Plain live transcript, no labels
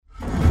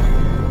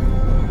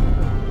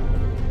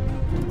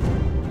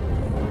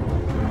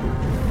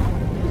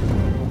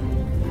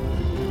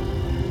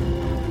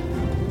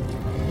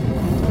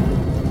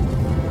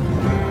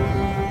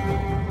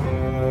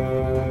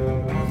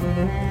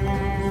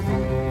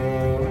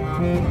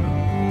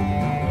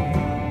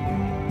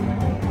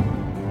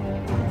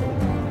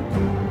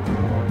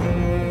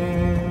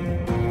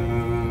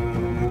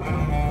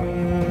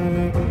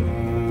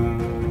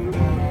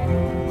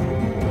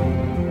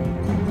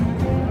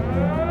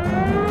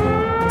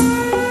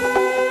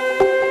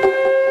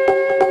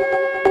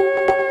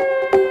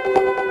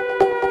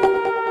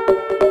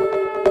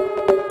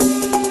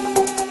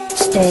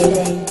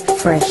Stay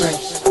fresh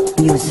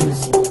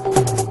music.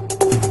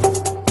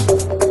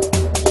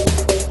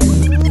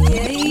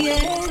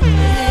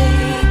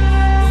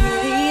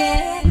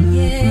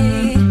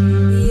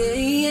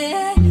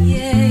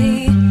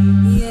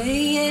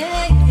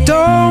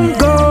 Don't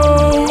go.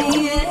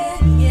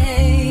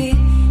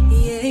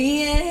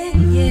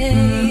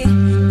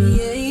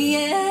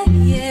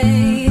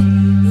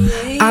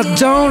 I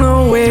don't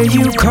know where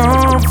you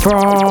come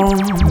from.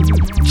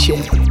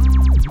 Yeah.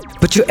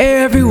 But you're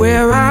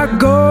everywhere I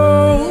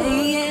go.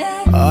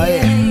 Oh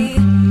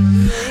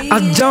yeah.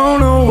 I don't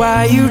know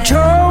why you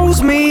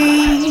chose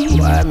me.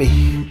 Why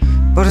me?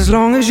 But as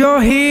long as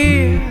you're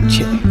here,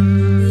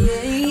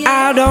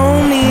 I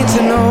don't need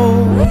to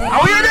know.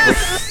 How hear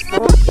this?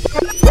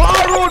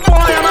 War road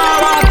boy and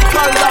all that.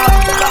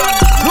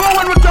 No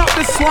when we drop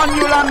this one,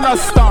 you'll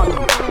understand.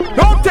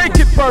 Don't take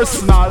it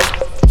personal.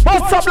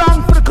 Bust a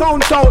blank for the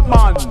count out,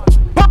 man.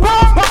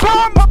 Pa-pam,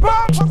 pa-pam,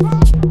 pa-pam, pa-pam.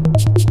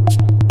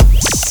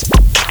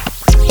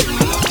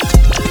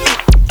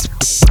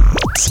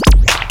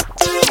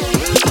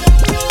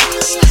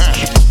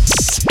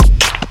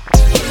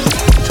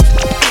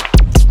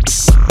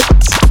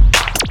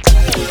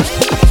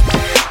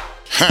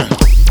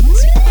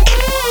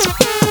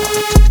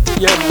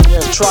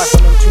 Try for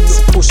them two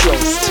little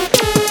pussies.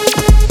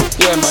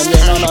 Yeah man,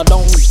 yeah, no,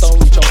 don't reach, I'm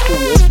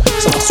cool, yeah.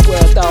 So I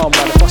swear down,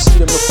 man, if I see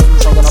them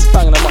looking, I'm gonna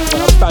bang them up,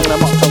 when I bang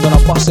them up, I'm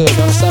gonna bust it,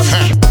 you understand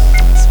me?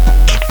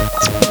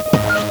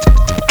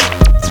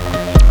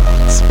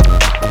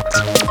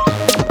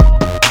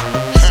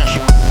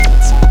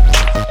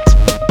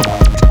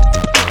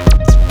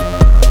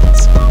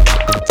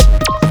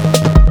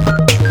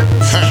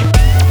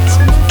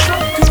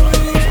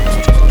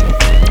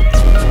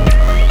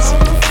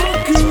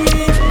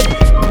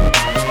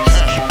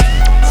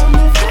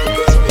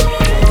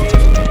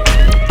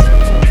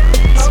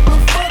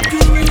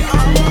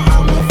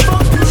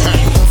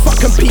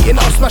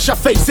 Your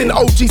face in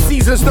OG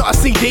seasons, not a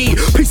CD.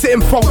 Piece of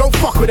info, don't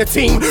fuck with a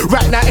team.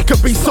 Right now it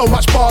could be so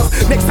much bars.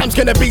 Next time's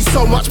gonna be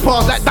so much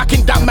bars. Like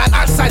ducking that man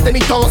outside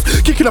any doors.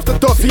 Kicking off the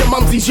doors to your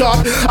mumsy's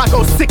yard. I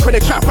go sick when they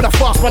trap for the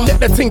fast one.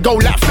 Let the thing go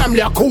like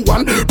family, I call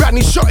one. Brand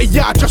new shotty,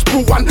 yeah, I just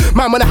brought one.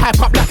 Man wanna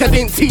hype up like I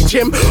didn't teach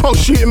him. Oh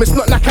shoot him, it's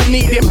not like I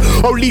need him.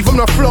 Oh leave him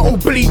on the floor all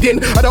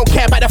bleeding. I don't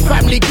care about the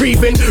family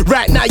grieving.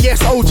 Right now,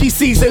 yes, OG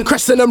season.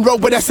 Crescent and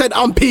road where they said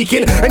I'm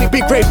peaking. Any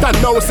big rave done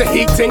know it's a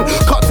heating.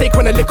 Can't take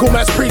when a little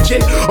man's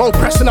preaching. Oh,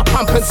 pressing a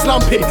pump and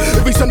slumping.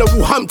 If he's on the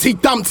wall, Humpty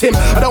dumped him.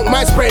 I don't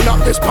mind spraying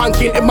up this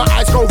pumpkin. In my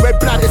eyes go red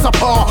blood, it's a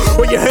par.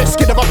 Or you heard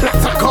skin of a black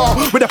car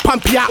with a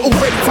pumpy out all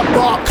ready to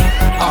bark.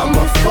 I'm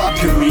a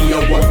fuckery,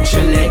 I watch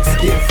your legs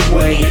give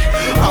way.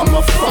 I'm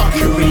a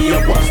fuckery,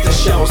 I watch the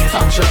shells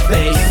touch your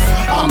face.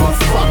 I'm a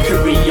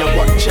fuckery, I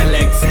watch your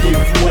legs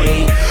give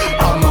way.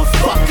 I'm a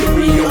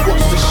fuckery, I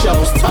watch the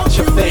shells touch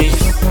your face.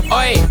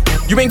 Oi,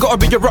 you ain't gotta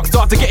be a rock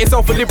star to get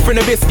yourself a lip in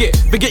a biscuit.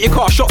 Forget your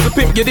car, shots to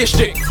pimp your dish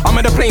chick. I'm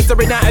at the plane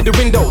staring out at the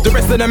window. The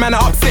rest of the men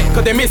are upset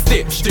cause they missed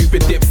it.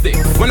 Stupid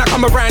dipsticks. When I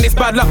come around it's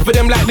bad luck for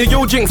them like the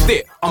you jinxed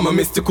it. I'm a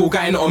mystical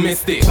guy, not a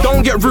mystic.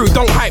 Don't get rude,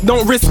 don't hype,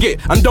 don't risk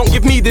it. And don't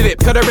give me the lip,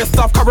 cause the rest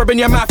stuff cover in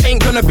your mouth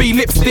ain't gonna be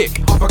lipstick.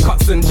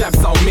 Uppercuts and jabs,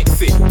 I'll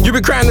mix it. You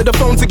be crying to the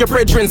phone to your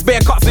brethrens, bare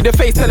cuts to the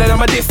face telling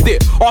them I dissed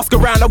it. Ask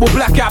around, I will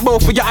black out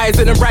both of your eyes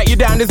and then write you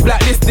down as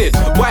blacklisted.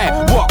 Why?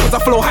 What? Cause I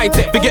flow high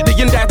tech. Forget the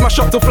Yindi's my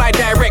shop to fly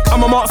direct.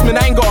 I'm a marksman,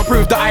 I ain't gotta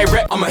prove that I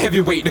rep. I'm a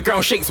heavyweight, the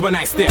ground shakes when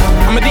I step.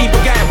 I'm a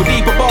deeper guy with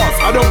deeper bars.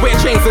 I don't wear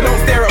chains, so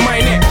don't stare at my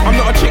neck. I'm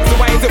not a chick, so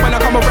why is it when I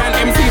come around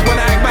MCs when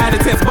I act by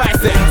the test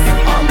biceps?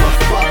 I'm a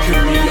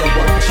fuckery, I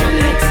watch your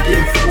legs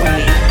give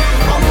way.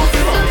 I'm a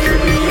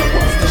fuckery, I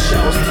watch the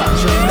shells touch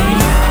your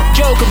face.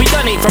 Joker, we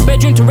done it. From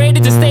bedroom to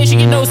radio to station,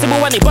 you know, simple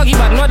one it. Buggy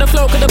bag, not the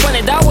flow, could have run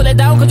it down,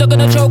 cause you're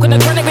gonna choke. And the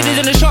chronic it is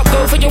in the shop,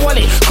 go for your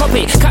wallet.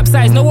 Copy,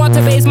 capsize, no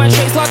water base, man,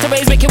 straight slaughter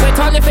raise, make it wet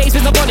on your face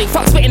with a body.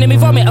 Fuck spitting in me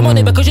vomit, I'm on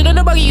it, because you know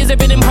the buggy is a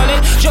rhythm on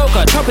it.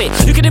 Joker, chop it,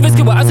 you can even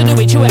skill what else to do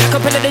it, chew it, I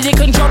can put it, then you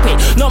can drop it.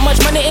 Not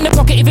much money in the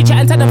pocket, if you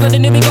chatting to the blood,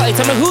 then we got it.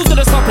 Tell me who's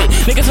gonna stop it?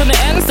 Niggas from the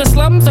ends, the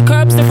slums, the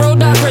curbs, the road,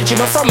 that bridge,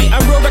 you're from it.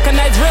 I'm real,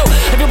 recognize real.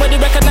 Everybody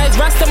recognize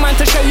Rasta man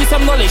to show you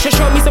some knowledge, to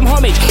show me some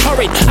homage.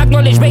 Horrid,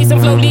 acknowledge, bass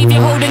and flow, leave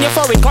you holding your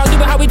forehead. Can't do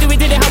it how we do it,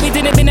 did it how we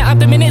did it, minute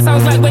after minute.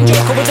 Sounds like when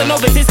Joker was a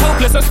novice, it's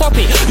hopeless, so stop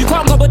it. You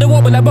can't go with the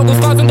wobble like bubbles,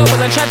 scars and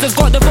doubles. And Chad's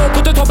got the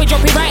vocal to top it,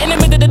 drop it right in the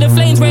middle of the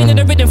flames. Rain in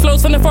the rhythm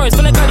flows from the forest,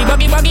 from the gully,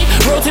 buggy.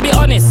 Roll to be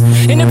honest,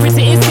 in the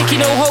prison it's sticky,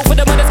 no hope for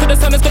the mothers, for the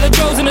son, for the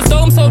Joes in the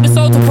dome. Sold the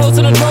soul to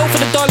post on the road for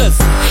the dollars.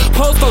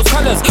 Postcodes,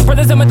 colours,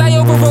 brothers and my die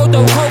over road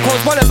though.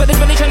 Coco's, ballers, but this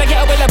money trying to get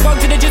away like bug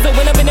to the jizzle.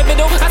 When I'm in the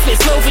middle, I spit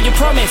slow for your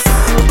promise.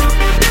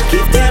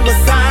 Give them a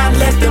sign,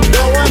 let them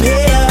know I'm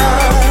here.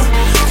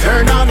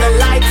 Turn on the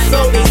lights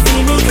so they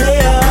see me clear.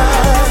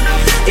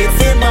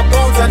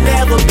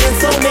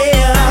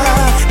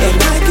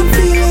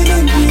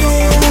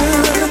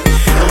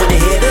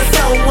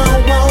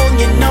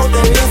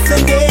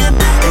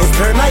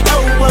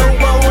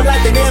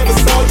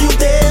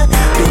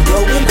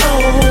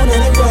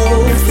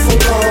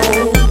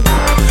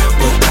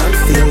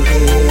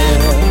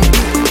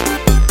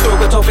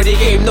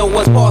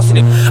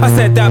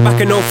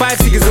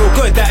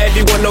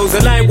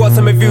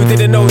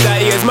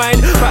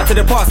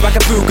 to the past, back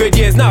a few good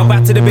years now.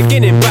 Back to the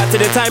beginning, back to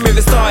the time it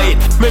started.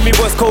 Memory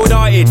was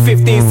cold-hearted,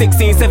 15,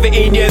 16,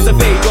 17 years of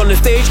age. On the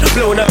stage,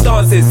 blowing up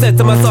dances. Said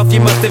to myself,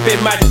 you must have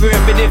been mad if you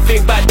ever did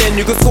think back then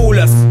you could school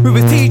us. We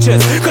was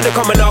teachers, couldn't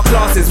come in our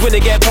classes. When they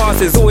get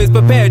passes, always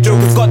prepared,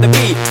 jokers got the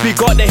beat, we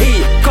got the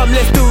heat. Come,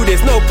 let's do this,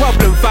 no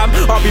problem fam.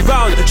 I'll be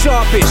round,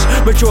 sharpish,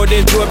 matured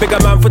into a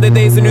bigger man for the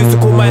days and used to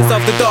call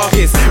myself the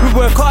darkest. We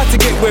work hard to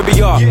get where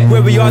we are.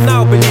 Where we are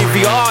now, believe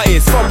we are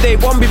artists. From day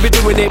one we been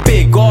doing it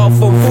big. Got off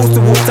from fools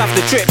to walls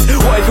after trips.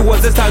 What if it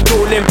was this time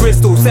tall in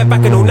Bristol? Set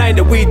back in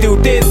 09 that we do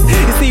this.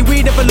 You see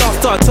we never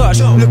lost our touch.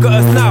 Look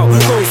at us now,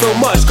 growing so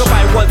much.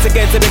 Goodbye once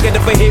again to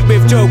together for hit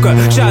with Joker.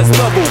 Shaz,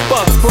 Bubble,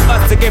 Bugs, put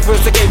us together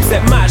as a game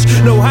set match.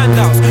 No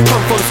handouts,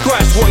 come from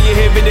scratch. What you're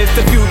hearing is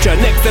the future,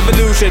 next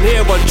evolution.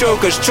 Here on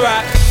Joker's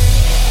track.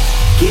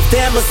 Give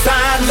them a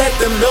sign, let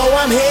them know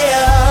I'm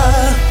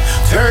here.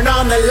 Turn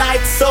on the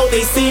lights so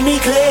they see me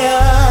clear.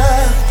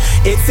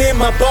 It's in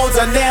my bones,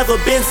 I've never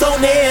been so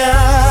near.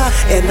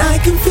 And I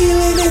can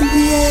feel it in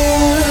the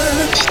air.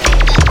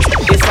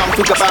 There's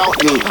something about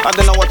you, I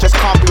don't know, I just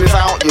can't be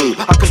without you.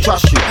 I can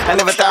trust you, I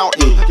never doubt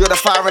you. You're the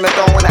fire and I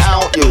don't wanna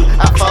out you.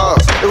 At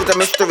first, it was a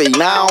mystery,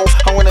 now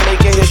I wanna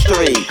make a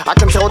history. I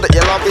can tell that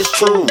your love is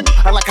true,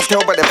 and I can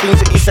tell by the things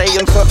that you say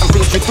and certain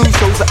things you do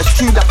shows that it's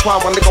true. That's why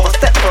I wanna go a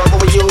step further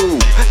with you.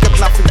 Cause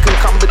nothing can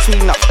come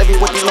between us,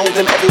 everybody knows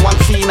and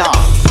everyone's seen us.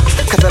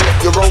 Cause I let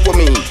you roll with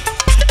me,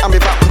 and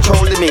without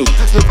controlling me,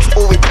 you've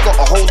always got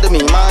a hold of me,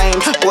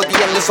 mind, body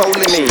and the soul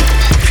in me.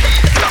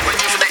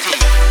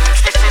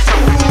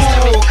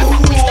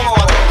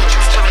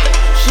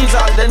 She's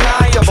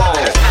undeniable.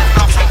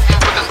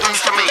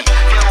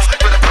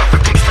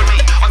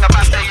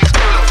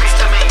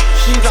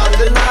 She's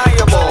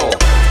undeniable.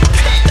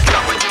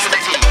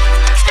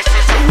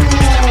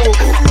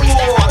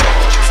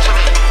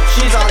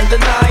 She's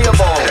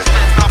undeniable.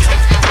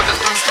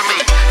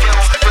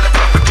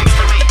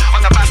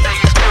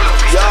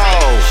 Yo,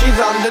 she's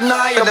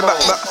undeniable.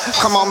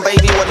 Come on,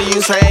 baby, what do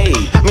you say?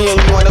 Me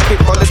and you on a quick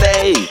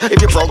holiday.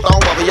 If you're broke,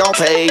 don't worry, I'll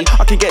pay.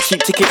 I can get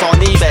cheap tickets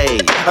on eBay.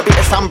 A bit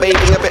of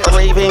sunbathing, a bit of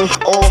raving,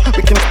 or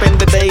we can spend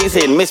the days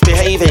in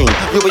misbehaving.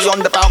 You'll be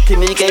on the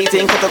balcony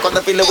gazing, cause I've got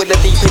the villa with the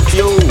deepest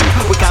view.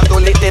 We can do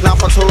lit dinner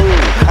for two,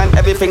 and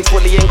everything's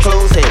fully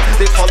inclusive.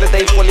 This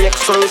holiday's fully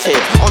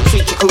exclusive, on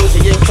suite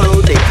jacuzzi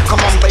included.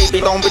 Come on,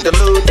 baby, don't be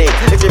deluded.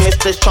 If you miss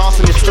this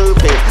chance and you're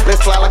stupid,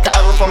 let's fly like an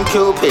arrow from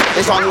Cupid.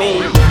 It's on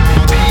me.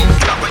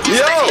 Yo,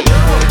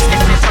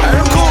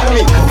 Aaron called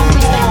me,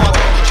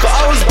 but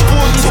I was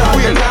born to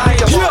win.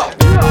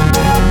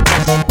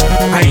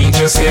 I ain't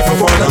just here for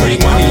fun, I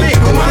make money.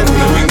 I'm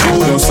gonna win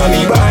gold or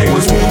sunny, but I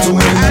was born to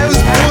win. I was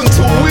born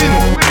to win.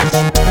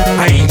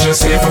 I ain't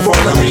just here for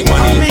fun, I make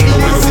money. I'm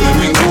gonna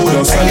win gold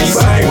or sunny,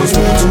 but I was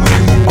born to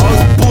win. I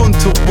was born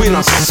to win,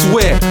 I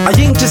swear. I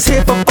ain't just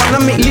here for fun, I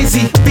make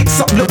Lizzie.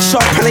 Fix up, look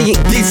sharp, and I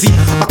ain't dizzy.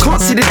 I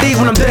can't see the day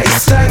when I'm dirty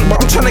stank,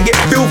 but I'm trying to get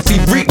filthy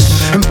rich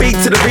and bait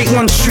to the rate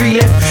 1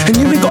 street left. And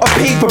you ain't got a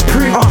paper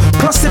printer.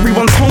 Plus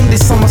everyone's home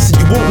this summer, so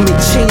you won't make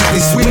change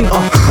this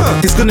winter.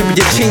 There's gonna be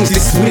a change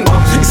this winter.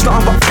 It's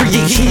not about free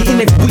heating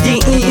if we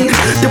ain't eating.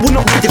 There will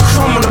not be a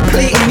crumb on a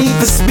plate and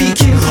neither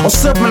speaking. I'll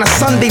serve man a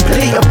Sunday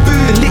plate of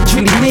food and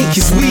literally make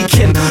his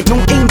weekend. No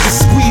aim to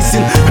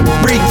squeezing and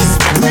break his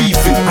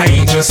breathing. I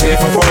ain't just here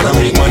for fun, I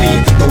make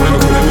money. No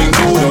ever gonna win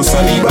gold or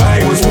sunny, but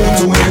I was born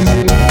to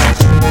win.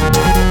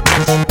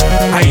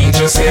 I ain't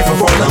just here for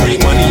fun, I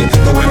make money.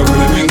 No ever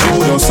gonna win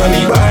gold or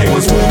sunny, but I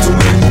was born to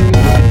win.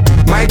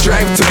 My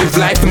drive to live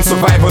life and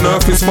survive on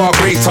earth is far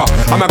greater.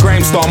 I'm a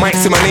grime star, might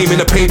see my name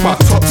in the paper.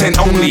 Top 10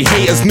 only,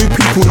 haters, new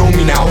people know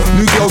me now.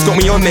 New girls got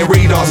me on their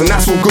radars and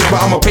that's all good, but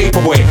I'm a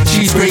paper boy.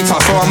 She's greater,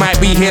 so I might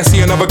be here,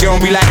 see another girl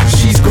and be like,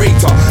 she's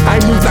greater.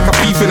 I move like a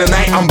thief in the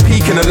night, I'm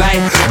peeking the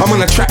light. I'm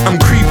on a track, I'm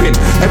creeping.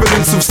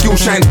 Evidence of skill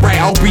shines bright,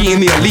 I'll be in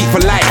the elite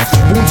for life.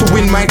 Born to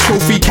win, my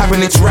trophy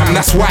cabinet's ram,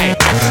 that's why.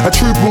 A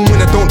true born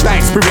winner don't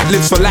die, spirit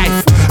lives for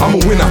life. I'm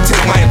a winner,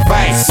 take my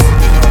advice.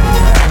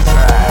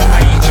 I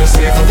ain't just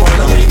here for fun,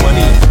 I make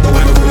money. No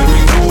ever gonna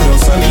win gold or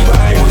sunny, but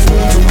I was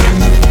born to win.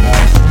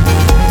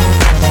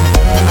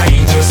 I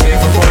ain't just here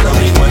for fun, I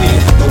make money.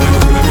 No ever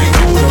gonna win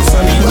gold or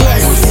sunny, but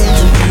I was born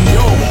to win.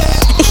 Yo,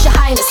 it's your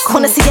highness,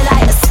 wanna see your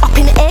lighters. Up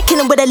in the air,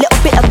 killing with a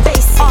little bit of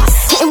bass.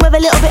 Hitting with a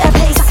little bit of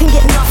pace, I can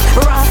get enough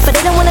rough. But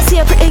they don't wanna see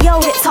a pretty girl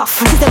get tough,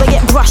 cause they will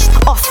get brushed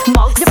off.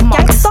 You're a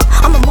gangster,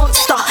 I'm a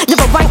monster.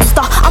 You're a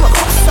rankster, I'm a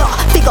pop star.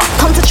 Figure,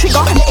 come to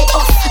trigger, let it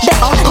off.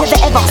 Better, never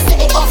ever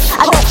set it off.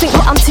 I don't think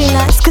that I'm too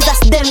nice, cause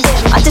that's them.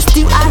 I just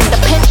do I with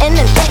a pen, N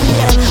and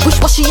N.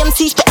 Wish-washy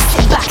MCs better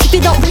sit back. If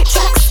you don't rip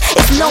tracks,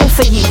 it's known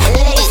for you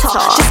later.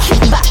 Just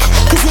kick back,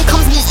 cause here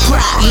comes Miss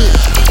Grime.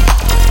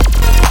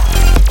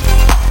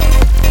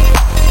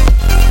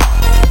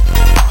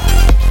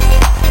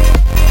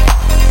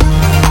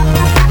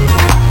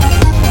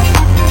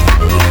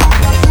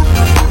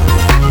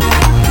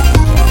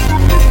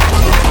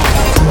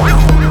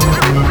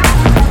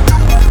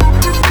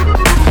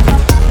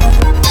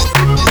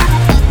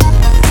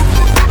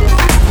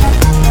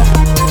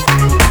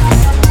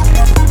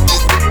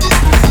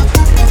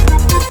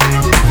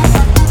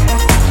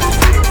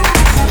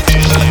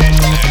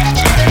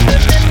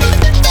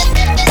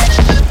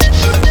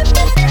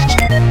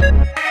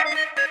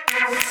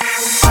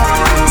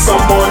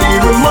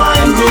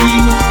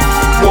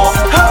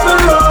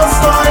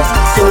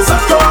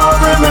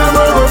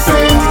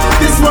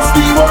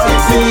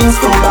 means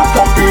feel like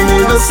I've been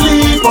in a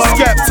sleeper.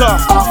 Skepta.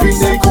 I think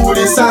they call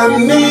this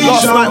amnesia.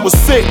 Last night was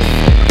sick.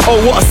 Oh,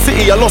 what a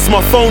city, I lost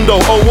my phone though,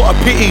 oh what a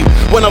pity.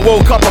 When I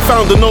woke up I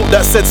found a note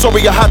that said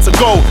sorry I had to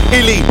go.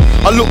 Illy,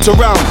 I looked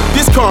around,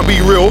 this can't be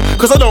real,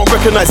 cause I don't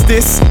recognize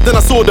this. Then I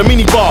saw the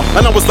minibar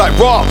and I was like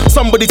rah,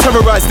 somebody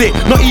terrorized it,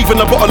 not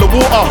even a bottle of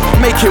water.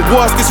 Make it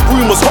worse, this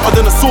room was hotter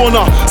than a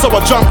sauna. So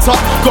I jumped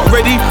up, got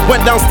ready,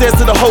 went downstairs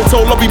to the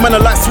hotel lobby. Man, I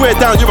like swear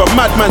down, you're a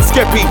madman,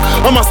 Skeppy.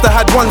 I must have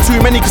had one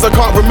too many cause I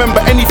can't remember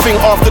anything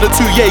after the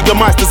 2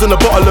 Jägermeisters and a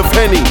bottle of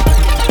Henny.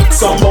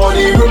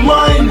 Somebody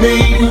remind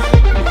me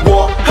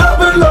what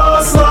happened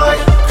last night,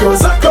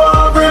 cause I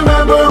can't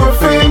remember a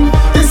thing.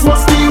 This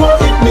must be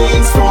what it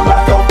means, feel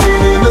like I've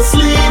been in a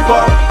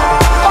sleeper.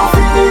 I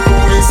think they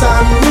call this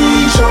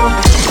amnesia.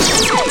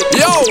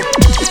 Yo,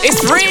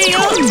 it's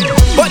real,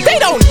 but they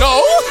don't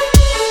know.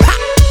 Ha.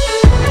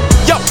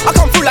 Yo, I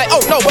come through like, oh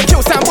no, what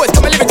kill sound boys,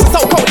 cause my lyrics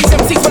are so cold. These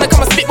MCs wanna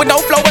come and spit with no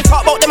flow and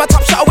talk about them a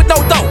top shot with no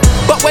dough.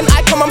 But when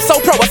I come, I'm so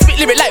pro, I spit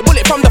lyric like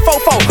bullet from the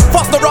fofo.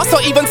 Fast the Ross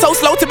or even so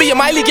slow to be a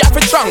my league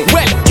average strong.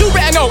 Well, you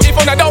better know, if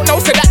I don't know,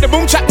 say that the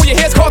boom track will you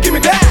hear's call, give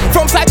me that.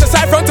 From side to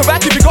side, front to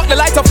back, if you got the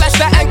lights, I'll flash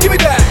that and give me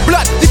that.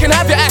 Blood, you can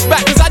have your ass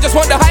back, cause I just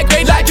want the high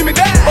grade like, give me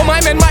that. Or my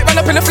men might run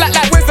up in the flat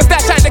like, where's the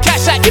stash and the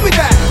cash at, give me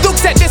that. Duke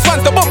said this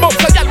one's the bum bum,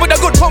 so y'all with a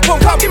good pump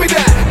pump, come give me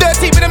that.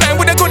 Dirty with a man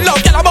with a good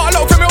love, y'all I'm all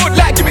low from your hood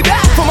like, give me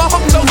that. For my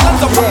hot those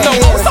guns, I'm no,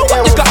 oh, so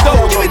what you got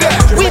though, give me that.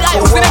 We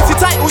idols and empty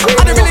titles,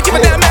 I don't really give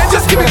a damn man,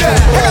 just give me that.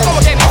 Here I go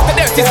again, it's the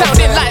dirty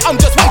sounding like I'm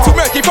just way too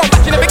murky. From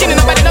back in the beginning,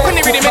 I'm bad enough and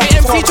every minute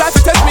MC tries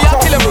to test me,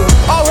 I'll kill him.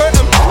 I'll hurt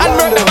them and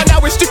murder them, but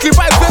now it's strictly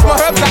vibes, where's my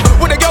herbs at?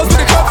 With the girls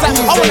with the curves at,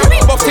 I want a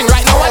Reebok thing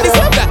right now, I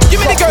deserve that. Give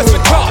me the girls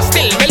with class,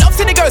 still, me love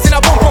see the girls in a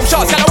boom boom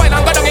shots. Can I wine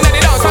and go down in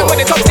the dance, and when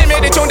they top still me,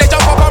 they tune, they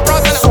jump up on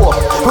bronze and så,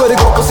 hur det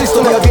går på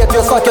sistone, jag vet vi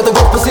har snackat och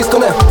gått på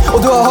sistone.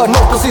 Och du har hört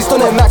något på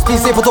sistone, Max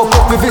PC på topp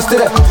och vi visste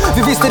det.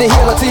 Vi visste det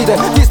hela tiden,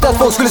 visste att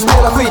folk skulle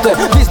spela skiten.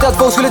 Visste att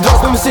folk skulle dras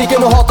med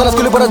musiken och hatarna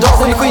skulle bara dra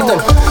sig i skiten.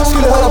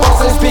 Skulle höra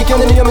basen i spiken,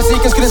 den nya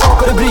musiken skulle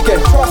skapa rubriker.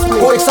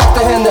 Och exakt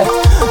det hände,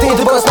 det är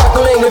inte bara snack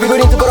någon längre. Vi går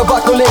inte bara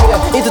back någon längre,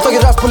 inte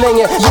tagit rast på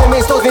länge. Ge mig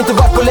en stad vi inte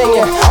varit på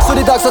länge. Så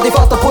det är dags att ni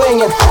fattar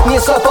poängen. Ni är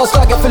slappa och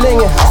slaggat för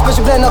länge.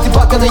 Special bränna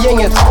tillbackade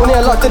gänget. Och när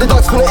jag lagt det är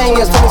dags för något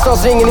engelskt.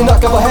 Tennisdags ringen i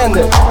nacken, vad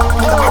händer?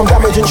 I'm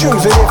damaging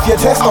tunes, and if you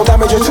test, I'll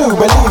damage you too.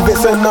 Believe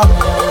it's enough.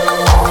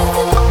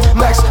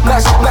 Max,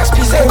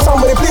 please. Can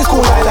somebody please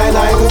call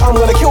 999, cause I'm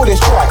gonna kill this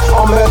track.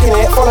 I'm murking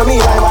it, follow me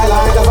line by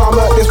line, cause I'm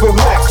murk this with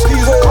Max.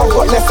 I've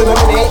got less than a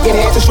minute in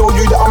it to show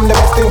you that I'm the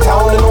best in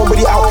town, and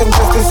nobody out can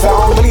test this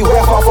sound. Believe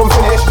we're far from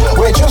finished,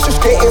 we're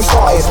just getting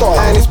started.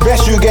 And it's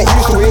best you get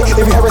used to it.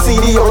 If you have a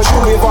CD or a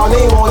tune with our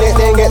name on it,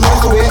 then get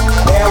used to it.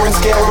 There and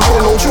scary,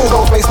 killing no tunes,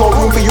 no space, no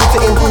room for you to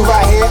improve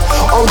right here.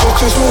 I'm just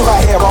too smooth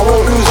right here, I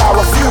won't lose, I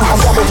refuse. I'm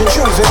damaging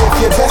tunes, and if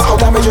you test, I'll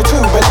damage you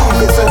too.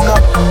 Believe it's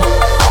enough.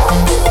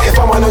 If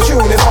I'm on a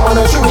tune, if I'm on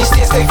a tune. Ni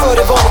steg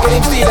före vanliga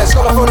rimstilen.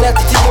 Skala från 1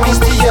 till 10,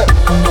 minst 10.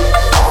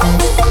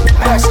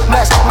 Max,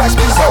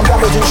 please. I'm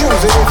damaging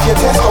tunes, and if you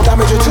test, I'll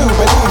damage you too.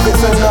 Believe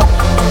it's enough.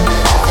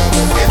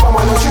 If I'm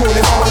on a tune,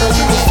 if I'm on a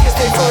tune. Ni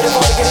steg före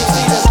vanliga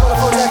rimstilen. Skala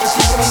från 1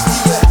 till 10, minst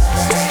 10.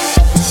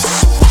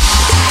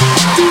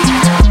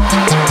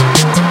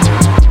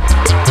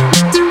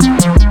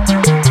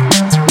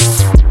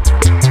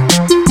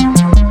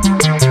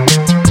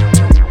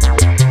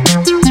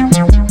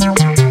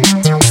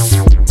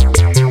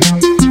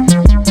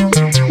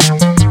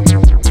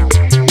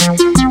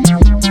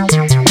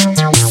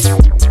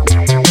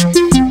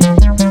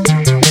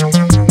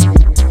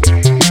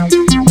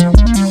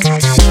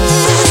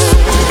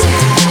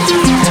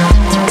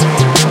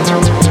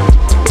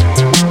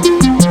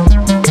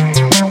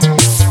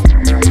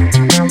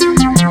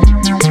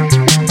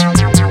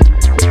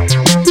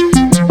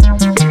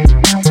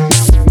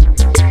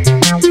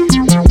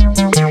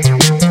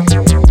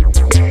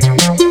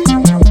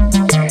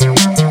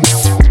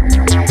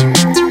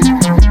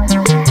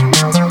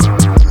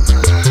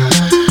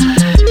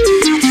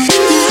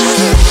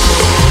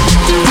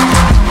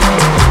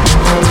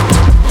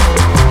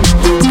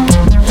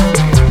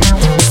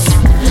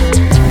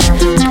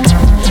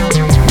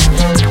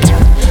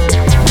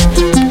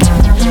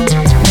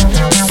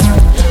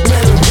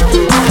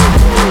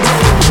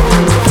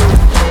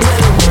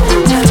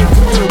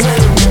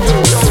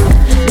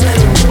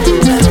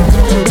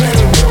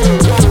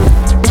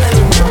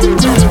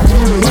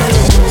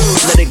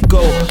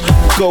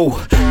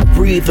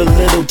 Breathe a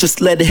little, just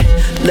let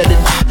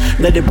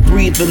it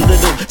breathe a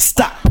little.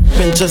 Stop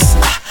and just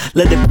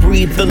let it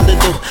breathe a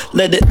little.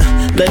 Let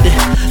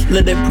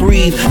it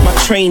breathe. My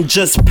train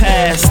just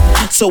passed,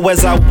 so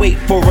as I wait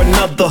for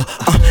another,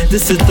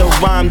 this is the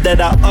rhyme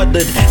that I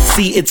uttered.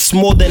 See, it's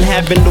more than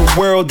having the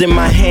world in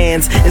my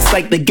hands. It's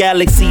like the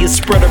galaxy is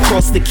spread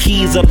across the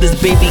keys of this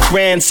baby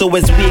grand. So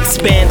as we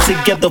expand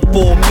together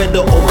for better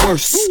or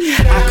worse,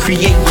 I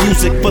create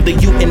music for the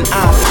you and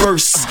I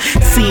first.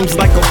 Seems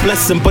like a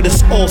blessing, but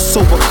it's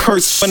also a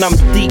curse. When I'm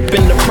deep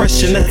in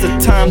depression, that's the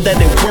time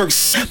that it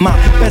works. My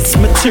best less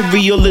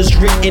material is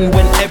written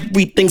when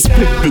everything's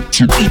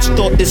pivotal. Each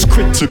thought is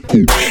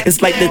critical.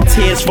 It's like the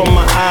tears from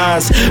my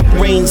eyes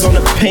rains on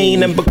the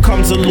pain and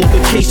becomes a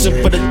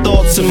lubrication for the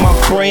thoughts in my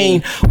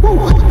brain. Woo.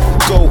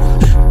 Go,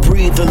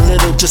 breathe a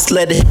little, just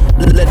let it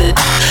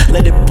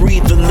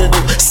breathe a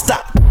little.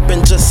 Stop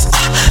and just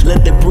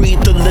let it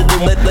breathe a little.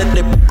 Let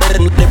it breathe a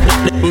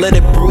little. Let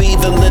it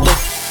breathe a little.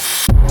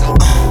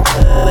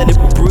 Let it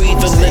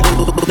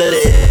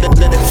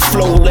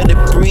flow. Let it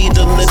breathe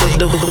a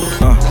little.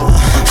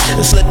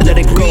 Just let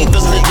it breathe a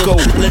little.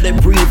 Let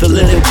it breathe a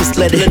little. Just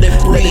let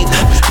it breathe.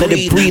 Let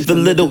it breathe a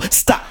little.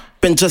 Stop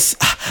and just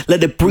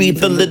let it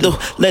breathe a little.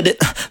 Let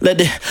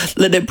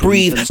it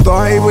breathe.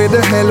 Started with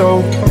a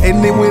hello,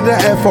 ending with a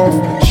F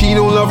off. She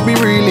don't love me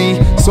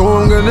really, so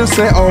I'm gonna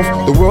set off.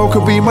 The world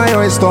could be my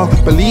oyster,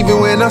 believe it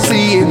when I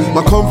see it.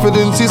 My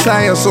confidence is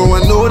higher, so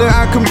I know that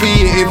I can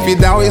be it. If you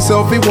doubt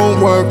yourself, it won't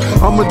work.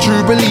 I'm a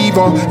true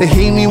believer. They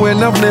hate me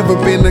when I've never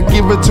been a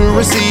giver to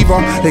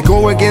receiver. They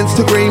go against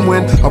the grain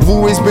when I've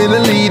always been a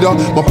leader.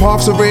 My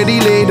path's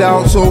already laid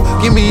out, so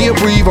give me a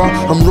breather.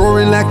 I'm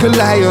roaring like a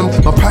lion.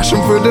 My passion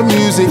for the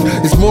music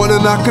is more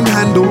than I can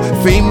handle.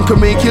 Fame can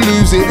make you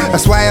lose it.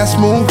 That's why I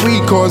smoke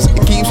weed, cause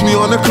it keeps me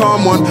on a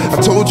calm one.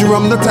 I told you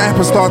I'm the type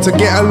of star to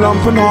get a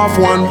lump and half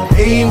one.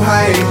 Aim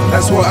high,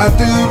 that's what I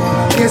do.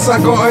 Yes, I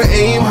gotta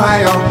aim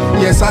higher.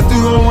 Yes, I do.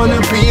 I wanna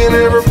be an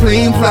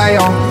aeroplane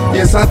flyer.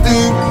 Yes, I do.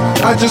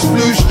 I just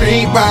flew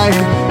straight by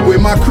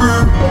with my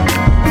crew.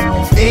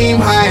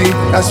 Aim high,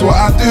 that's what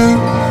I do.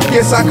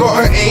 Yes, I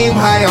gotta aim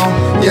higher.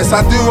 Yes,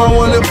 I do. I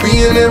wanna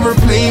be an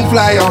aeroplane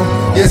flyer.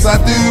 Yes, I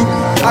do.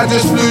 I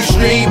just flew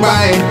straight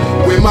by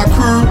with my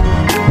crew.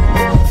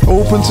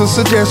 Open to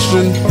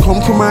suggestion,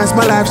 compromise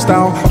my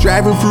lifestyle,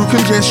 driving through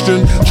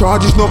congestion.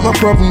 Charge is not my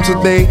problem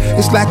today.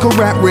 It's like a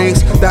rat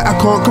race that I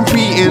can't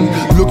compete in.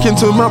 Look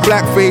into my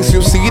black face,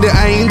 you'll see that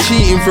I ain't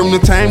cheating. From the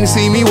time you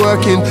see me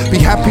working,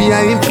 be happy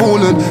I ain't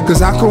falling,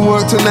 cause I can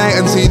work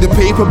tonight and see the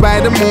paper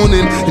by the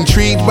morning.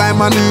 Intrigued by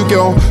my new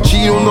girl,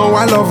 she don't know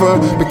I love her,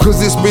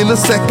 because it's been a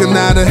second.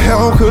 How the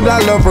hell could I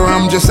love her?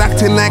 I'm just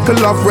acting like a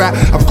love rat.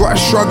 I've gotta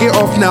shrug it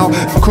off now.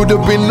 Could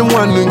have been the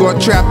one who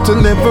got trapped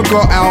and never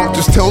got out.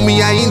 Just tell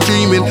me I ain't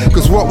dreaming,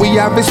 cause what we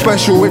have is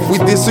special. If we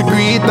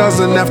disagree, it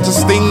doesn't have to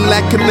sting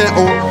like a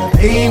nettle.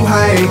 Aim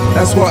high,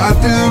 that's what I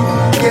do.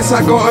 Yes, I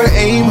gotta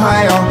aim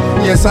higher.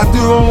 Yes, I do.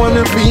 I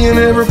wanna be an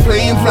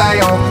aeroplane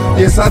flyer.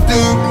 Yes, I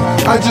do.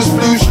 I just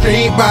flew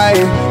straight by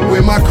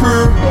with my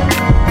crew.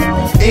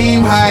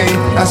 Aim high,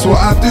 that's what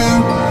I do.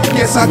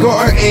 Yes, I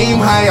gotta aim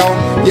higher.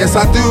 Yes,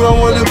 I do. I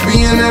wanna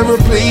be an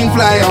aeroplane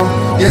flyer.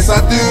 Yes, I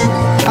do.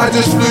 I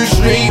just flew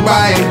straight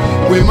by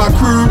with my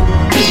crew.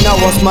 Now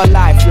what's my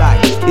life like?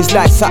 It's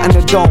like something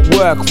that don't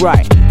work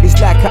right. It's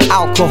like an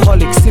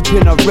alcoholic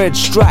sipping a red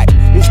Stripe.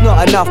 It's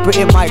not enough but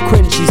it might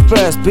quench his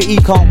thirst, but he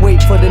can't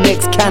wait for the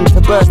next can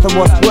to burst. And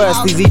what's worse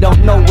is he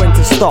don't know when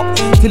to stop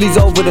till he's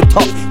over the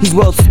top, his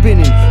world's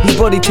spinning. His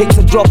body takes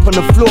a drop on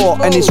the floor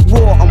and it's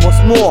raw. And what's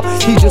more,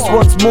 he just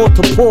wants more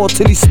to pour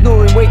till he's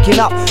snoring, waking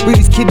up with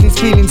his kidneys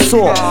feeling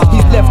sore.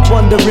 He's left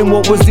wondering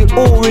what was it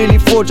all really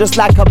for. Just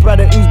like a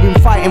brother who's been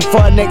fighting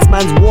for a next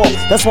man's war.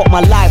 That's what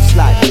my life's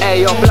like.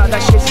 Hey yo, blood,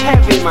 that shit's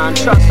heavy, man.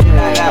 Trust me.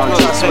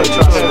 Trust me.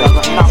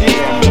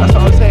 That's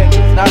what I'm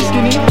saying. Now,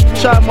 Skinny,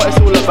 show them what it's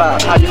all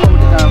about. How you hold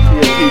it down for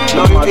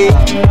your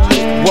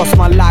future. What's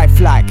my life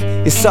like?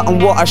 It's something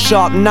what a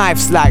sharp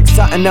knife's like.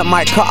 Something that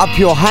might cut up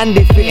your hand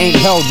if it ain't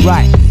held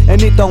right.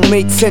 And it don't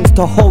make sense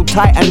to hold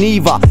tight and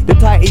either. The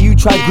tighter you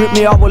try grip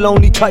me, I will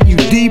only cut you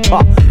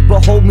deeper.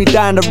 But hold me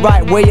down the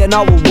right way and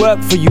I will work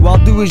for you. I'll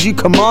do as you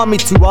command me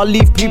to, I'll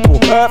leave people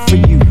hurt for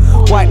you.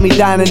 Wipe me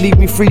down and leave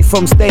me free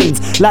from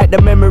stains, like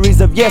the memories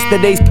of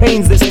yesterday's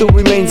pains that still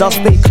remains. I'll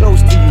stay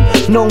close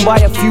to you, known by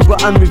a few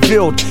but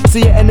unrevealed, so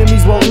your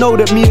enemies won't know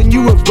that me and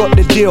you have got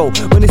the deal.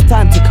 When it's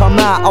time to come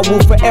out, I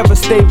will forever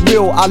stay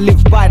real. I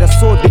live by the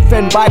sword,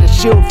 defend by the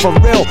shield, for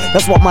real.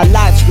 That's what my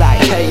life's like.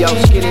 Hey yo,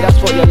 Skinny,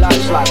 that's what your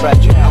life's like, bruh.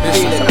 I'm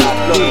feeling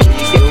that.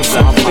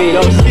 I'm feeling.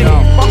 Yo, Skinny,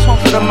 box one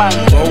for the man.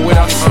 Roll with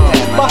us.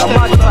 Box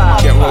one for the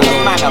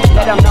man.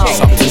 Let them know.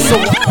 So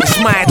it's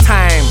my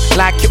time,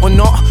 like it or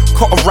not.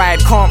 Got a ride,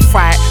 can't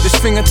fight. This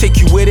finger take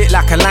you with it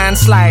like a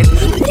landslide.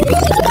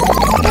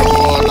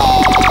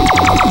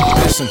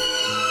 Listen,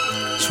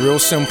 it's real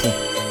simple.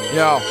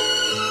 Yo,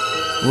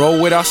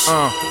 roll with us,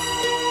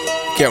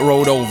 get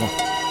rolled over.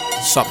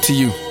 It's up to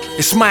you.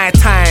 It's my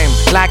time,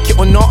 like it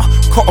or not.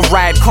 Got a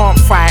ride, can't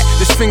fight.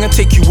 This finger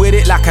take you with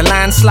it like a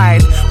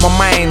landslide. My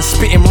mind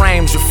spitting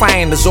rhymes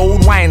refined as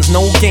old wines.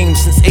 No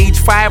games since age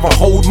 5, I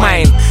hold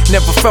mine.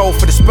 Never fell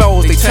for the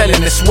spells they tell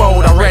in this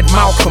world. I read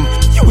Malcolm,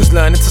 you was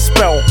learning to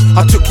spell.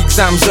 I took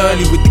exams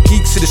early with the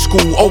geeks of the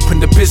school.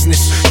 Opened a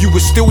business, you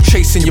was still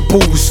chasing your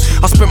balls.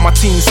 I spent my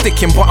team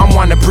sticking, but I'm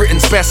one of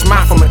Britain's best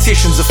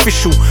mathematicians.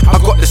 Official, I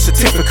got the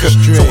certificate.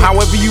 So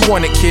however you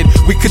want it, kid,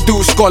 we could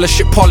do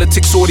scholarship,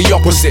 politics, or the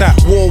opposite.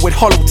 War with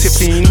hollow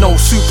tips, no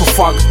super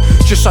fug.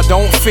 Just I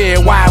don't fear,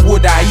 why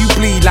would die. You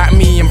bleed like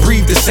me and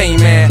breathe the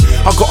same air.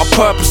 I got a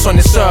purpose on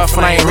this earth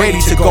and I ain't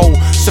ready to go.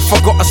 So if I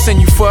gotta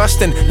send you first,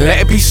 then let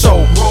it be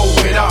so. Roll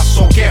with us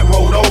or get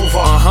rolled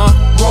over.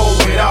 Roll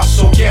with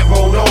us or get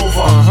rolled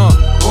over.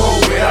 Roll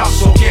with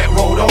us or get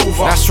rolled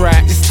over. That's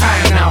right. It's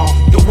time now,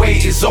 the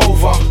wait is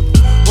over.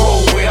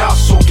 Roll with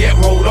us or get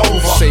rolled over.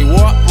 Say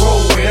what?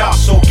 Roll with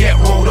us or get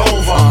rolled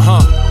over.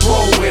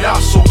 Roll with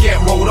us or get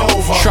rolled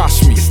over.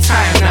 Trust me. It's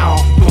time now,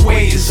 the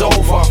wait is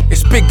over.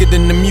 It's bigger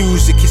than the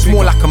music, it's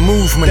more like a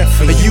movement.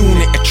 A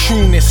unit, a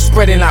trueness,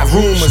 spreading like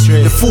rumors.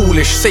 The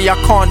foolish say I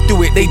can't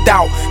do it, they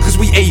doubt, cause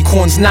we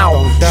acorns now.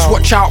 Just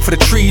watch out for the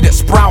tree that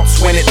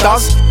sprouts when it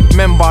does.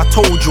 Remember I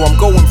told you I'm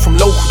going from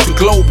local to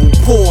global,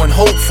 poor and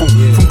hopeful.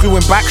 From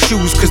gluing back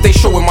shoes cause they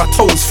showing my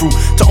toes through,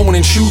 to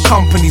owning shoe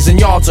companies and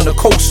yards on the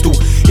coastal.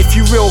 If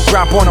you real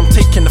grab on, I'm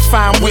taking the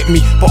fam with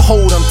me, but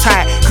hold on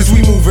tight cause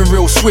we moving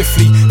real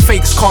swiftly.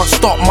 Fakes can't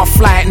stop my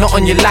flight, not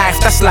on your life.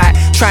 That's like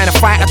trying to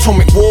fight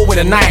atomic war with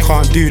a knife.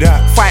 Can't do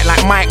that. Fight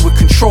like Mike with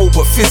control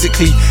but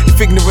physically. If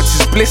ignorance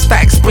is bliss,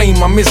 that explain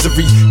my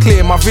misery.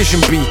 Clear my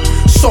vision be,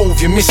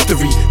 solve your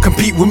mystery.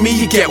 Compete with me,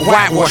 you get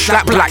whitewashed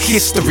like black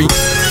history.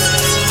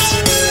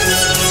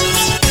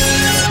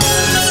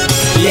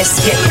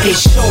 Let's get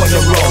this show on the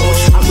road.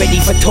 I'm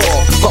ready for tour.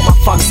 Got my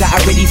thugs that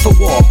are ready for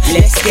war.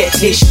 Let's get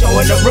this show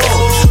on the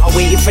road. I'm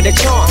waiting for the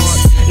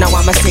chance. Now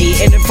I'ma say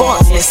it in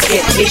advance. Let's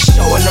get this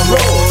show on the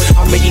road.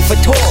 I'm ready for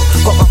tour.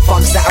 Got my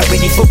thugs that are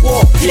ready for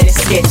war.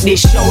 Let's get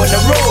this show on the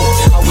road.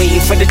 I'm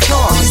waiting for the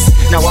chance.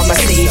 Now I'ma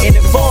say it in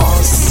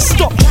advance.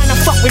 Stop trying to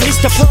fuck with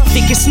Mr.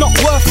 Perfect. It's not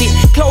worth it.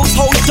 Close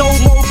holes, dome,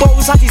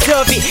 mobos, I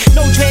deserve it.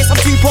 No trace,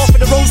 I'm too poor for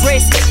the Rolls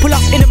Race. Pull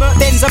up in the Merc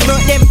Benz and murk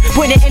them.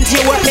 Putting it into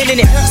your work then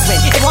and it hurts when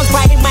everyone's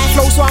biting my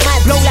flow, so I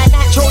might blow like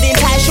Nitro. The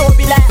entire show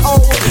be like, oh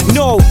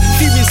no,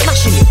 fuming,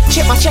 smashing it.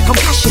 Check my check, I'm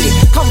cashing it.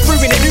 Come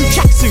through in a new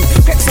tracksuit,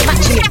 preps are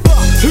matching it. But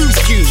who's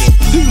fuming?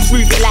 Who's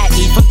moving like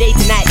me from day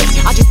to night?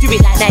 I just do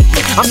it like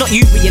Nike. I'm not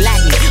you, but you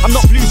like me. I'm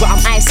not blue, but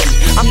I'm icy.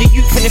 I'm the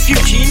youth in the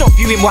future, you're not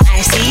viewing what I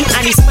see.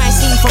 And it's my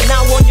scene from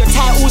now on, your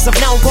titles have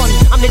now gone.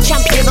 I'm the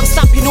champion, I'm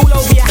stamping all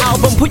over your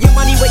album. Put your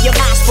money where your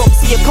mouth's from,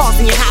 see your cars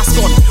in your house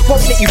gone.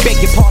 Won't let you beg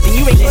your pardon,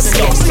 you ain't gonna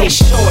get this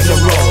show on the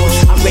road.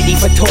 I'm ready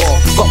for tour,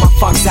 got my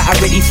thugs that are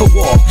ready for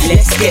war.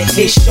 Let's get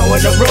this show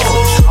on the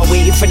road. I'm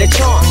waiting for the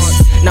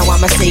chance. Now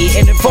I'ma say it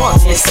in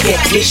advance. Let's get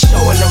this show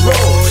on the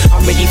road.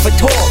 I'm ready for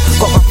tour,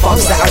 got my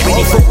thugs that are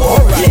ready for war.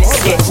 Let's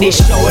get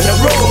this show on the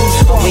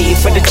road. I'm waiting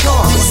for the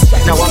chance.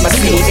 Now I'ma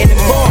say it in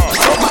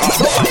advance.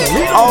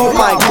 Oh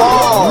my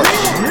God,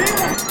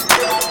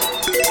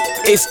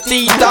 it's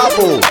D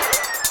double.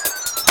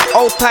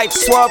 Old type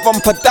Swerve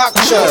on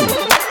production.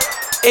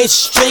 It's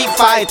street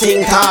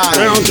fighting time.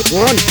 Round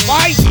one,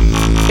 fight!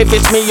 If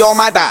it's me or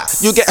my dad,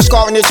 you get a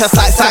scar in your chest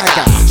like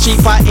Saka. She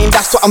fighting,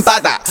 that's what I'm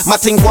bad at. My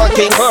thing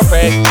working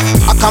perfect.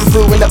 I come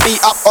through in the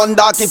beat up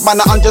under. Give man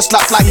a 100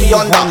 slaps like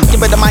Yonder. Give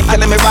her the mic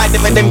and let me ride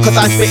it with them, cause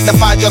I spit the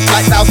fire just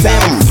like South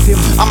Sim.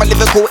 I'm a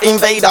lyrical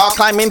invader,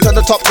 climbing to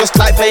the top just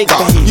like Vega.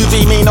 You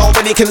be me,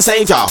 nobody can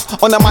save ya.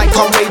 On the mic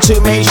I'm way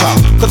too major,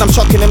 cause I'm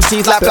shocking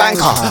MCs like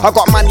Blanca. I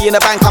got money in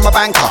the bank, I'm a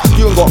banker.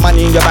 You ain't got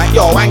money in your bank,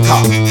 you're a wanker.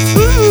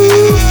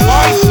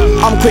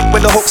 I'm quick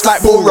with the hooks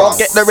like Bullrock.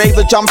 Get the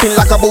raver jumping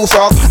like a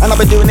bullfrog. And I've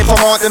been doing it for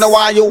more than a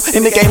while.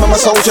 In the game I'm a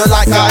soldier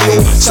like Guile.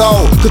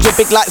 So, cause you're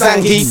big like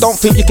Zangief. Don't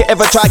think you could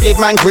ever try give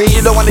man greed.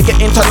 You don't wanna get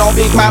into no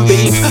big man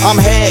beef.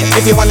 I'm here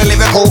if you want a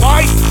lyrical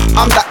fight.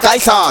 I'm that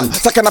Dyson,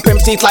 sucking up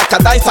MCs like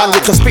a Dyson. You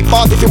can spit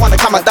bars if you wanna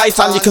come a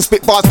Dyson. You can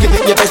spit bars, give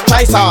it your best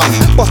try, son.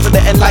 Boss to the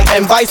end like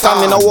M.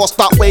 Bison. In a war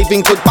start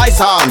waving goodbye,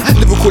 son.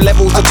 Lyrical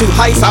levels are too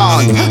high,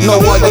 son. No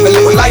word of a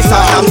little light,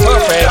 son. I'm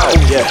perfect. Oh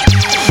yeah.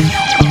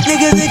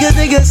 Niggas, niggas,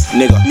 niggas,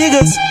 nigga,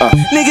 niggas,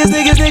 niggas,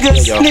 niggas,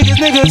 niggas, niggas,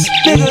 niggas,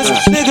 niggas,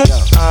 niggas.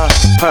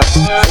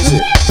 Is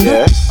it?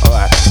 Yeah.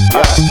 Alright.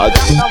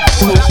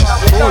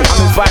 I'm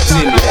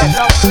inviting.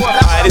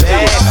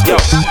 Yo,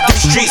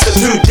 these streets are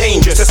too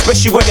dangerous,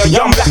 especially when you're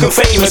young, black and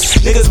famous.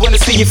 Niggas wanna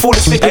see you fall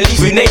asleep and leave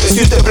you nameless.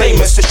 Who's to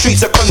blame us? The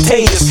streets are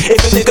contagious. If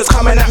a nigga's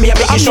coming at me, I'm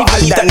making sure I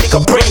leave that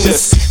nigga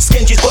brainless.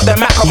 Skingy's got the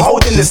Mac, I'm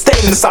holding the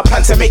stainless. I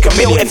plan to make a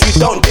meal. If you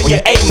don't, then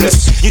you're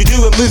aimless. You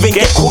do a move and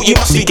get caught, you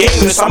must be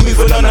gameless. I'm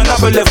moving on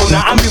another level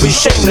now, I'm moving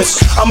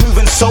shameless. I'm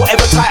moving so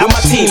ever tight on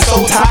my team,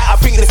 so tight. I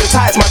think this is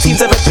tight as my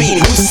team's ever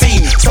been. Who's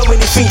seen so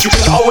many things you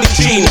can only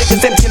dream?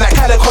 Niggas empty like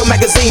Calico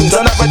magazines.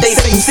 Another day,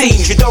 same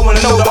scenes. You don't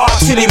wanna know the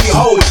artillery we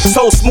hold.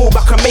 So small,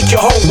 but can make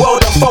your whole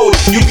world unfold.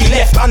 You be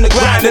left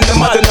underground in the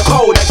mud and the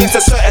cold. Against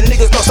a certain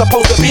niggas not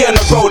supposed to be on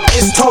the road.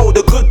 It's told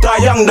the good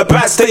die young, the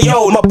bad stay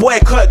old. My boy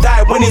Kurt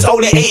died when he's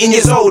only 18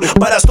 years old.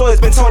 But that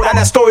story's been told and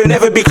that story will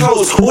never be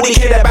closed. All he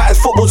cared about is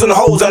footballs and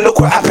hoes, and look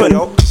what happened.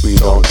 We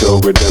don't deal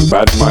with them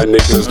bad mind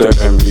niggas, them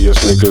envious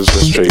niggas,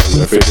 we're straight in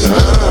the figures.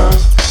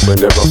 We're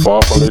never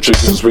far from the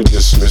triggers, we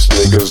dismiss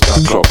niggas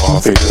that clock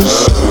our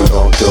figures. We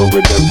don't deal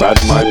with them bad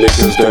mind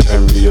niggas, them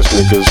envious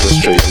niggas, we're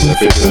straight in the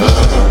figures.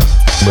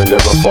 We're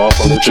never far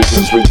from the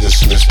triggers. We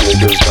dismiss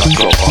niggas that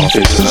got our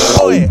figures.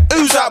 Oi,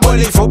 who's that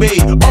bully for me?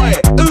 Oi,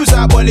 who's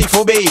that bully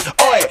for me?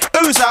 Oi,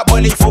 who's that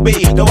bully for me?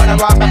 The one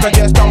around back and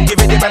just don't give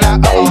it him a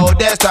like. Oh,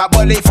 there's that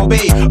bully for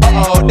me.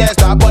 Oh, there's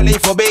that bully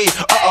for me.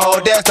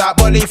 Oh, there's that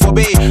bully for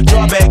me.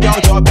 Draw big, yo,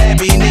 draw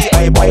baby knee.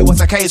 Hey boy,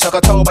 what's the case? I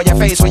can tell by your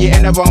face when you're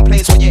in the wrong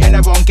place, when you're in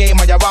the wrong game,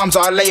 and your arms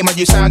are lame and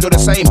you sound all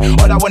the same.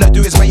 All I wanna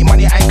do is make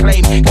money and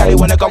claim. Kelly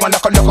wanna go and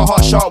look a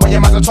hot shot when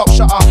your man's a top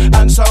shotter.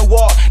 And so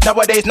what?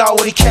 Nowadays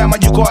nobody care, man.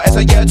 You got as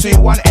a year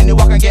 2-1.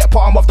 Anyone can get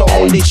bottom of the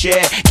whole this year.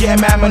 Get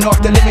a man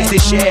off the limits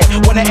this year.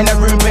 When they're in the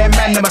room, bare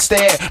man them a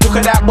stare. Look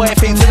at that boy,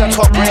 thing to the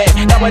top rare.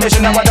 Nowadays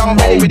you know I don't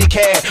really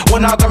care.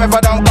 When I go if I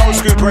don't go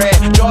scoop rare.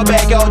 Draw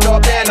bare girl, draw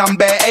bare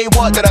number. Hey,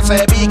 what did I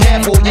say? Be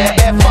careful, yeah,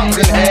 bare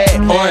fucks in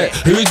here. Oi,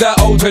 who's that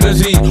O to the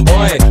Z?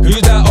 Oi,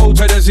 who's that O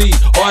to the Z?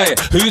 Oi,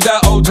 who's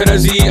that O to the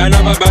Z?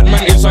 Another bad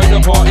man inside the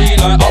party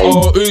like,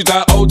 uh-oh, who's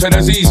that O to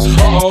the Z's?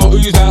 Uh-oh,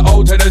 who's that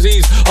O to the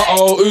Z's?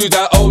 Uh-oh, who's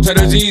that O to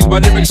the Z's? My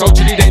lyrics so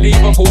chilly, they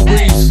leave a full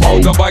breeze.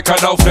 Hold the bike, I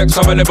don't flex,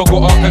 I'm a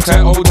lyrical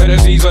architect. O to the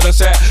Z's on the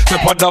set,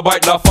 step on the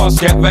bike, the fast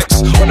get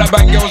vexed. When I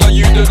bang girls, I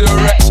use the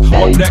Rex.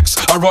 What next?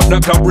 I run the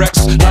club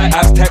Rex. Like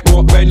Aztec,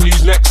 what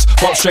venues next?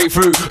 Pop straight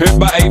through, hit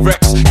by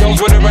A-Rex.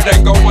 Girls with the red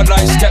and go one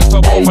night steps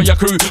to both for your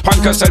crew.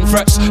 Punkers and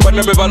frets, when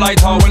the river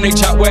light out when they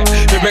chat wet.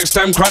 Lyrics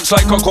them crunch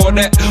like a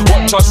cornet.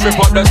 Watch us strip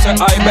up the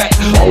set, I bet.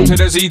 O to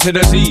the Z to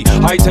the Z,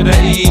 I to the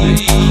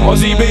E.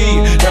 Ozzy B,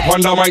 step on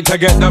the mic to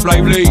get them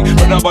lively.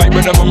 But the bike,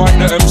 but never mind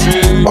the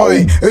MC.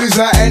 Oi, who's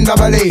that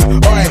NWE?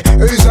 Oi,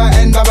 who's that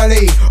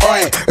NWE?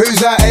 Oi,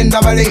 who's that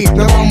NWE?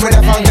 The one with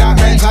the funk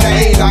that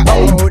mentality. Like,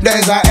 oh,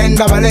 there's that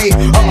NWE.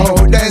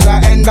 Oh, there's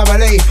that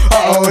NWE.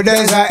 Oh,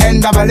 there's that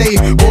NWE.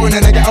 Born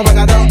in the ghetto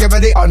and I don't give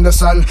a D. On the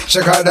sun,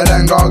 check out the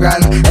then go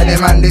gun. Any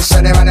man this,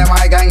 any man in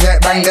my gang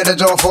get banged at the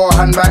door,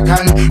 forehand,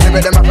 backhand. Live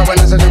with them up when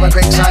there's a do a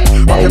big son.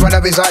 Walking with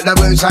the beats like the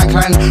Wu-Tang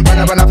Clan. When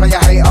I play,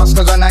 you hate us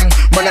cause I nang.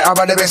 Run it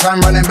over the bits,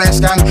 I'm running best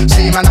gang.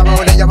 See man, I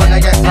roll it, you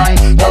wanna get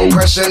pranked. Don't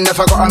question if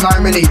I got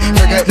a 9 milli.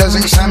 Forget the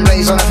Zeus and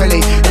Blaze on a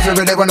Philly. If you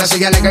really wanna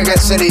see a nigga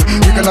get silly,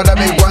 you can know the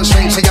big one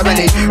straight to your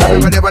belly.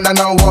 Everybody wanna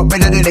know what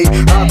bit of dilly.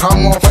 I'll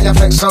come more for your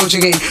flex so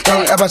jiggy.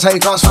 Don't ever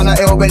take us from the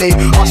hillbilly.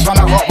 Us from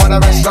the hot when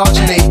the rest are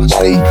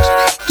chilly.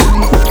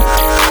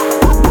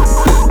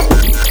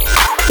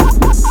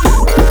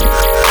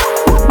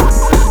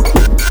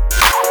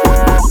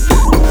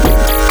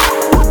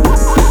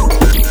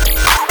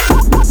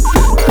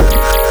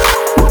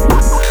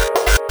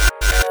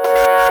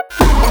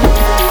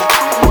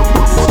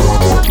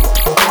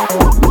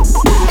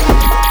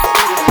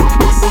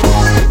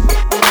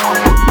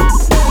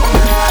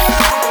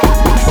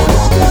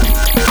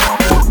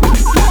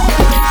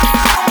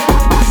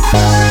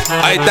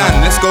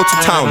 Dan, let's go to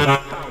town.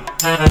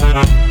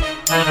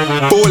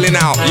 Balling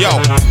out,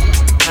 yo.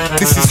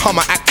 This is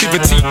Hummer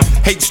activity.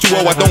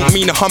 H2O, I don't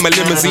mean a Hummer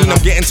limousine.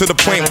 I'm getting to the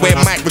point where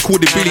Mike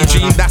recorded Billie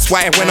Jean. That's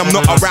why when I'm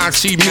not around,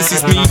 she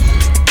misses me.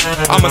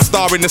 I'm a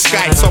star in the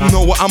sky, some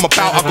know what I'm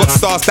about. I got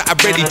stars that are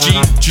ready,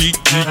 G.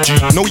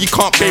 No, you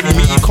can't bury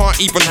me, you can't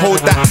even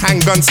hold that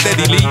handgun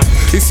steadily.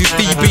 This is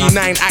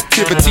DB9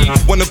 activity.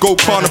 Wanna go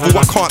carnival,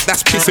 I can't, that's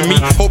pissing me.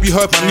 Hope you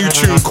heard my new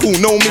tune, cool,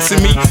 no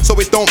missing me. So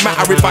it don't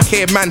matter if I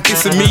hear man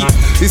dissing me.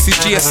 This is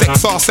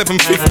GSXR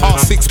 7/5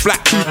 R6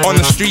 black coupe on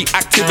the street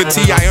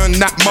activity. I earn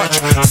that much,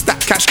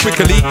 stack cash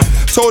quickly.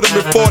 Told them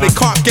before they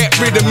can't get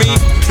rid of me.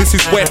 This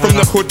is where from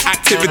the hood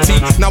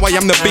activity. Now I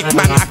am the big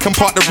man, I can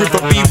part the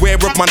river, beware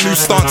of my new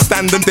stance,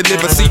 stand and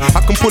deliver. See,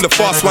 I can pull a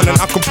fast one and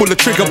I can pull a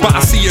trigger, but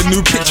I see a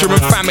new picture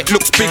and fam, it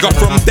looks bigger.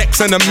 From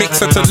decks and a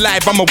mixer to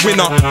live, I'm a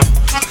winner.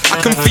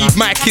 I can feed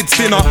my kids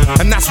dinner,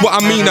 and that's what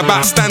I mean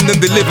about stand and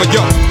deliver,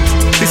 yo.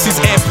 This is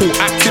airport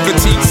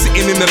activity,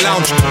 sitting in the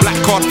lounge, black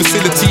card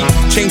facility,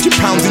 changing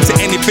pounds into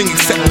anything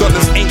except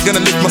dollars. Ain't gonna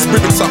lift my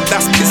spirits up,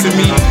 that's pissing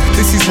me.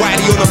 This is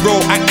Wiley on the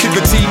road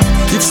activity.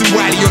 You've seen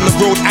Wiley on the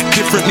road act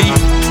differently.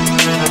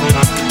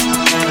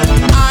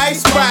 I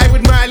spy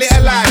with my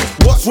little eye.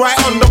 What's right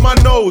under my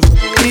nose?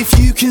 If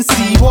you can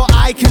see what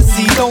I can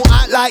see, don't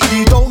act like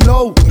you don't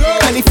know.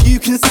 And if you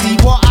can see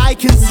what I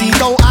can see,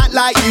 don't act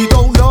like you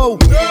don't know.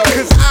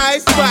 Cause I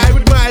spy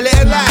with my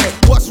little eye.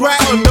 What's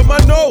right under my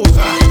nose?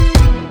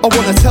 I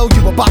wanna tell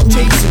you about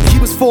Jason. He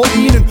was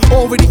 14 and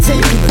already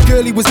taken. The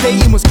girl he was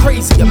dating was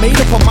crazy. I made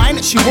up her mind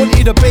that she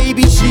wanted a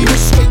baby. She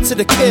was straight to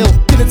the kill.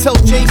 Didn't tell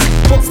Jason,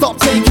 but stopped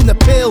taking the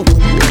pill.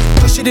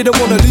 Cause she didn't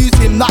wanna lose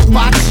him that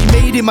bad. She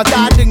made him a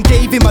dad and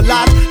gave him a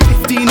lad.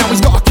 15, now he's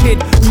got a kid,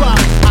 crap.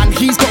 And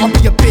he's gotta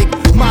be a big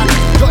man.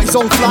 Got his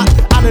own flat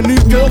and a new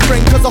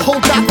girlfriend. Cause the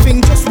whole dad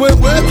thing just weren't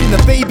working.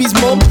 The baby's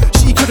mum,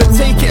 she couldn't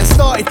take it and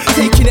started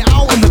taking it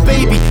out on the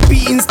baby.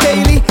 Beatings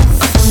daily.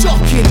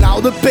 Shocking,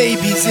 now the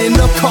baby's in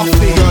the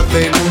coffin.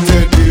 Nothing to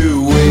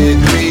do with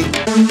me.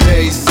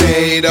 They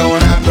say don't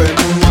happen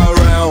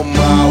around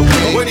my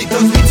way. When it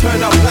does, we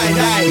turn up like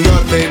that.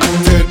 Nothing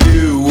to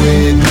do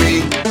with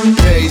me.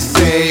 They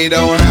say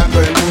don't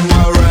happen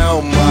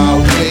around my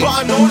way. But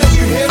I know that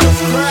you hear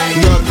us cry.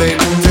 Nothing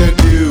to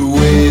do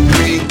with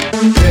me.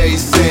 They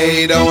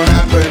say don't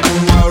happen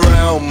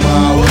around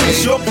my way.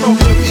 It's your problem,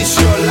 it's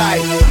your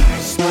life.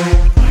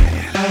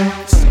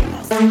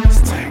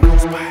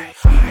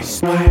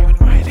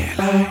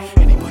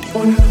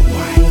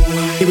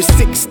 He was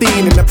 16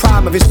 in the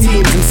prime of his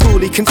teens. In school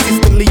he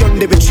consistently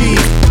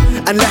underachieved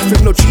and left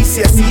with no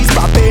GCSEs,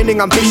 but a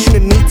burning ambition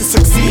and need to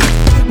succeed.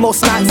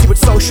 Most nights he would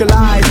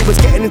socialise. He was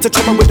getting into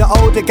trouble with the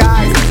older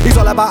guys. He's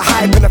all about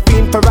hype and a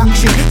fiend for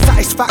action,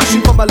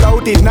 satisfaction from a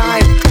loaded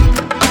 9.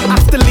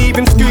 After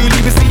leaving school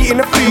he was eating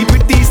the food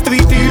with these 3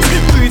 dudes,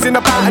 cruising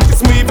about and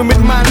just moving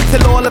with man,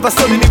 till all of a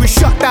sudden he was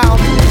shut down.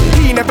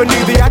 He never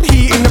knew they had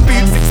heat in the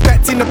boots,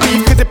 expecting the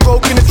beef cause they'd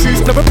broken the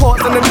truce. No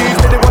reports on the news,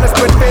 they didn't want to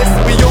spread this.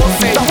 We all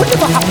say that would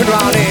never happen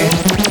around here.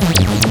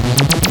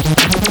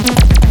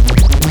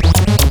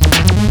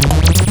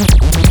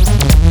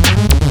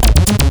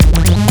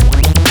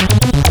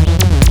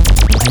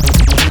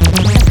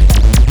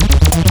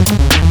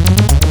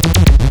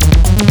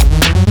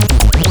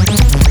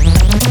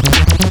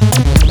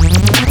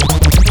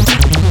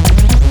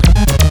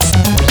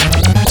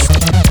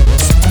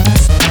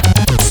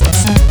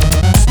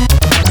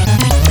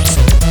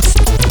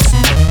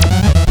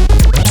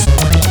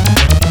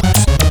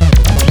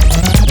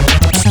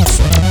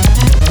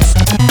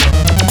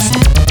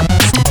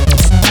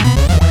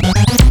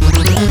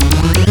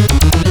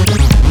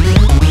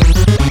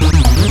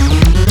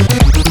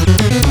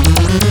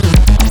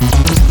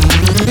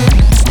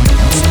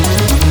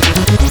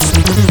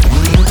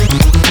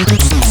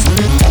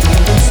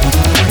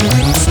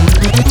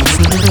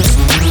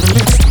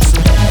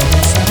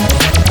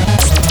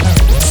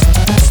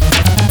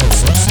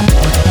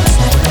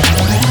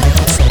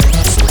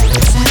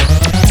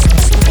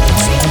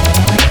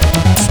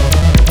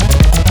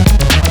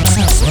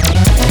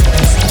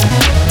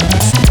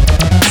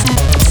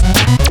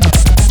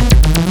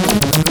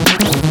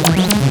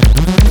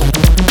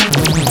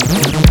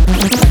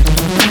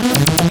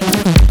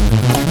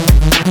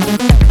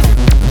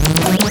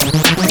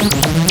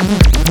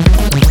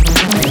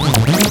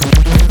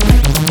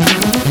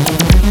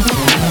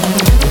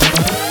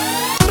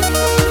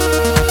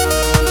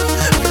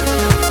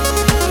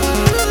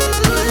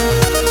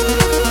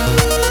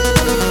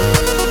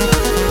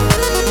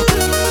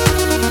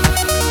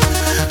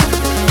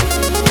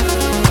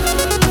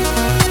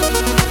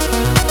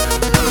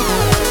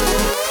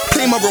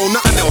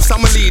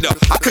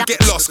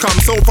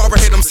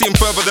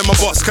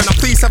 Can I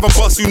please have a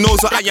boss who knows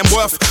what I am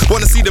worth?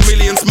 Wanna see the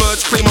millions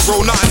merge, claim a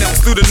roll, nothing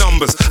else, do the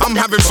numbers. I'm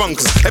having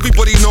bunkers,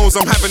 everybody knows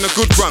I'm having a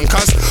good run,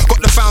 cuz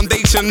got the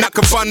foundation that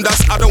can fund us.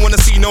 I don't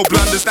wanna see no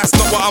blunders, that's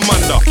not what I'm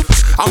under.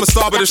 I'm a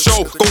star of the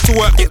show, go to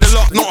work, get the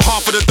lot, not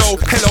half of the dough.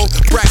 Hello,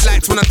 bright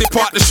lights when I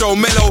depart the show,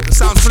 mellow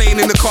sounds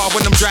playing in the car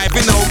when I'm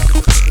driving home.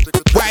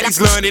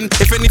 Wiley's learning,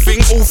 if anything,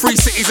 all 3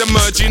 cities are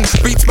merging.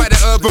 Beats by the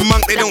urban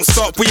monk, they don't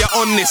stop, we are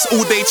on this,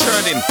 all day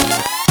churning.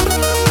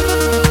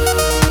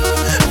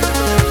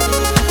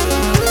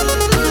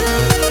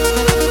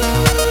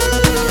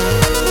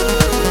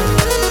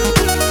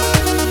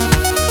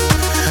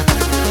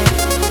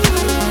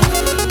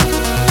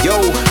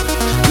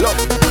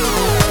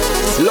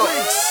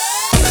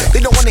 They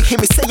don't wanna hear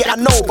me say it, I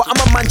know, but I'm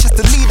a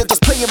Manchester leader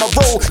just playing my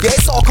role. Yeah,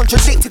 it's all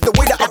contradicted the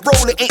way that I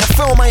roll. It ain't a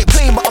film, I ain't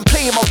playing, but I'm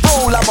playing my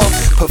role. I'm a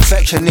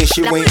perfectionist,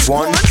 you ain't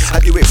one.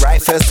 I do it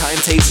right first time,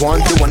 take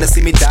one. They wanna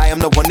see me die, I'm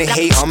the one they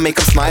hate on.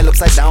 Make them smile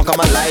upside down, cause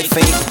my life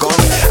ain't gone.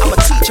 I'm a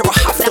teacher, I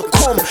have to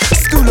come.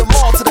 School them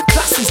all till the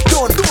class is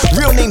done.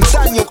 Real name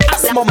Daniel,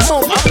 ask my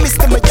mum. I'm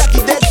Mr.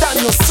 Miyagi, they're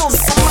Daniel's son.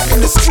 Some man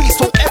in the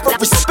streets won't ever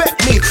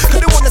respect me,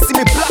 cause they wanna see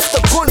me blast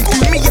a gun. Do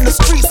me in the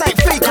streets, I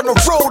ain't fake on the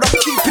road. I'm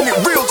keeping it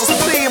real, just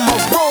playing my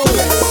role.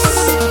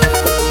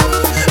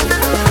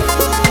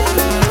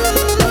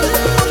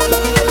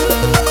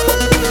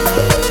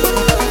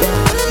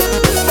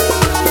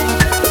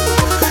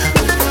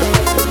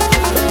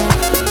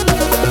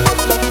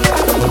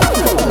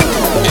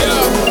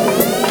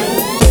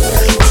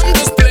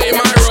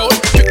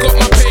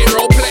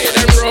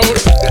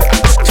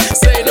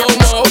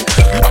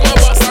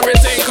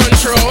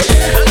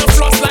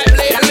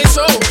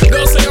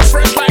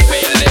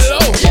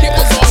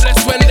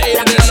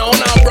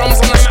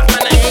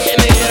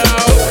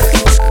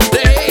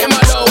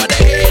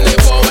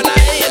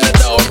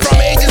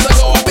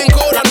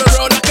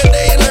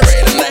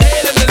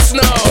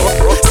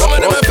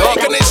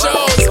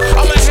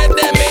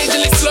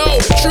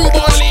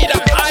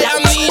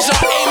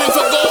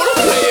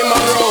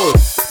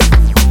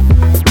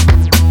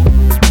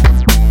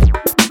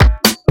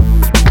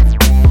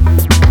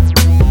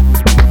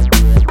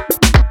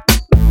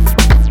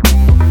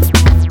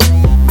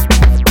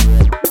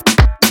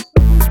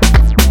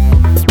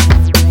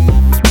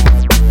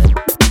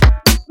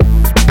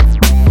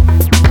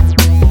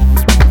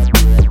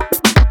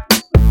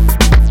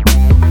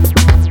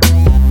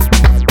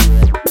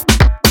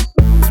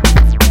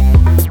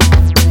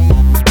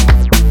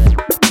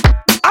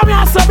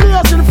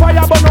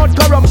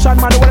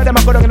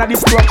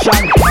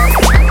 Destruction.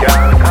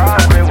 Can't call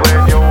me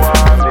when you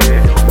want me.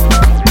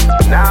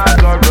 Nah,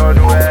 go run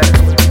away.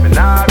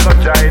 Nah, go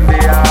join the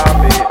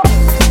army.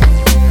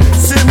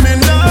 See me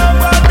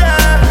now,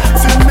 there.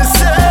 See me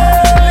say.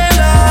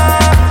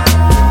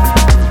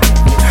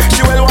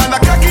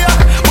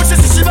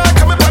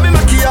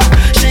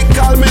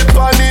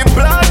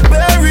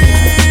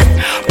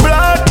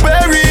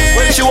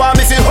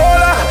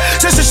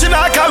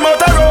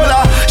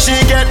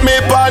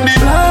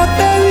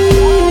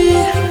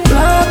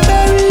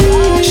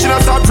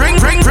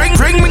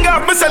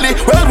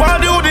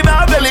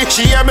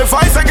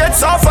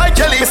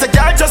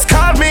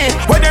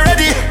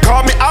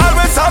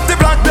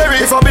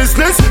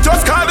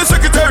 the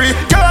secretary.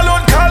 Girl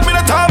alone call me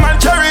the Tom and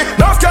Jerry.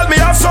 Now tell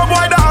me have some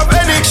boy that have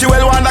any. She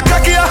well want the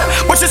cocky,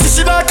 but she see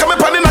she not coming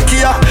pon the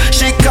Nokia.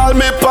 She call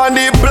me pon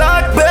the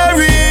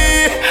Blackberry.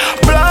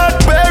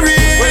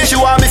 When she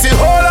want me to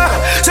hold her,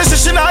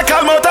 she not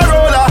call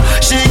Motorola.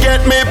 She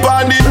get me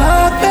pon the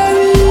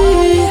Blackberry.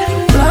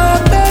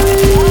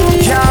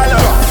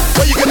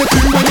 What you gonna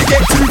do when you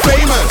get too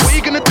famous? What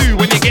you gonna do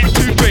when you get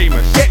too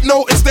famous? Get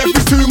noticed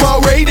every 2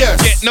 mile radius.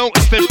 Get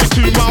noticed every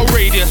 2 mile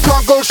radius.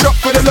 Can't go shop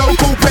for the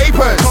local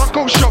papers. Can't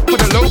go shop for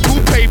the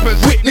local papers.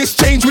 Witness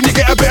change when you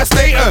get a better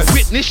status.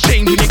 Witness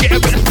change when you get a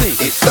better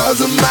status. It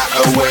doesn't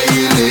matter where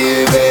you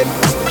live in,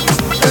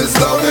 as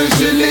long as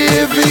you're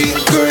living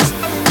good,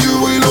 you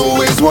will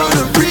always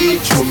wanna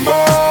reach for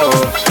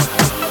more.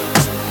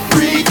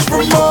 Reach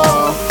for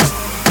more.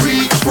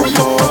 Reach for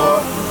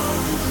more.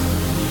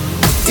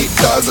 It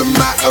doesn't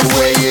matter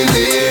where you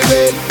live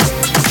in,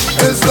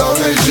 as long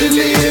as you're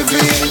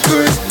living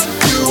good,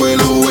 you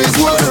will always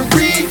wanna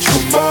reach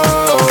for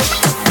more.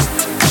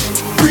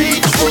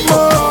 Reach for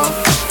more.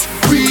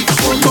 Reach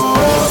for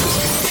more.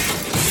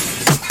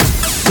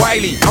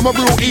 Wiley, I'm a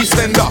real East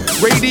Ender.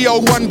 Radio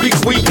 1 big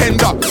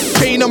weekender.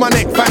 Chain on my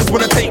neck, fans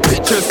wanna take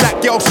pictures.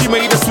 That girl, she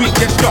made a sweet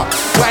gesture.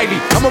 Wiley,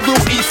 I'm a real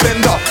East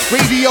Ender.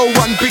 Radio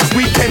 1 big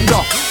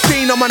weekender.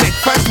 Chain on my neck,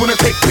 fans wanna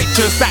take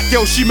pictures. That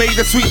girl, she made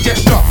a sweet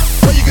gesture.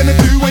 What you gonna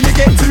do when you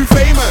get too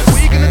famous?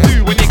 What you gonna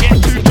do when you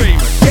get too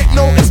famous? Get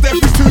noticed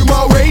every 2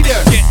 mile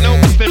radius. Get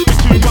noticed every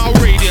 2 mile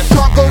radius.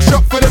 Can't go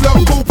shop for the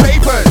local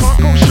papers. Can't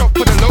go shop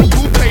for the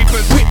local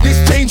papers. Witness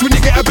change when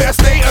you get a better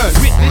status.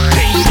 Witness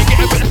change when you get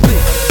a better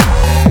status.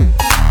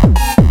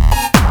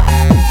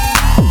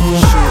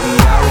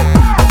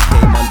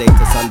 Monday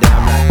to Sunday,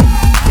 I'm like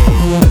BBK.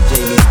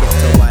 Jamie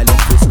Skepta, Wiley,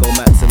 Frisco,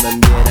 Maximum,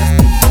 yeah, that's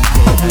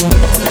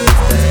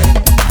BBK.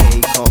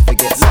 Can't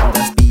forget some,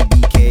 that's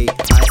BBK.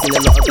 I've seen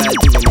a lot of guys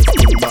doing this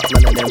thing, but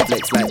none of them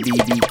flex like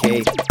BBK.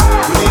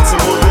 We need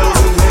some more girls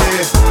in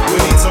here. We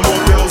need some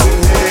more girls in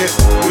here.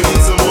 We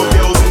need some more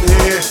girls in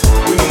here.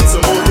 We need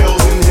some more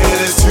girls in here.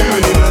 There's too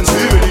many man,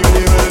 too many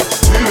man.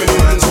 Too many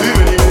man, too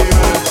many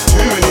man.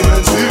 Too many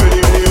man, too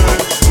many man.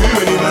 Too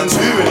many man,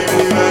 too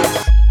many man.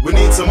 We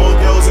need some more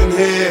girls in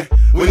here.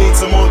 We need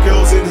some more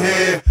girls in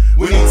here.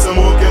 We need some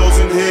more girls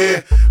in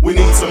here. We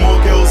need some more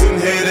girls in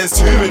here. There's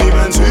too many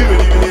man, too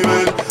many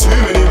man. Too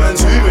many man,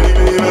 too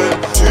many man.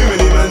 Too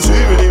many man, too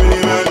many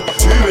man.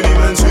 Too many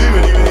man, too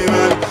many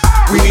man.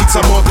 We need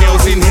some more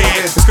girls in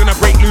here. It's gonna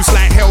break loose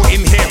like hell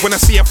in here. When I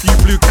see a few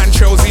blue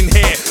cantrels in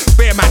here.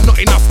 Fair man, not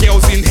enough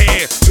girls in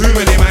here. Too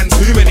many man,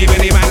 too many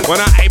man. When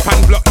I ape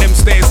and block them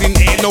stairs in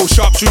here. No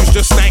sharp shoes,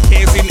 just snake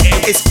hairs in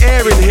here. It's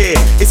air in here.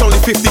 It's only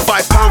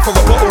 £55 for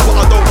a bottle, but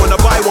I don't wanna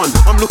buy one.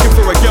 I'm looking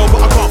for a girl,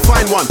 but I can't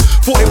find one.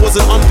 Thought it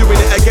wasn't I'm doing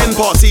it again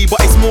party,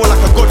 but it's more like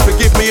a God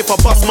forgive me if I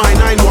bust my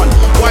 9-1.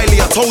 Wiley,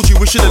 I told you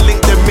we should've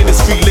linked them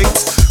ministry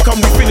links.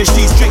 Come we finish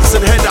these drinks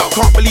and head out.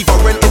 Can't believe I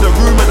rented a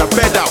room and a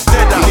bed out.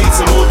 Dead out. We need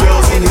some more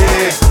girls in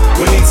here.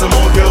 We need some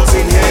more girls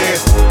in here.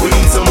 We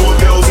need some more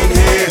girls in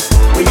here.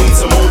 We need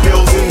some more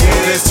girls in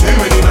here. There's too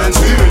many man,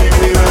 too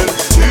many man.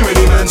 Too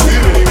many man, too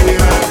many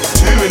man.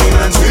 Too many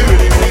man, too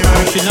many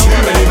man. Too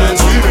many man,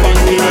 too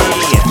many man.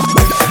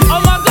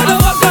 Oh my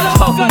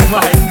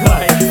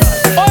god.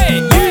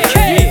 Oi, UK.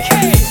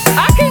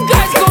 I can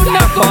guys go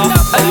napper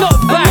and not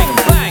bang.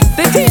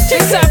 The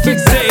teachers have to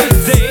say,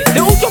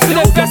 they're all dropping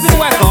their gas and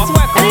whacker,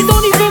 and they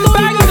don't even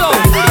bang though.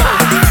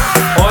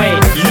 Oi,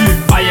 you,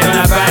 are you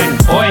gonna bang?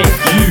 Oi,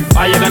 you,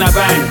 are you gonna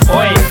bang?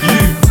 Oi, you,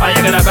 are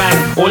you gonna bang?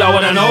 All I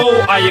wanna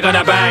know, are you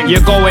gonna bang?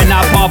 You're going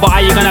that far, but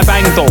are you gonna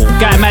bang though?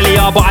 Get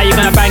Melia, but are you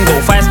gonna bang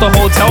though? Fast the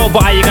hotel,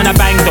 but are you gonna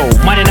bang though?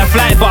 Money in a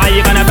flight, but are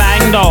you gonna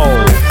bang though?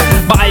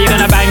 But are you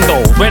gonna bang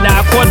though? Rent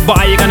that quad, but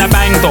are you gonna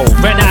bang though?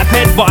 Rent that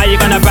ped, but are you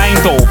gonna bang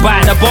though? Buy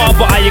at the bar,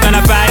 but are you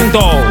gonna bang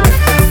though?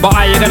 But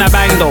are you gonna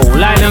bang though?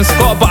 Lyle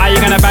Scott, but are you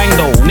gonna bang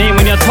though? Name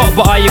when you're top,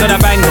 but are you gonna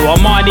bang though?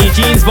 Armani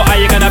jeans, but are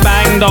you gonna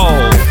bang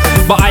though?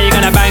 But are you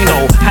gonna bang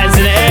though? Hands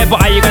in the air,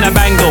 but are you gonna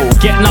bang though?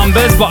 Get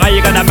numbers, but are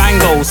you gonna bang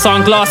though?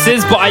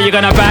 Sunglasses, but are you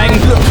gonna bang?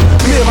 Look,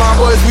 me and my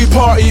boys, we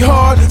party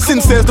hard.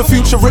 Since there's the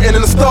future written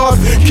in the stars.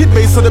 Kid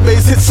bass on the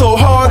bass hit so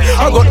hard.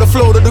 I got the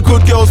flow that the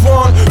good girls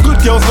want. Good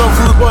girls love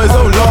rude boys,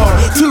 oh lord.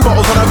 2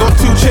 bottles and I got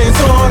 2 chains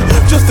on.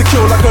 Just to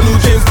kill like a new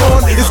James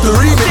Bond. It's the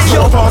remix,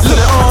 so I'm passing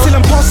it on. Till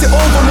I'm pass it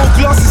over, more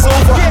glasses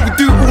over. We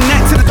do all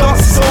night till the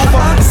dance is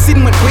over. The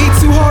sin went way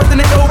too hard than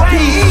the LP.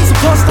 So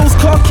pass those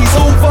car keys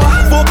over.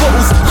 4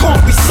 bottles,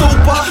 can't be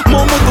sober.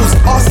 More models,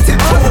 ass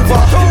tipped over.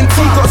 And T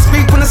got to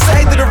speak on the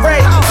side of the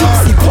road.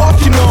 Tipsy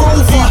parking on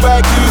Rover. You buy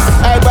goose,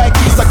 I buy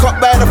keys. I can't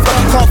buy the fuck,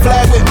 you can't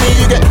fly with me.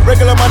 You get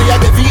regular money, I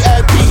get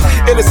VIP.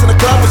 Illis in the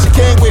club when she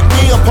came with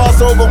me. I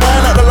pass over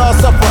wine at the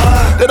last supper.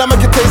 Then I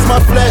make it taste my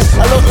flesh.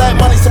 I look like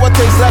money, so I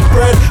taste like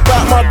bread.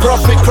 Back my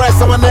profit,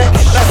 Christ on my neck.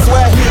 That's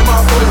why me and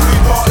my boys, we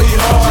party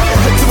hard.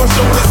 Head to my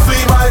shoulders,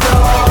 see my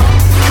dog.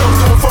 Girls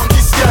doing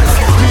funky scats.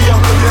 Me, I'm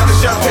looking at the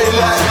champagne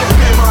light.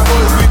 Me and my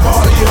boys, we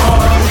party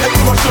hard. Head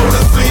to my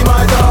shoulders, see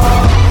my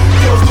dog.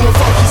 Girls doing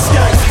funky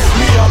scats.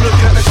 Me, I'm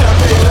looking at the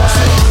champagne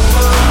light.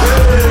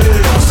 Hey,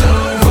 hey.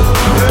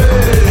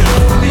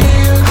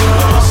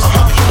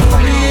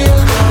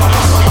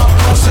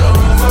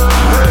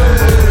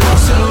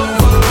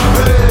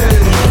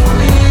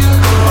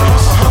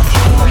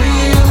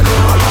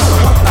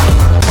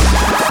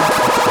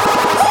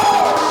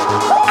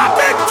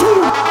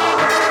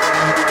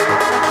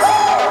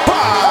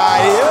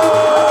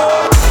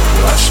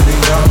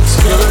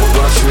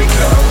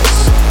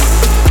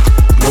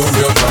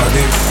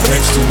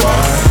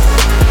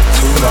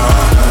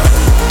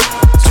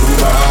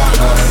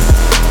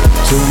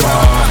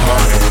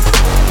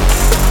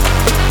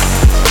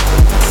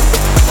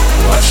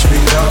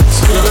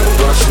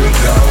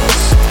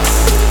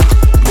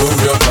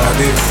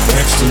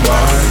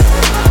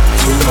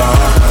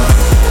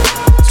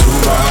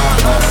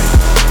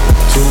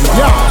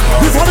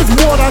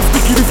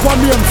 give this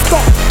one name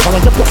stop. And I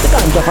just put the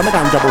ganja from the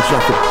ganja bush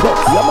off it. Look,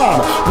 yeah man,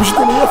 we should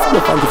do the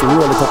split and just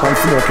roll it up and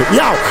smoke it.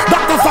 Yo,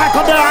 Dr.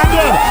 Psycho there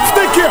again.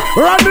 Stick it,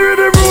 run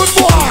the road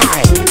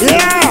boy.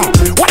 Yeah,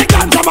 what the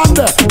ganja man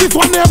there? This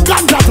one name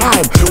ganja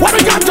time. What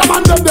the ganja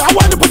man them there? I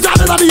want to put down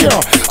in the ear.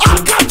 All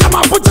ganja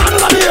man put down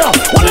in the ear.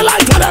 What the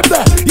light of them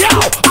there? Yo,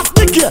 I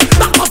stick it,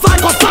 Dr.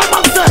 Psycho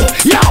Simon said.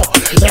 Yo,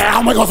 yeah,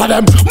 oh my God,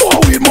 them.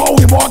 More weed,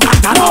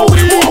 ganja now.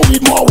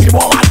 More weed,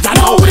 ganja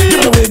now.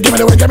 Give me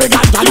the way, give me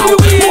ganja now.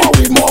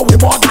 More weed,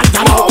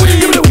 ganja now.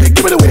 Give me the way,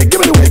 give me the way, give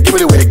me the way, give me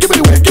the way, give me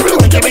the way, give me the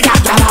way, give me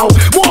ganja now.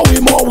 More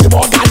weed,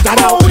 ganja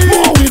now.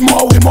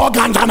 More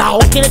ganja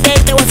now. Back in the days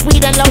there was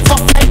weed and low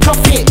pop and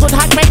profit. Good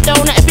hard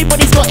breakdown, not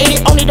everybody's got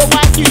it. Only the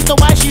wise use the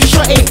wise, you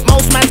shot it.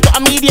 Most man's got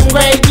a medium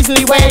grade,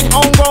 easily weighed.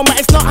 Homegrown, but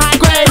it's not high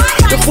grade.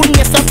 You're fooling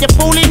yourself, you're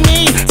fooling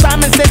me.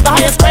 Simon says the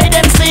highest grade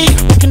MC.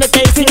 Back in the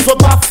days things were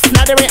buff,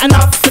 now there ain't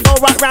enough to go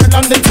right round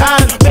London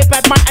town. Big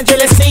bad mind and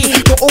jealousy.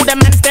 Got all the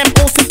mans them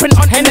all sipping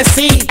on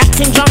Hennessy.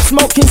 Acting drunk,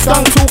 smoking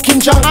skunk,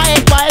 talking junk. I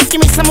ain't biased,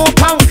 give me some more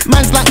punk.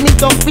 Man's like me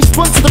don't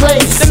respond to the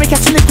race. Let me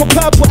catch a little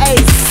purple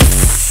ace.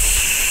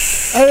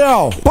 Hey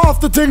yo, pass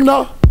the thing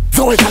now.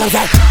 So we tell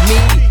that. Me,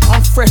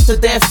 I'm fresh to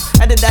death.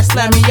 And then that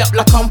slam me up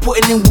like I'm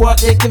putting in work.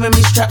 They're giving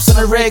me straps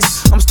on the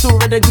regs. I'm still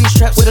red degree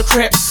straps with the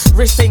creps.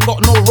 Wrist ain't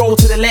got no roll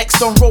to the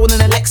Lex. I'm rolling in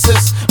a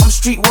Lexus. I'm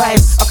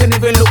streetwise. I can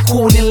even look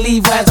cool in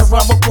Levi's. I'd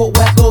rather put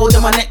white gold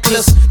in my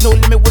necklace. No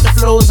limit with the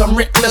flows, I'm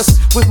reckless.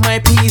 With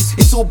my P's,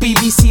 it's all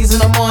BBC's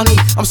and Armani.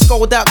 I'm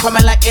scolded out,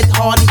 coming like Ed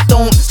Hardy.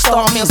 Don't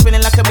start me, I'm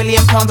spending like £1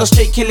 million. I'm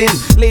straight killing.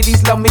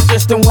 Ladies love me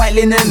dressed in white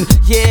linen.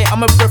 Yeah,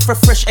 I'm a breath of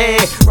fresh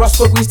air.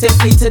 Roscoe Grease, they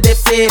flee to their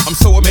fear. I'm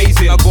so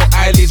amazing, I got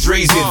eyelids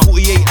raising.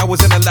 48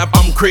 hours in the lab,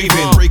 I'm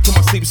craving. Breaking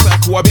my sleep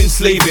cycle, I've been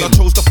slaving. I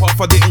chose the path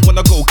I didn't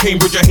wanna go,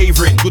 Cambridge or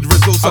Havering. Good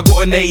results, I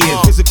got an A in.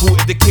 Physical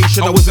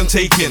education, I wasn't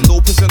taking.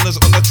 No prisoners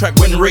on the track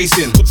when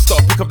racing. Could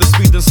start, pick up the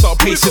speed and start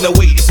pacing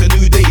away. It's a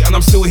new day and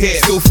I'm still here.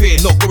 Still fear,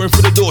 not going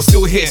through the door,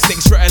 still here.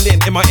 Snakes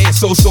rattling in my ear,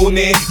 so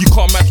near. You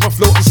can't match my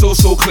flow, I'm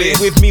so clear.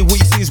 With me, what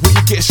you see is what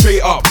you get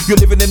straight up. You're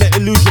living in an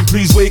illusion,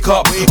 please wake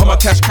up. I'm a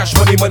cash,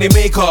 money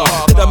maker.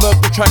 Did I murk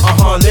the track?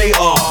 Later.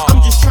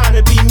 I'm just trying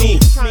to be me.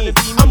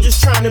 I'm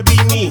just trying to be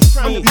me.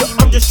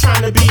 I'm just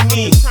trying to be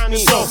me.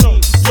 So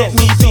let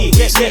me be.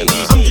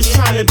 I'm just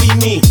trying to be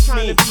me.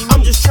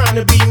 I'm just trying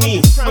to be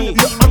me.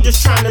 I'm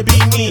just trying to be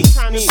me.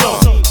 So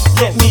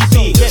let me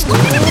be.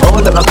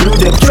 All of my crew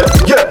them,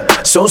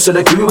 yeah. So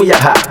the crew, yeah,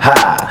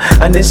 ha.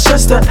 And it's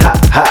just that,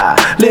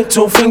 ha.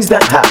 Little things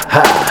that,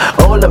 ha.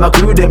 All of my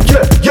crew them,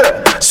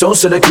 yeah. So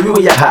the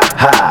crew, yeah,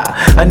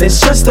 ha. And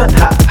it's just that,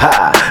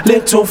 ha.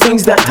 Little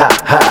things that,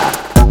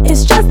 ha.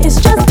 It's just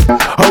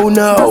oh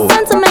no, the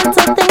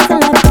sentimental things in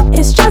life.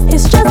 It's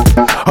just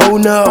oh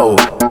no,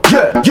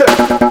 yeah.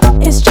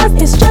 It's just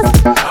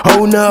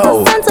oh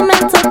no, the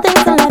sentimental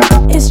things in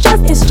life. It's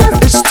just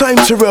it's time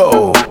to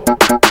roll.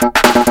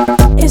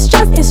 It's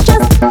just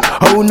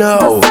oh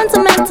no, the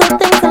sentimental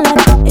things in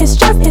life. It's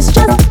just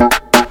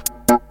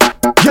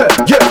yeah.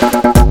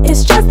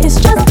 It's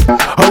just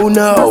oh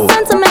no, the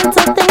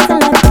sentimental things in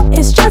life.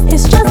 It's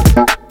just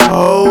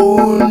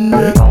oh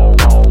no.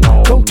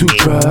 Don't do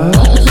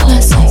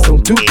drugs,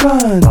 don't do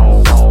guns,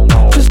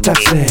 just have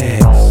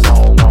sex.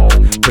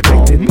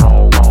 Protected.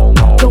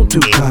 Don't do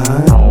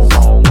guns,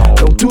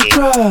 don't do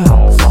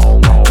drugs,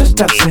 just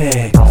have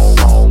sex.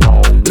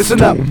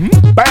 Listen up,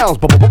 bounce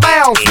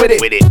with it.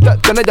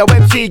 Don't let your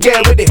MC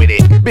get with it.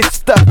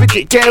 Mr.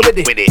 Fidget, get with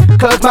it.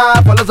 Cause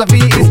my philosophy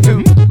is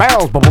to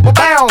bounce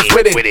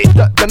with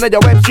it. Don't let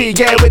your MC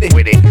get with it.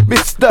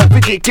 Mr.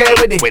 Fidget,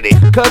 get with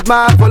it. Cause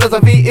my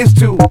philosophy is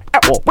to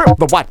whip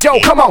the watch. Yo,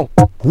 come on.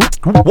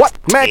 What?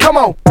 Man, come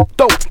on.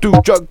 Don't do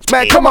drugs,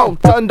 man, come on.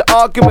 Turn the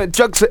argument,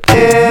 drugs are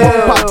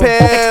ill. Pop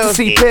pills,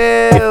 ecstasy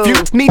pills.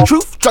 If you need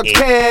truth, drugs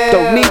can.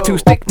 Don't need to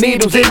stick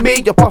needles in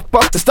me. You puff,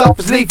 the stuff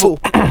is lethal.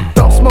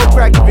 Don't smoke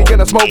crack if you're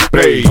gonna smoke.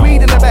 Hey.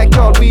 Weed in the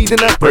backyard, weed in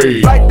the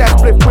hey. Light that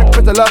split quick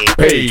with the love.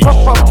 Hey.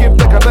 Puff, give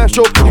the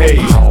commercial. Hey.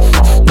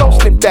 Don't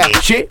slip that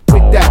shit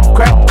with that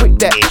crack, with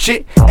that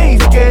shit.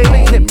 Easy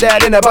game, slip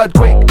that in the bud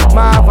quick.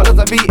 My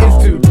philosophy is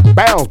to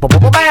bounce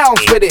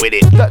with it.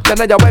 Don't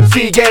let your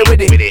MC get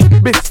with it.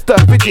 Mr.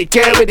 Fidget,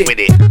 get with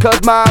it.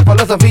 Cause my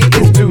philosophy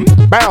is to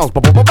bounce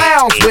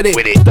with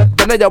it.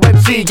 Don't let your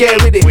MC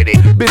get with it.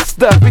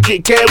 Mr.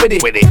 Fidget, get with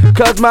it.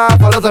 Cause my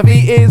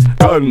philosophy is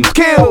guns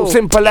kill.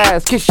 Simple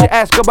as kiss your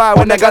ass goodbye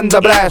when the guns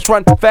are blast.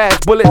 Run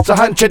fast, bullets will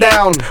hunt you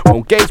down.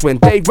 Won't gaze when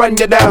they run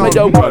you down. Let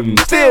your gun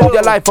steal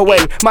your life away.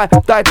 Might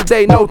die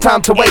today, no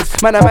time to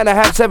waste. Man, I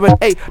have 7,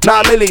 8,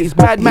 9 millies.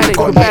 Mad manic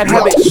with bad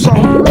habits.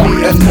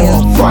 Me and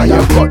more fire,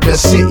 got the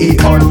city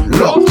on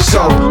lock.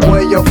 So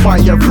where your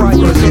fire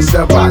cause it's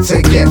about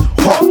to get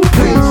hot.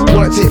 Please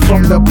work it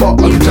from the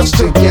bottom just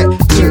to get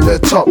to the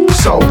top.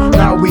 So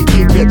now we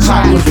keep it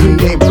tight, cause we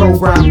ain't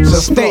programmed to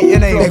stay.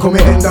 They call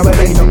me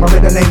NWA, my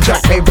middle name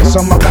Jack Davis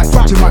on my back.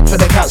 Too much for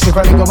the cats, if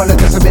I nigga wanna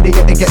test a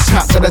idiot, they get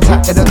snapped to the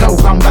tap to the no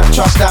come back,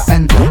 trust that.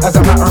 And as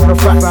a matter of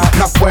fact,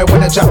 enough boy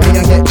wanna jack me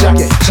and get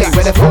jacket. Check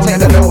with the phone and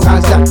the low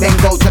hands that, then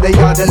go to the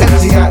yard and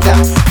empty out that.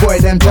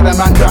 Boy them to the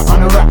man rap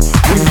on a rap.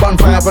 We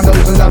bonfire for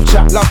those who love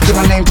chat. Love to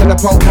my name to the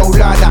po-po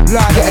like that.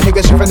 Get a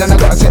nigga shivering and I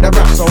gotta take the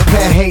rap. So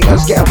pair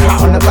haters get a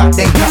pat on the back,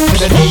 then clap to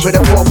the knee with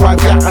a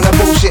 4-5 gap and a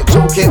bullshit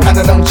talking and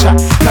a long chat.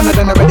 None of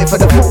them are ready for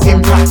the full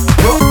impact.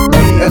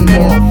 Me and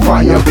more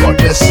fire, got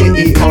the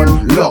city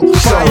on lock.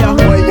 So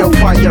where your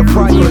fire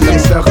from, cause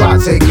it's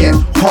about to get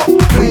hot.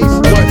 Please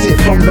work it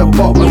from the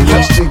bottom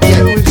just to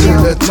get to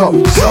the top.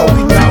 So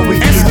now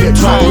we keep it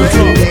dry,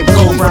 they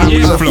go round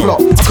to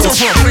flop. I come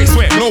from a place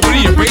where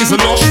nobody obeys the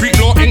law. Street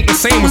law ain't the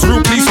same as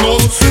real police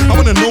laws. I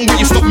wanna know what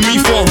you're stopping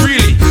me for,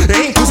 really. It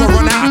ain't cause I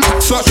run out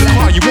of search the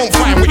car, you won't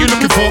find what you're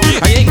looking for.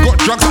 I ain't got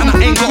drugs and I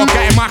ain't got a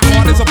guy in my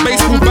car. There's a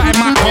baseball bat in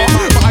my car,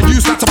 but I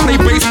use that to play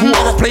baseball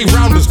or I play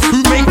rounders.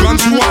 Who make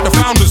guns, who are the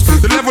founders?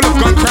 The level of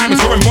gun crime is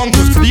going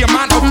bonkers. The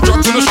amount of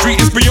drugs on the street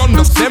is beyond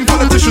us. Them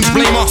politicians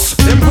blame us.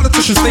 Them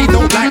politicians, they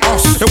don't like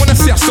us. They wanna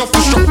see us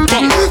self-destruct,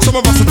 but some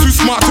of us are too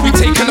smart to be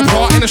taken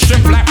apart. In a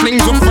strength like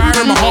flames of fire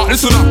in my heart.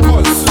 Listen up,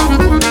 cause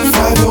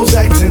 5-0's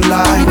acting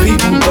like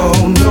people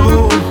don't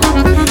know.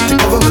 The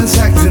government's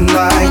acting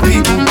like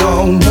people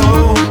don't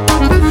know.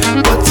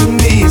 But to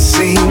me it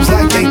seems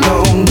like they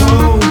don't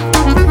know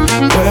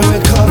where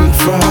we're coming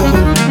from.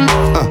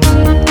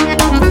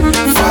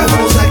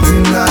 5-0's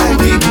acting like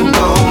people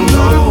don't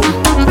know.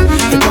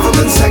 The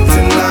government's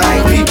acting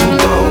like people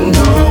don't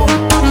know.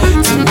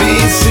 To me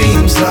it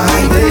seems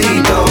like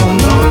they don't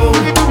know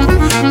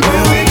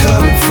where we're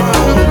coming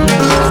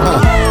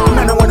from.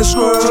 Man, I wanna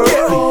screw.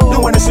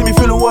 Don't wanna see me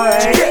feel away.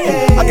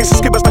 I guess it's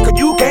skippers like a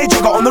UK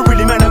jigger on the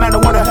really man, I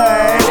wanna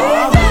hate.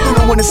 They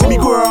don't wanna see me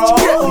grow,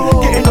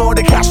 getting all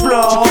the cash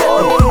flow.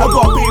 I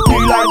got BP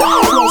like that,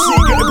 I don't see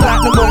getting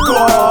platinum and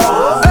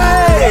gold.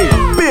 Hey,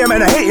 beer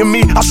man are hating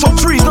me. I saw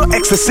trees, not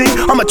ecstasy.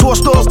 I'm a tour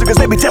stores because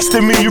they be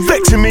testing me, you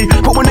vexing me.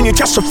 Put one in your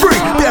chest for free.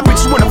 Bear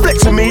bitches wanna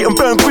flex on me and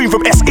burn green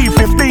from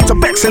SE15 to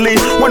Bexley.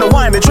 Wanna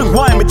wine and drink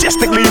wine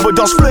majestically, but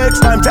those flex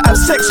time to have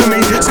sex with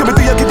me.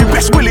 Skibby, I give you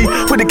best willy.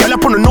 With the gal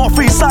up on the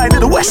northeast side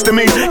of the west of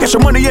me. Get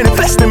your money and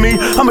invest in me.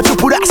 I'm a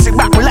triple that, sit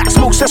back, relax,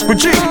 smoke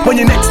G. When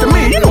you're next to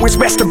me, you know it's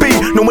best to be.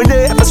 No one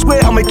there ever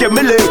swear I'ma get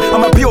milli.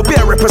 I'm a pure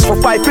beer rappers for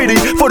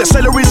 550. For the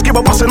celery, skip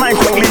a bus a 9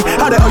 quickly.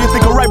 How the hell you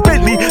think I ride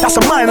Bentley? That's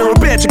a mine or a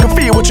bed, you can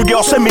feel what your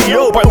girl send me.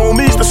 Yo, by all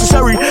means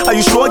necessary. Are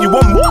you sure you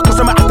want more? Cause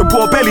I'm at the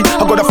poor belly.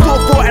 I got a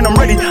 4-4 and I'm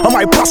ready. I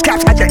might bust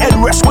caps at your head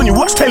rest when you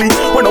watch telly.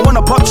 When I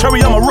wanna pop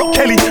cherry, I'm a rock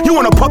Kelly. You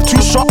wanna pop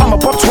 2 shot, I'm a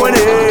pop 20.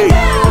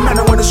 Man,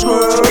 I wanna screw.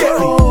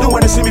 Don't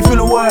wanna see me feel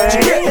away.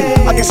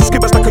 I guess it's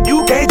skippers like a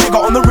UK jigger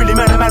on the really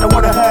man, I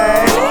wanna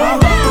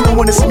hate. You don't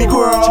wanna see me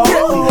grow,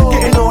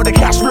 getting all the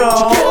cash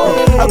flow.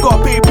 I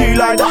got BP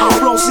like that, I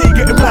don't see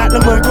getting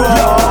platinum and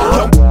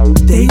gold.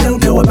 They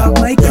don't know about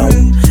my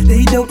crew,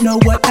 they don't know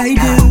what I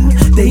do.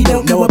 They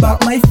don't know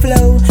about my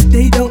flow,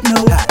 they don't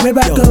know where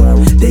I go.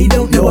 They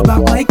don't know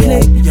about my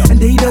clique, and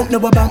they don't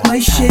know about my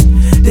shit.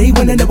 They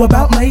wanna know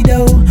about my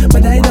dough,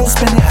 but I don't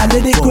spend it, I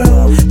let it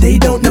grow. They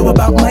don't know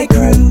about my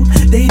crew,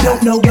 they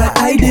don't know what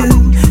I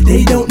do.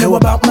 They don't know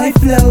about my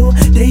flow,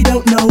 they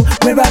don't know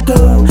where I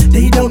go.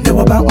 They don't know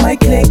about my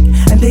clique,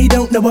 and they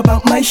don't know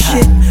about my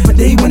shit. But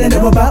they wanna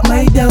know about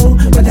my dough,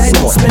 but I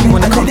don't spend it,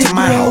 I let it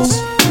grow.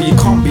 You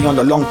can't be on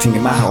the long thing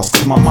in my house.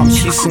 Cause my mum,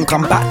 she soon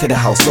come back to the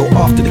house. So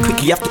after the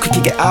quickie, you have to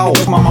quickly get out.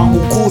 Cause my mum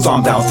will cause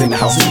arm down in the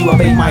house. And you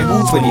obey my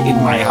rules when you're in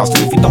my house.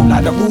 And if you don't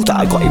like the rules that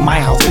I got in my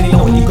house, then you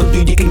know what you can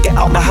do, you can get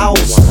out the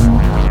house.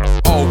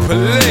 Oh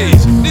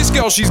please, this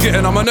girl she's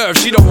getting on my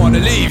nerves, she don't wanna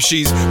leave.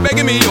 She's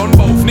begging me on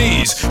both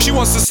knees, she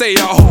wants to stay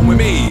at home with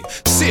me.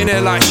 Sitting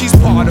there like she's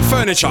part of the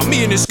furniture.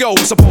 Me and this girl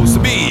were supposed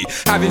to be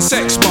having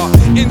sex, but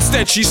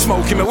instead she's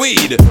smoking my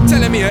weed.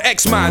 Telling me her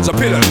ex-man's a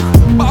pillow,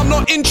 but I'm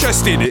not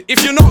interested.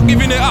 If you're not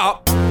giving it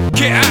up,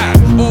 get out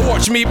or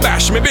watch me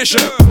bash my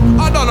bishop.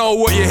 I don't know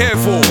what you're here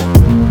for,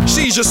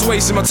 she's just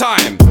wasting my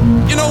time.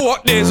 You know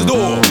what, there's a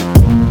door,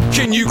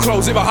 can you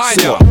close it behind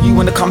so you? You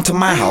wanna come to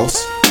my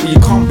house? You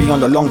can't be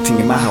on the long thing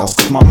in my house.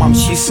 Cause my mum,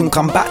 she soon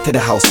come back to the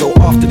house. So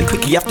after the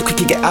quickie, you have to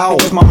quickly get out.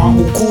 Cause my mum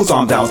will cause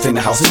arm down in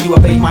the house. And you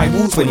obey my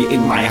rules when you're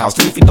in my house.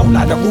 And if you don't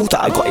like the rules that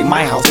I got in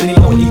my house, then you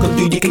know what you can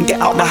do, you can get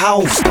out the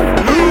house.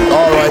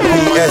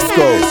 R.I.P.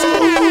 Esco.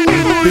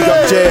 Big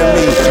up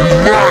Jeremy.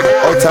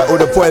 I'll tell all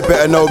the boy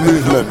better know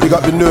movement. Big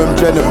up the Newham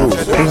Generals.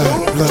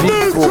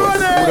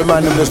 All the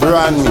man them just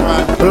ran me.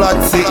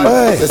 Blood City.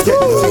 Let's get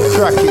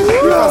cracking.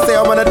 I say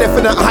I'm on a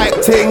definite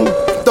hype ting.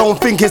 Don't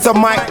think it's a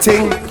mic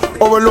ting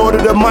or a Lord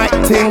of the Mic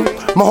ting.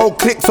 My whole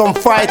clique's on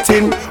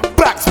fighting.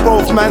 Backs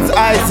both man's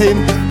eyes in.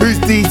 Who's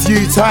these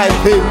you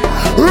typing?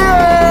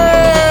 Ring!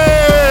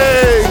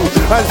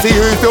 and see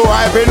who's still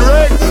hyping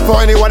ring.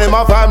 For anyone in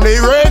my family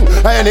ring,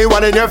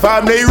 anyone in your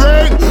family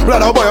ring.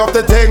 Blood a boy off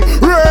the thing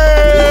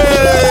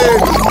ring.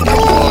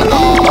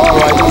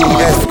 Alright,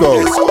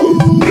 Esco.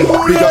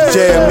 Big up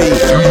JME.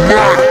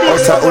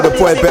 Outside all the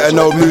boy better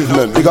know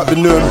movement. Big up the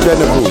Newham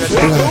General.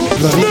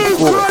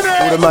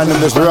 All the man that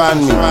just ran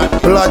me.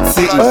 Blood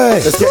City.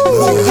 Let's get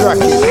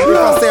cracking. If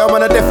I say I'm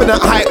on a definite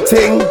hype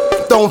ting,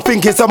 don't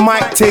think it's a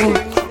mic ting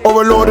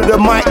or a Lord of the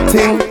Mic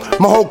ting.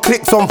 My whole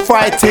clique's on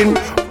fighting.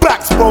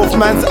 Blacks both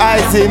man's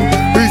eyes in.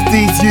 Who's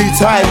these you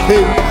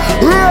typing?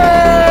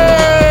 Ring!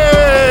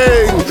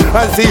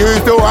 And see who's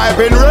still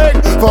hyping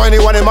ring. For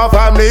anyone in my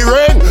family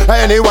ring,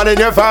 anyone in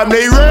your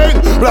family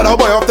ring. Blood a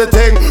boy off the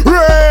thing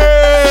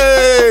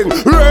ring,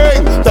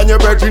 ring. Then your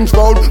brethren's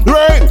phone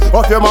ring.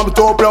 Off your mum's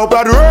door blow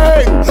blood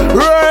ring,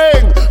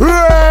 ring,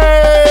 ring.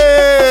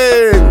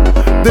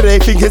 Do they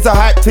think it's a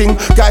hype thing?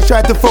 Guys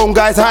try to phone,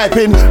 guys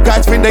hyping.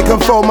 Guys think they can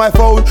phone my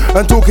phone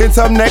and talking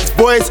some next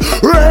voice.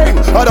 Ring!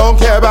 I don't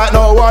care about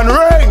no one.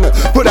 Ring!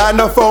 Put down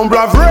the phone,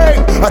 bruv,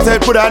 ring! I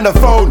said put down the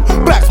phone.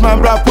 Blacks man,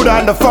 bruv, put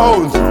down the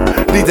phones.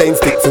 These ain't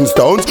sticks and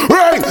stones.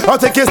 Ring! I'll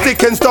take your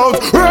stick and stones.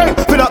 Ring!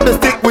 Fill up the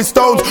stick with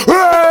stones.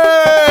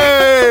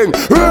 Ring!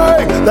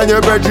 Ring! Then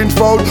your brethren's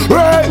phone.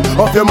 Ring!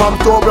 Off your mum's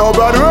doorbell,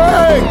 blood.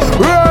 Ring!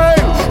 Ring!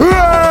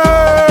 Ring!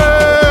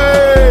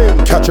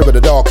 Catch him in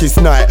the darkest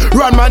night.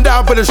 Run man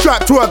down, put a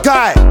strap to a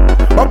guy.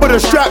 I put a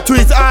strap to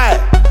his eye.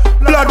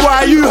 Blood,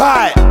 why are you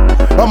high?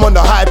 I'm on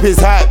the hype is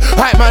hype.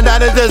 Hype man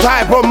down and there's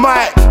hype on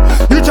mic.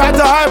 You try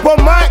to hype on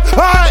mic,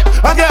 hype.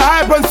 I get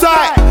hype on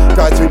sight.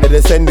 Guys think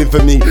they're sending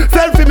for me.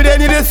 Send for me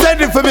then you're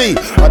sending for me.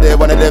 I dare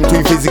one of them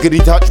to physically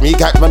touch me.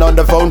 Catch man on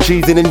the phone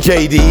cheesing in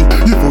JD.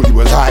 You thought you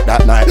was hype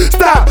that night.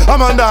 Stop,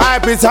 I'm on the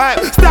hype is hype.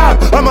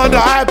 Stop, I'm on the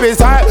hype is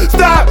hype.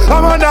 Stop,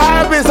 I'm on the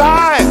hype is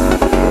hype.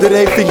 Do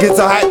they think it's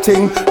a hype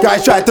thing?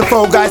 Guys try to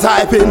phone, guys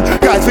hyping.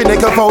 Guys think they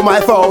can phone my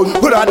phone.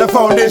 Put on the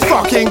phone, this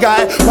fucking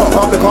guy. Pop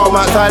up the call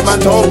outside my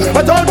toe.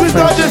 I told you it's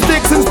not just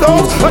sticks and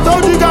stones. I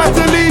told you guys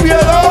to leave me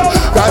alone.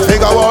 Guys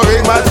think I won't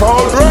ring my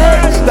phone.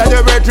 Ring, then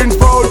your veteran's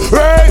phone.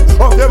 Ring,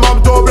 off your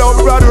mum's door, blow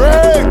blood.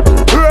 Ring,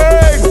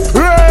 ring,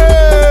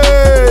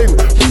 ring.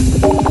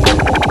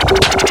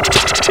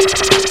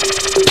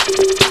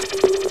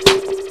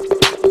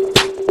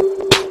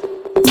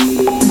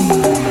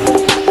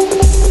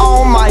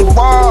 Oh my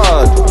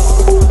word,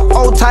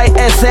 old tight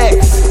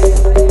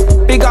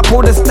SX. Big up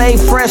all the stay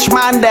fresh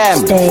man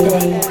them.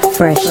 Stay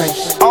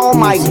fresh. Oh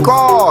my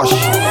gosh.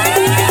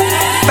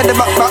 Back to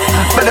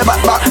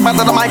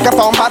the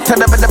microphone, back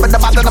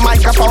to the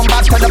microphone,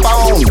 back to the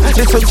bone.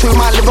 Listen to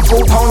my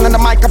Liverpool tone in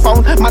the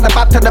microphone.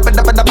 Back to the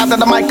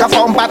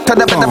microphone, back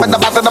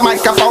to the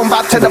microphone,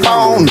 back to the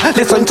bone.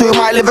 Listen to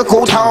my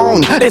Liverpool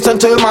tone. Listen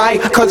to my,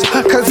 cause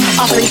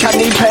I think I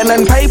need pen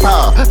and paper.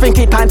 Think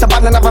it's time to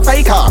ban another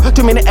faker.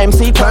 2 minute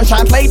MC turn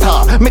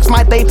translator. Mix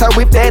my data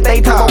with their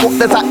data. But what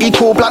does that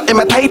equal? Blood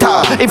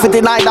imitator. If you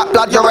deny that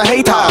blood, you're a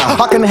hater.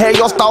 I can hear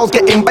your styles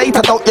getting beta.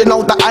 Don't you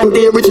know that I'm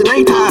the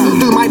originator?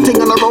 Do my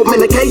thing on the road,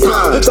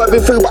 minicator.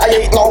 Serving food, but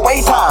I ain't no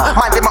waiter.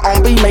 Minding my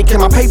own, be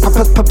making my paper.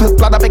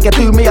 Blood, I beg you,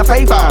 do me a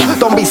favor.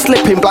 Don't be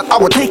slipping, blood, I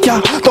will take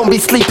ya. Don't be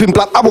sleeping,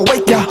 blood, I will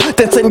wake ya.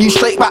 Then send you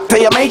straight back to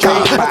your maker.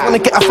 I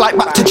wanna get a flight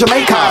back to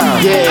Jamaica.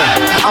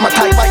 Yeah, I'm a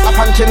typewriter,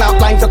 punching out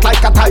lines just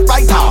like a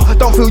typewriter.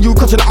 Don't feel you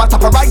cause you're not my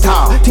type of writer.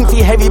 Think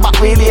you heavy, but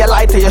really a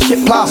lighter. Your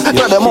shit plus,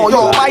 furthermore,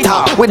 you're a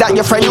fighter. Without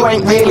your friend, you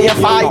ain't really a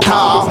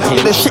fighter.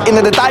 You're the shit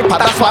into the diaper.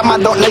 That's why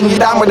man don't lay you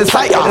down with the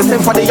cider. The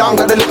same for the young,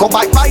 the little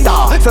bike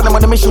rider. Send them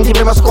on the mission, give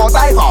him a score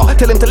diver.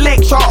 Tell him to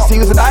lick shots, he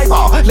was a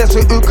diver. Let's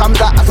see who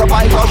comes out as a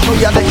survivor. Show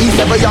you the east,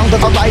 never young,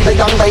 never rider.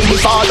 Young baby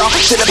father,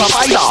 still a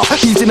provider.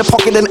 He's in the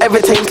pocket and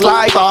everything's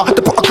lighter.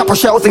 To put a couple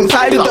shells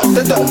inside her.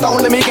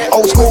 Don't let me get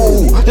old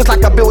school. Just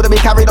like a builder, we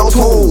carry those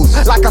tools.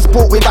 Like a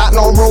sport without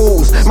no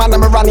rules. Man,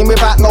 I'm running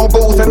without no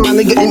balls. And man,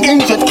 they getting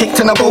injured, kicked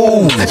in the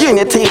balls. You and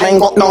your team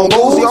ain't got no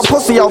balls. You're a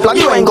pussy, your blood,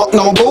 you ain't got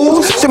no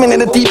balls. Swimming in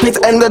the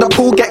deepest end of the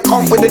pool. Get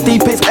caught with the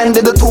deepest end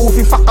of the tool. If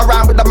you fuck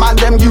around with the man,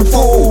 them you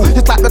fool.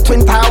 Just like the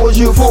Twin Towers,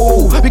 you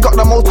fool. We got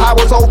the most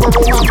powers overall.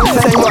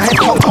 Send your head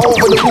top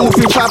over the roof.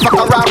 You try fuck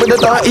around with the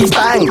dirty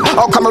stang.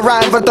 I'll come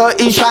around with a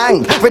dirty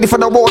shank. Ready for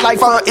the war like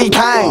 30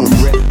 tanks.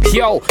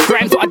 Yo,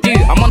 Grime's what I do.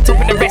 I'm on top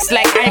of the rest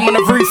like I'm on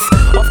the roof.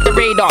 Off the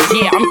radar,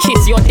 yeah, I'm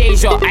Kiss, your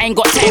Deja. I ain't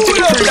got time for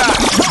the truth.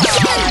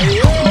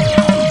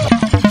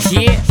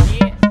 Yeah,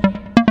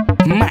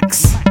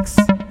 Max.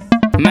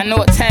 Man, know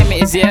what time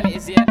it is, yeah?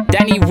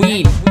 Danny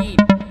Weed.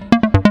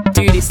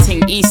 Do this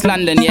thing, East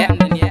London, yeah?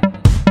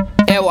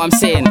 Hear what I'm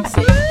saying?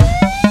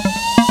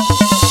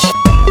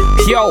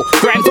 Yo,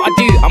 Grime's what I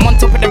do. I'm on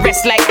top of the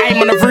rest like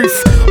I'm on the roof.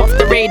 Off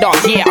the radar,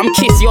 yeah, I'm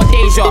Kiss, your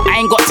Deja. I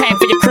ain't got time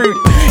for your crew.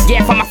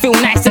 Yeah, fam, I feel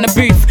nice in the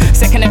booth.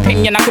 Second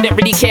opinion, I couldn't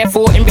really care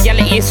for. In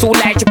reality, it's all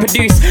lies you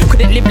produce.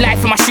 Couldn't live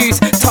life in my shoes.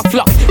 Tough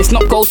luck, it's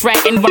not ghost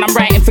writing when I'm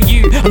writing for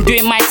you. I'm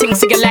doing my thing,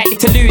 so you're likely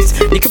to lose.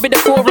 You could be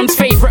the forum's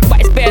favourite, but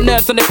it's better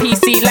nerves on the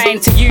PC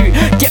lying to you.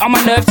 Get on my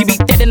nerves, you be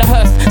dead in a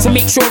hearse. So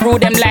make sure all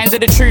them lines are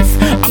the truth.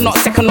 I'm not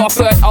second or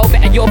third, I'll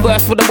bet at your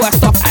verse for the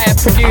worst stuff I have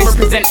produced. I'm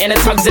representing the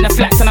tugs and the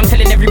flats, and I'm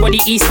telling everybody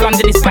East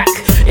London is back.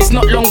 It's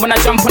not long when I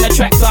jump on the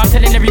track, so I'm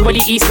telling everybody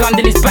East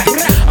London is back.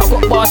 I've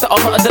got bars that are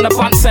hotter than a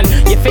Bunsen.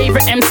 Your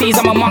favourite MCs,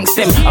 I'm amongst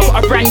them. I've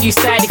got a brand new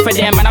style for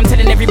them, and I'm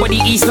telling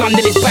everybody East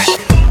London is back.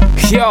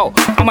 Yo,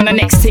 I'm on the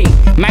next thing.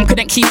 Man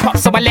couldn't keep up,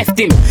 so I left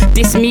him.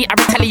 This me, I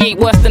retaliate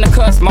worse than a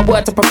curse. My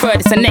words are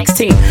preferred, it's the next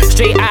thing.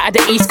 Straight out of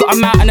the east, got a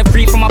mountain of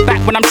grief on my back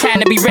when I'm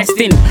trying to be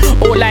resting.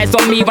 All eyes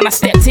on me when I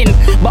stepped in,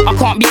 but I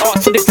can't be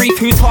asked for the brief.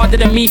 Who's harder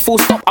than me? Full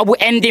stop, I will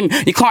end him.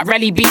 You can't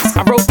rally beats,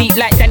 I roll deep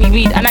like Danny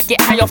Reed, and I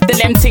get high off the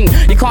lem ting.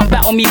 You can't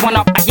battle me one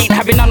up, I ain't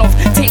having none of.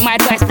 Take my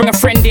advice, bring a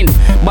friend in,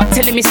 but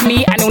tell him it's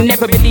me, and he'll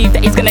never believe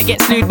that he's gonna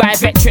get slewed by a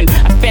veteran.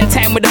 I spend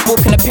time with a book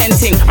and a pen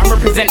ting. I'm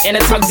representing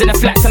the tugs and the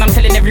flats, and I'm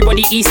telling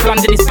everybody East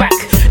London is back.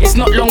 It's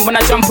not long when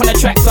I jump on the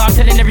track, so I'm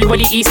telling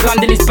everybody East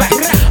London is back.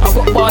 I've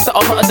got bars that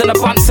are hotter than a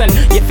Bunsen.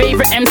 Your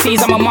favourite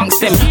MCs, I'm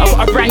amongst them. I've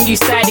got a brand new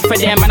style for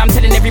them, and I'm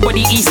telling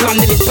everybody East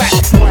London is back.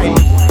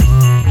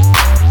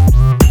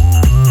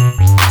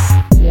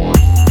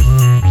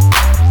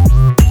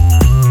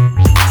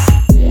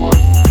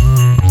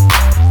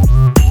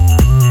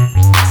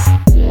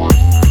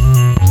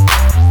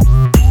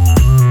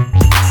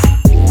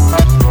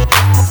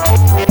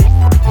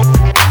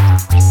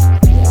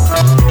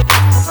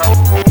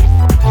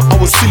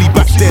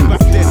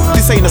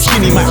 This ain't a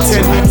skinny Mac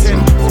 10,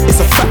 it's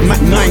a fat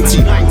Mac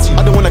 90.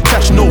 I don't wanna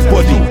catch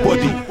nobody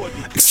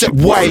except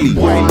Wiley.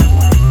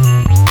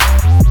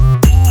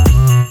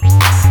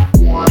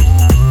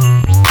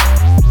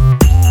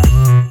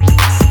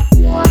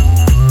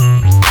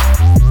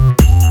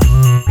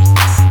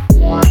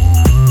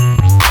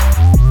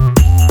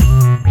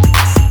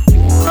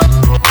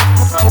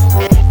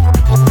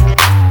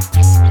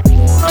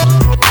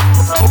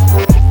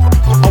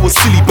 I was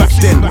silly back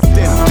then.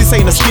 This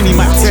ain't a skinny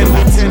Mac 10,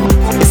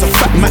 it's a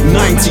fat Mac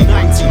 90.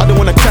 I don't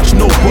wanna catch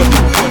nobody.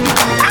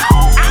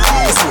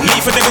 It's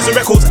Lee for them is a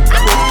record.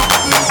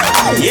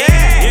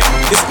 Yeah,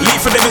 it's Lee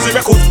for them is a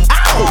record.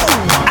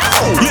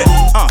 Yeah,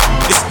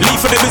 it's Lee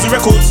for them is a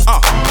record.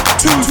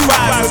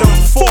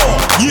 2004.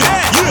 Yeah,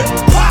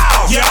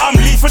 pow. Yeah, I'm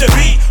Lee for the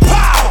beat.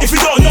 Pow. If you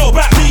don't know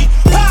about me,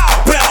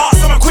 pow. Better ask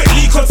someone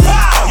quickly, cause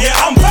pow. Yeah,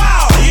 I'm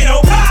pow. You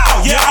know,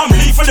 pow. Yeah, I'm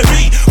Lee for the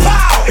beat.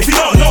 Pow. If you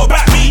don't know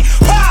about me,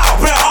 pow.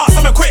 Better ask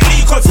someone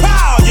quickly, cause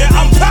pow. Yeah,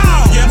 I'm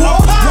pow. Yeah,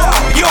 I'm pow.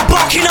 You're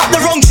barking up the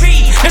wrong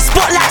tree. The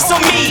spotlight's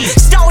on me.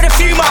 Start with a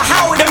fume, or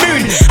how with the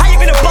moon. How you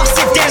gonna bust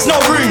if there's no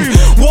room?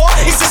 What?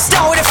 It's the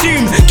start with a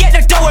fume. Get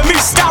the dough and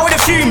move, start with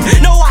a fume.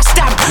 No, I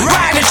stamp,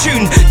 right in the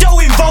tune. Dough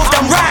involved,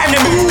 I'm right in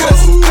the mood.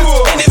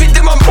 In the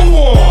rhythm I'm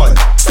on.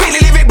 Speak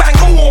the lyric bang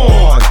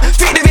on.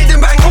 Feel the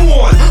rhythm bang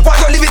on. Why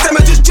don't leave it them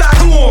and just drag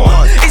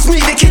on? It's me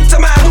the kid to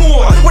man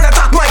on. When I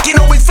talk mic, you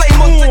know it's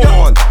flame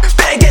on.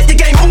 Better get the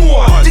game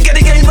on. To get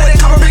the game ready,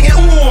 come and bring it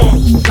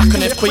on. Like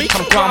an earthquake,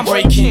 I'm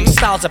groundbreaking.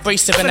 Styles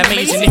abrasive and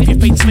amazing. If your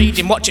fate's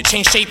fading, watch it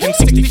change shape in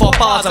 64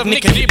 bars of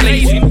nicking it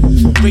blazing.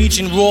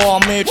 Raging raw,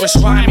 murderous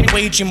rhyming,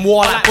 waging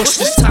war like Bush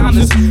this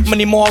timeless.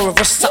 Many more of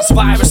us, that's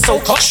virus, so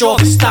cocksure,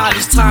 this style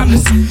is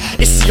timeless.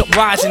 It's the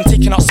uprising,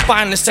 taking out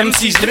spineless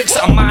MCs, lyrics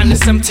that are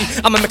mindless empty.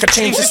 I'ma make a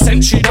change this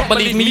century, don't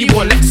believe me,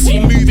 well let's see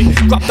move it.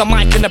 Grab the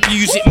mic and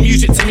abuse it,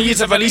 music to me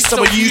is a release,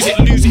 so I use it,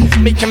 lose it.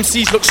 Make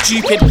MCs look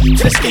stupid, to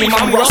this game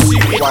I'm well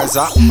suited. Why is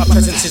that? My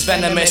presence is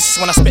venomous,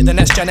 when I spit the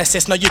next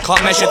genesis, no you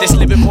can't measure this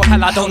lyrical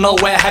hell, I don't know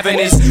where heaven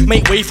is.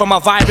 Make way for my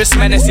virus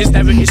menaces,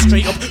 there it is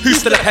straight up, who's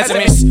still a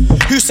pessimist?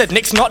 Who said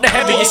Nick's not the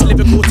heaviest,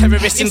 lyrical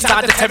terrorist,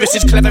 inside the terrace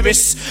is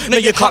cleverest. No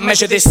you can't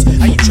measure this,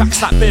 I eat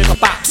tracks like burger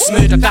baps,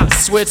 murder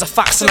that's, words are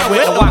facts and I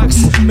wear the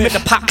wax. Murder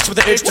packs with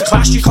the urge to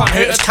clash, you can't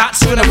hurt us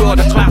cats, we're in a world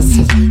of class.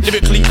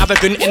 Lyrically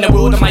arrogant in the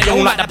world of my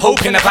own like the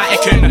Pope in the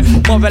Vatican.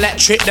 More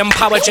electric than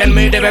power gen,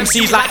 murder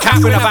MCs like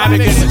Catherine of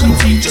Aragon.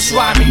 Contagious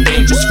rhyming,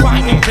 dangerous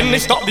grinding, can they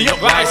stop the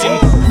uprising?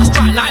 I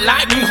strike like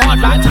lightning, hard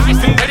like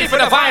Tyson, ready for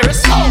the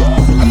virus.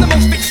 I'm the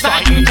most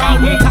exciting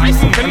crowd in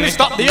Tyson, can they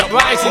stop the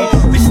uprising?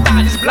 This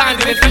style is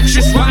blinding,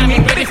 infectious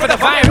rhyming, ready for the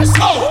virus.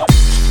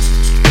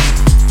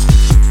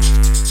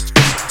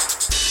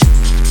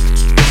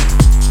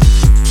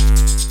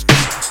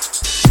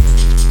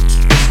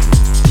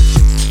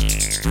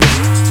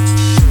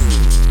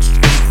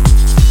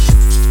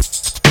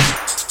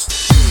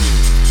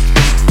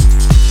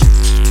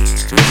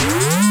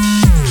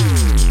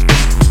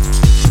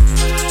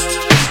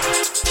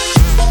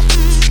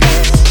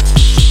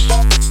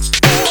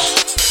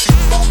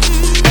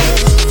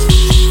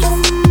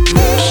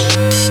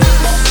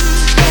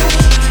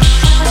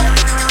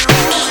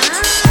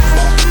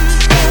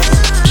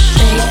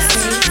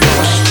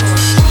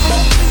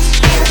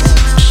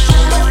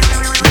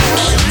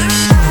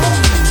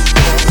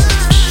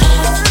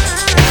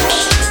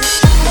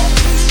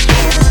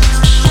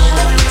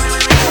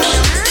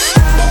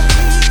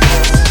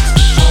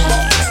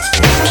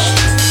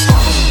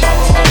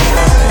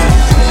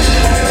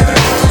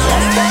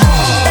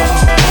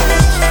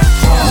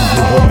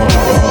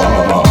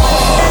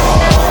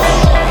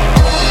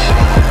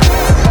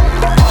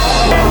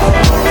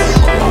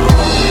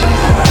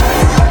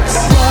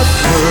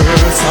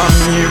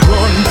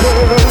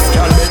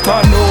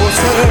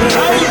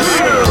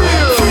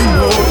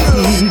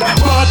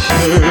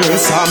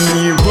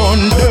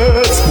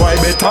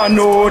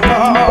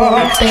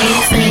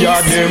 We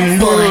are them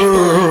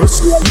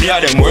worst. We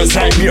are them worst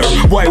nightmare.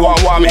 Boy,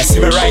 want me, see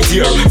me right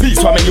here.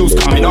 Peace what me use,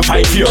 come in a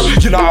fight here.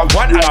 You know I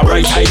want a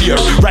bright idea.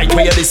 Right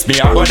where you list me,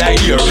 I got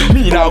idea.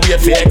 Me now wait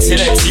for X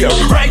next year.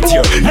 Right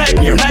here,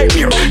 nightmare,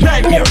 nightmare,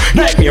 nightmare,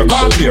 nightmare,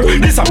 gone clear.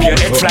 Disappear,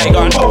 head fly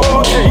gone.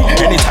 Okay,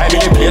 anytime,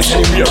 any place,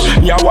 anywhere.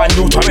 Me I want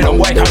you to me no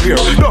white career.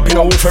 Don't be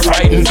no wolf for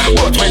frightened.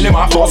 But when them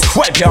have us,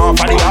 wipe your arm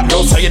for the hot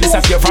dust, so you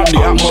disappear from the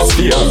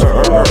atmosphere.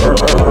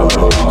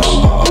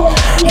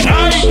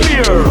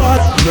 Nightmare.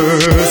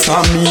 Badness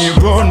and me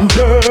run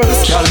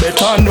this. Y'all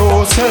better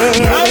know say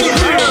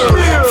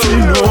nightmare.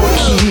 Feel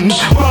nothing.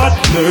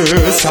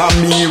 Badness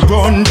and me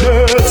run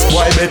this.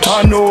 Why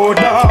better know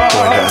that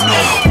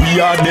we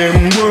are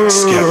them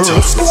worst.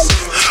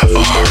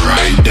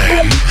 Alright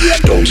then,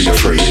 don't be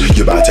afraid.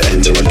 You're about to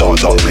enter a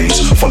dark maze.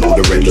 Follow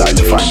the red light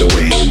to find a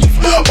way.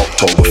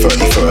 October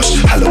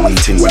 31st, Halloween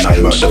ting when I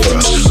murder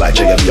verse. Like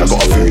JME, I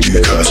got a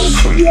voodoo curse.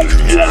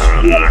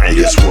 It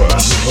gets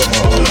worse.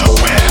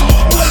 Well,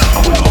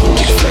 I wanna hold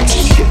it flex.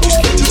 If you get too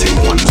scared to take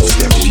one more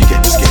step, if you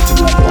get too scared to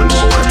move one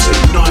more step, say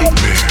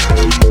nightmare.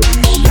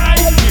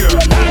 Nightmare,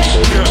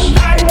 nightmare,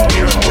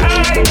 nightmare,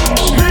 nightmare.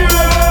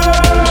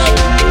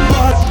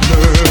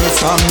 Badness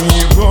and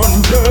me run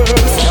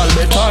this. Y'all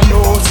better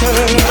know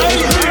say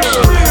nightmare.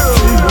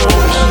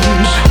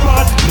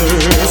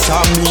 Badness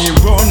and me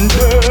run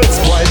this.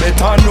 Why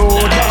better know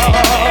that?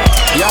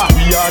 Yeah,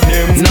 we are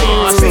them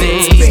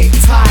nasty. Big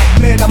tight,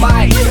 murder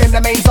mic, in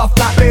the mains off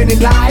like burning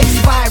lights.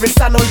 Virus,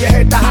 I know you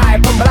heard the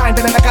hype. I'm blind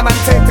and I make a man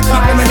take the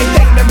crime. And they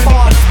take them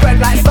bars, spread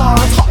like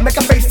stars. Hot, make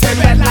a face turn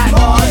red like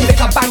Mars.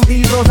 Lick a bang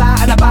these rolls out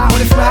and about.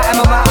 When it's right,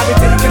 I'm out, I'll be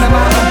taking them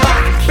out and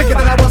back. Bigger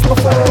than I was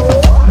before.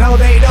 No,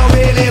 they don't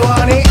really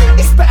want it.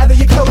 It's better than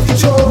you close your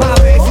jaw. My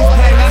face is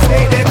pain, I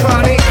stay there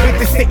chronic. With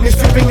the sickness,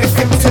 dripping the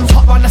symptoms.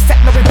 Hot on the set,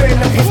 now we burn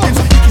the pistons.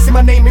 You can see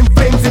my name in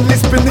flames in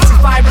Lisbon. This is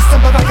virus,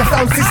 something like a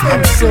sound system.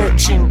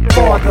 Searching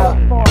for the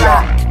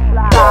black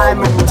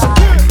diamond.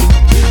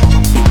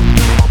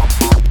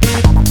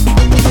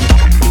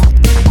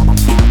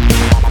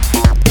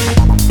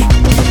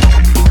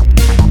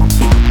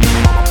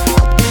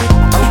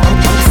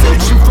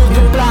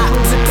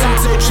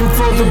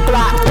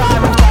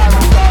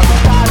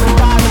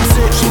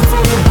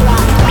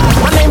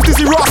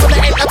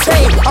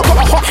 I've got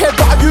a hot head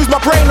that I use my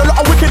brain. A lot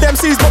of wicked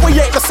MCs, but we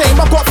ain't the same.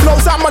 I've got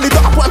flows and money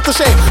that I put to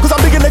shame. Cause I'm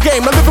big in the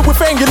game, I'm living with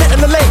fame, you're lit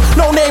in the lane.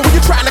 No name, what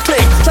you trying to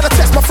claim? Trying to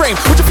test my frame,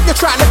 what you think you're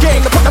trying to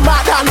gain? To put the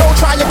mic down, no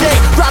try again.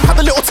 Grime had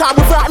a little time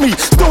without me.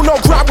 Still no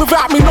grime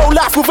without me, no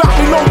life without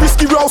me. No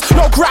risky rolls,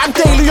 no grime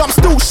daily, I'm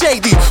still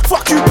shady.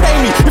 Fuck you, pay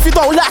me. If you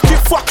don't like it,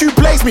 fuck you,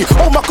 blaze me.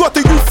 Oh my god,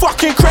 are you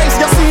fucking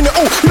crazy? I've seen it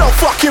all, you don't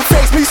fucking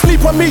face me.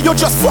 Sleep on me, you're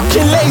just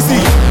fucking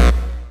lazy.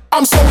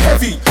 I'm so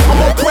heavy,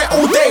 I'm on point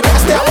all day. Better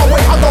stay out my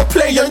way, I don't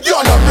play and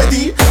you're not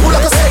ready. All I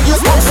can say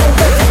is I'm so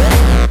heavy.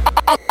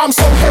 I'm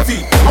so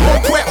heavy, I'm on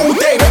point all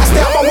day. Better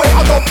stay out my way,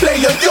 I don't play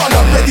and you're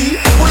not ready.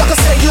 All I can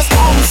say is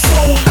I'm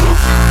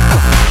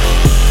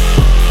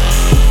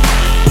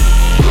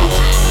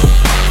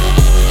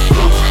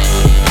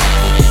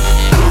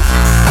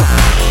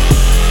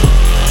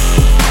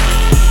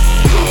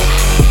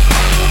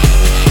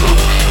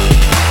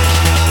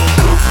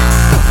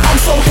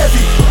so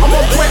heavy, I'm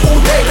on point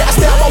all day. Better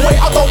stay out my way,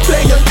 I don't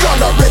play and you're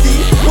not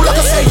ready. All I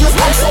can say is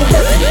I'm so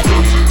heavy.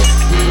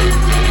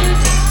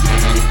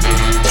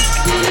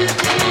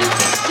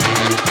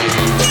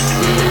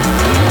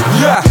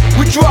 Yeah,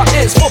 we drop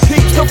hits for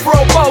peeps to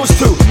throw bows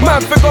to.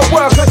 Man figure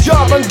work a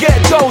job and get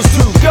those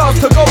to. Girls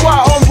to go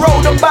out on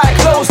road and buy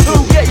clothes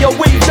to. Get your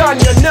weave done,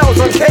 your nails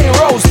and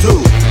K-Rolls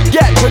to.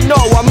 Get to know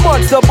a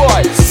monster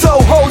boy.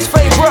 Soho's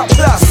favorite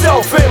plus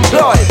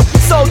self-employed.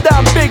 So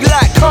damn big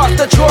like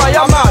Carter Troy.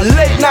 I'm out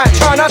late night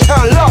trying to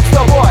turn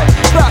lobster boy.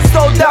 Plus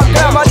so damn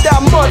glamour,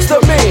 damn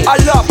monster me.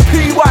 I love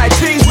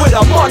PYTs with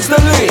a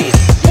monster lead.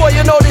 Boy,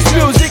 you know this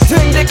music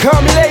thing, they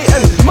come late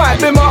and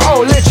might be my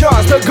only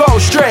chance to go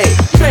straight.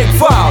 Big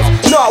files,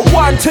 not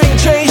one thing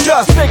change,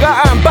 just bigger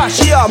and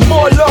bashier,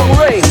 more long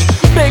range.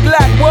 Big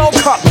like World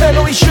Cup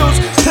penalty shoes,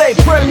 play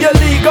Premier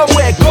League and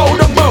wear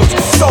golden boots.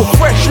 So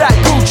fresh like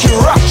Gucci,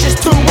 rush is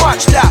too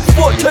much. That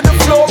foot to the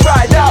floor,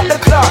 ride out the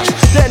clutch.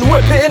 Then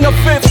whip it in the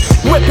fifth,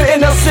 whip it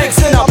in the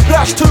sixth, and a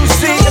flash to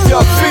see if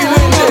you're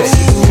feeling this.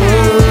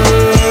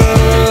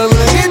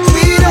 It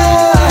beat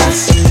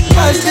us,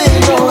 as they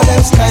know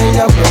that's kind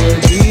of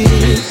worthy.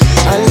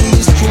 And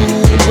this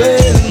true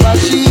well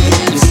machine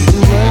is the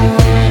word.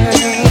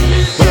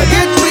 But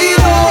it beat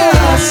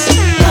us,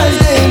 as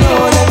they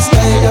know that's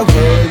kind of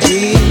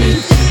worthy.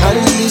 And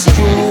this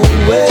true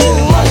well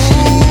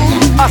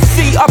machine. I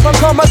see up and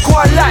come and go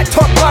like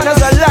top gunners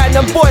and line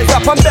them boys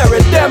up and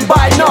bury them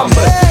by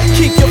numbers.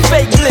 Keep your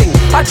fake bling.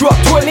 I drop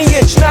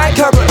 20-inch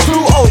 9-carat,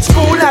 too old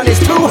school and it's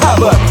too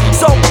Hubbard.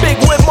 So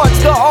big with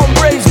monster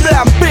hombres,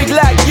 blam big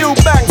like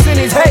Eubanks in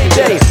his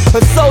heyday.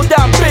 And so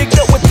damn big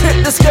that would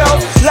tip the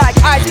scales like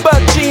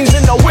iceberg jeans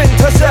in the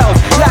winter sales.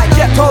 Like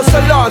ghetto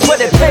salons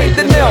where they paint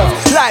the nails.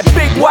 Like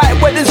big white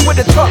weddings with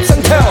the tops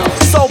and tails.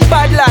 So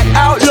bad like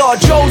outlaw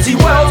Josie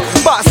Wells,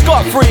 but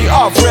scot-free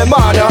off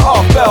Remana,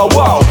 off Bell.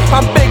 Whoa,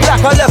 I'm big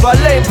like a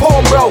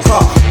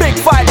broker. Big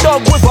fight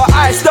dog with a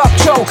iced up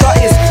choker.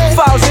 It's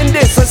fouls in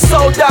this and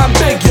so damn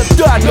big, you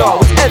don't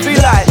know. It's heavy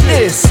like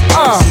this.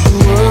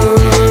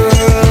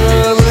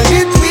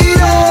 It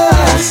with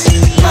us,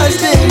 as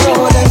they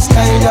know that's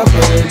kind of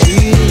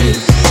worthy.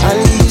 And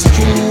this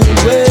true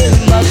well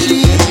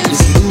machine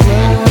is the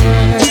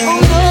word.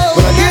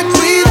 But it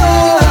with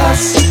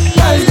us,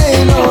 as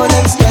they know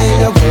that's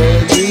kind of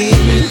worthy.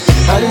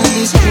 And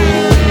this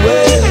true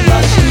well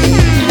machine.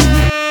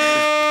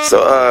 So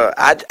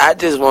I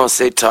just want to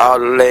say to all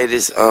the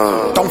ladies,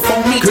 don't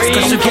phone me just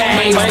cause you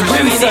gang.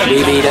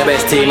 We be the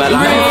best team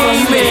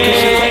alive.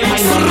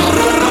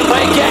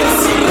 My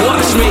guess,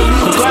 watch me,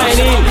 I'm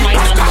grinding.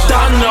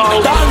 Don't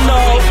know.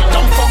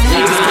 Don't phone me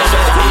just cause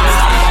you're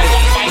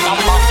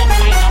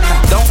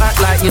don't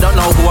act like you don't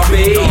know who I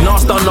be.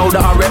 Nas don't know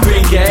that I rep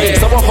gay.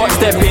 So I hot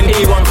step in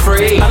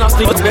E13 and I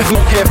still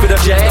here for the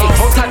J.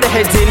 Hold tight the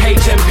heads in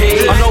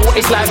HMP. I know what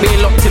it's like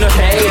being locked in a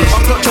cage.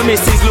 I'm clutch your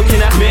missus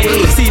looking at me.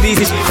 See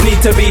these need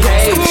to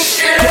behave.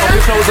 Get off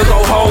your clothes and go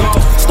home.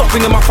 Stop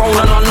ringing my phone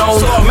and unknown.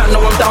 Man,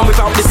 know I'm down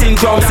without the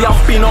syndrome. See, I've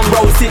been on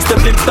road since the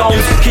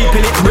Flintstones.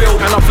 Keeping it real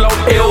and I flow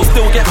ill.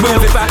 Still get real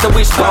without the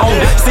wishbone.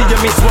 See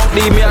your miss won't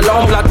leave me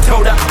alone. Blood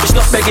tell that bitch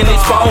not begging his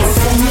phone.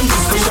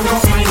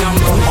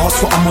 Don't ask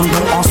what I'm on,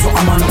 don't ask what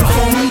I'm on. Don't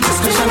phone me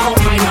just cause you got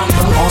my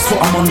number. Don't ask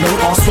what I'm on,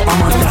 don't ask what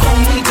I'm on. Don't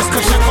phone me just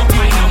cause you got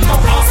my number.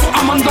 Don't ask what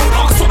I'm on, don't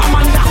ask what I'm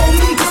on. Don't phone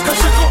me just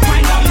cause you got my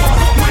number.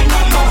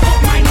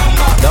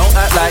 Don't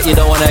act like you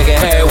don't wanna get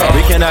here.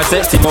 We can have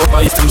sex, more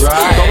for you to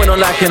ride. Going on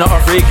like you're not a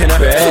freak in a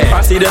bed.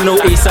 I see the new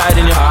east side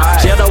in your eye.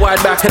 She had a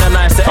wide back and a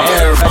nice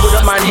hair. I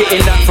wouldn't mind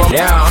hitting that from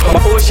down.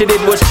 But all she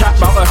did was chat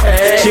about her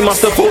hair. She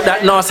must have thought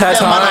that Nas had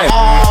time.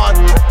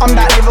 I'm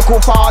that lyrical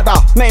father.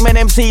 Name an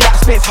MC that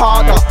spits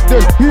harder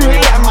than me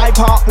and my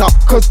partner.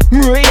 Cause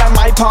me and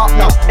my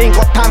partner ain't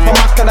got time for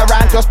mucking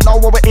around. Just know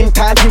what we're in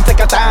time to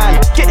take a down.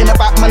 Getting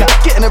about man,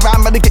 getting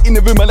around man, get in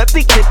the room and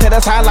addicted to the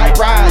sound like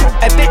Ryan.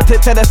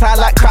 Addicted to the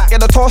sound like crack.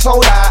 In the torso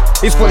that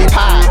is fully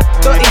packed.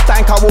 Dirty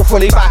stank, I will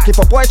fully back.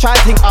 If a boy try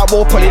to think, I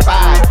will pull it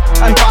back.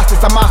 And fast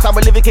is a mask, I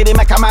will live it,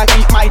 make a man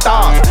eat my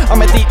dance. I'm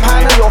a deep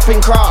hand and you're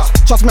thin cross.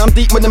 Trust me, I'm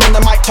deep with them in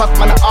the mic, trust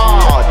man,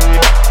 hard.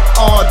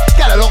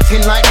 Get locked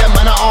in like them,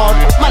 man, hard.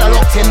 Man,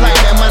 locked in like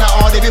them, man,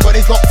 hard.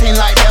 Everybody's locked in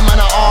like them, man,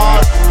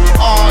 hard.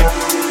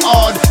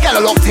 Get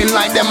locked in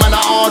like them, man,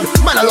 hard.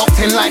 Man, locked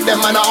in like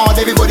them, man, hard.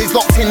 Everybody's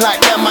locked in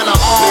like them, man,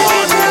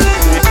 hard.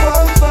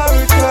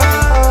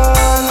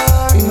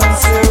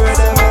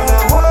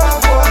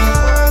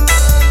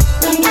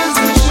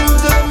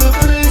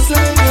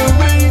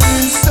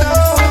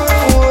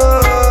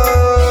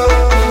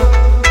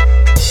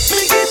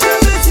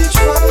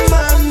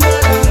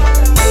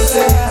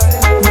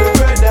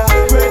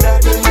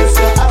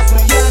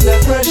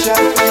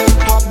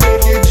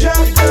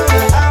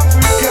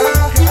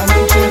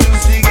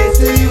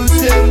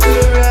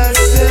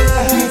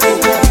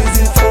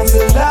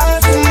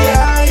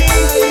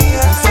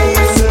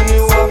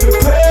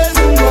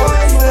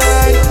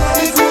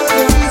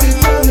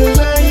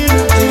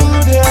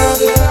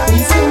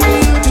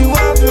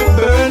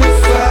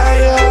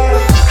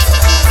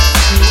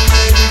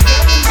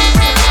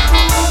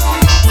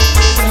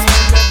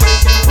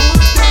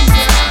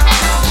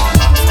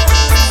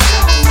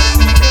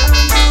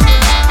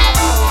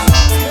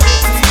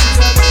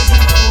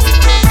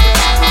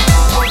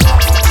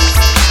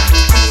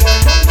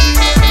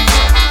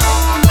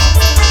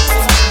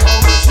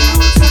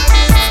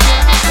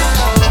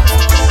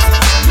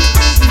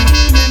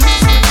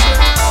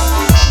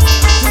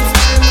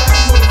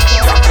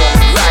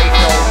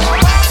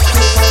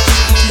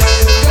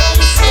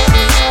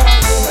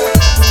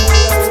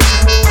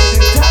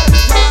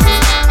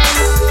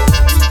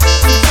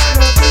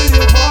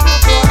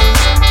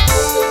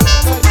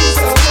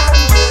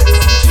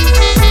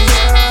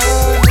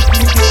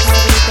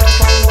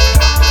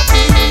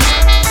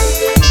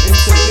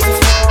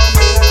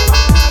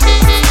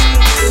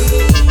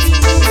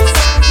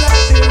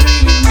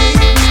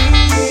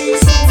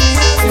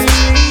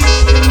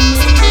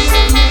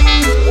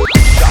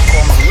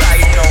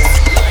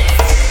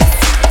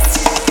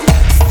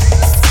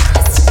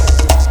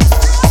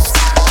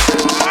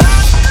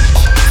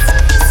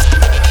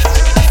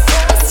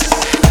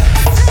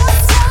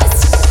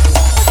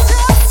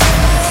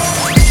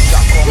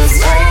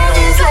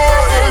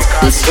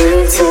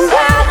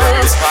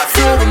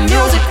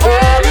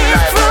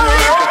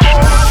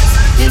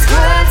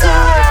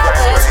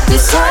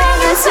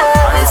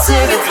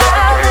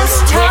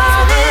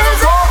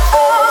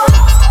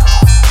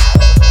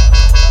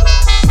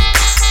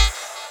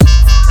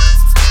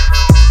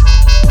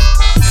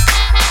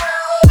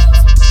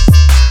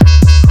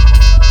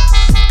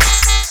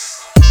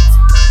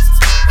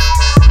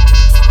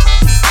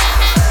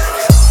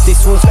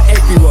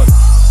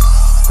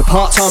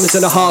 Part-timers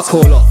and a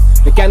hardcore lot.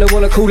 The gang that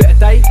wanna call it a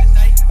day,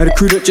 and the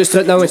crew that just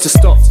don't know when to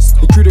stop.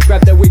 The crew that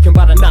grab their weekend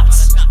by the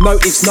nuts. No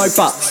ifs, no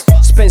buts.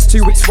 Spends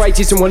 2 weeks'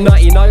 wages and 1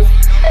 night, you know.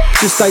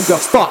 Just don't give a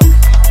fuck.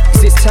 Cause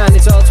this town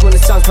is hard when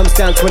the sun comes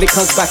down to when it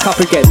comes back up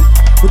again.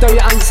 Well, don't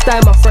you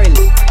understand, my friend?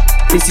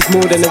 This is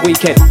more than a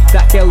weekend.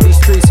 That girl, these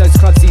streets, those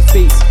clubs, these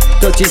beats.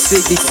 Dodging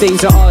sleep, these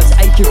scenes are ours.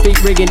 Aching feet,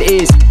 ringing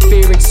ears.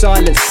 Fearing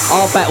silence,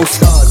 our battle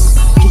scars.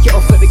 Kick it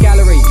off at the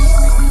gallery.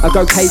 I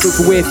go cable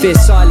for weird fear,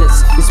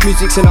 silence. This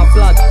music's in our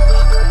blood.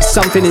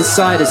 Something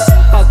inside us.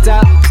 Bugged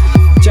out.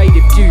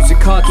 Jaded views, the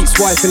car keeps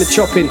swiping and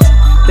chopping.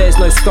 There's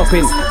no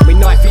stopping. We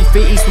 9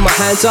 feet east with my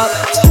hands up.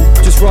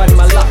 Just riding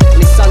my luck. And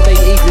it's Sunday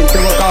evening.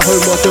 Do I go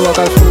home or do I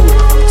go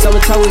forward?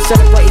 Someone told me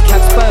celebrating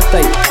Cap's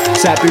birthday.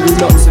 Sad we will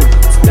not to.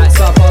 Now it's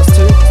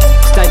 2:30.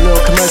 Standing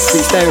on commercial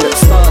street staring at the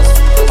stars.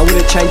 I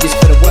wouldn't change this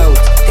for the world.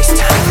 This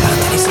time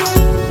London is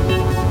up.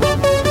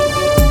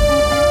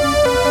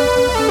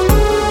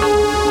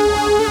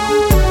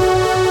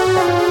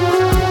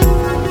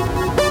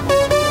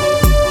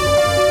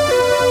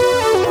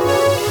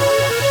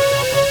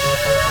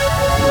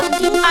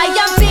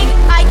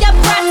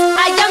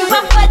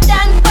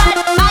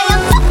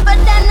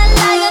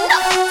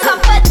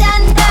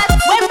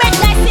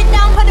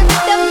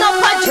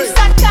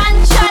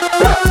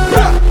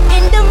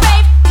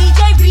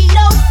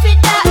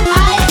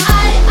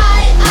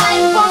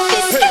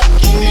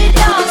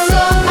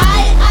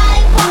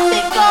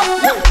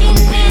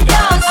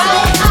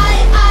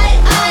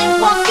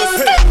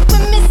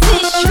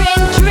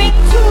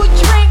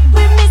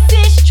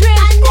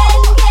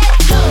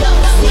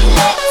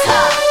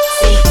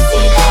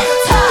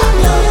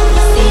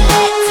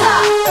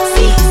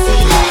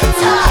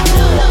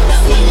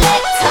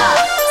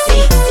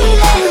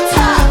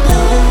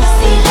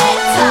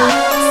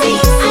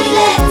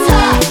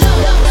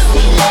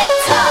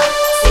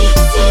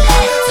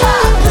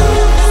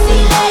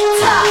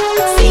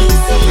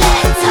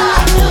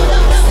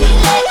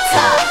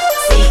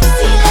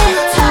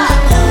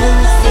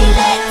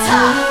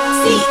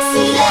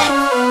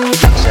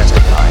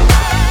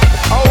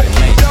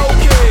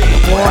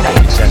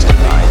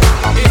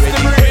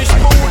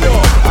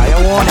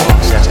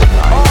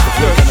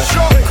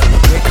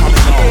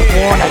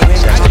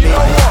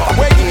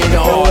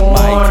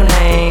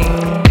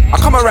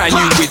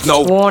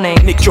 No warning.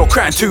 Nick, you're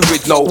crying too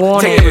with no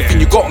warning. Take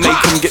everything you got, make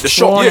them get the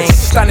shot. Warning.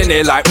 Yes, standing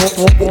there like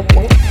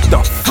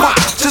the fuck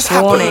just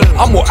happened?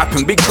 I'm what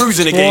happened. Big bruise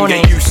in the game.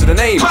 Get used to the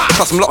name.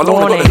 Plus I'm not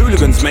alone. I got the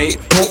hooligans, mate.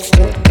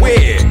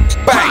 Where?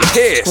 Bang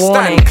here.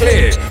 Stand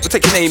clear. We'll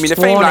take your name in the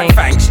fame like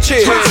thanks.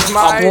 Cheers.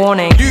 I'm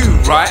warning you,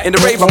 right? In the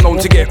rave, I'm known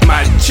to get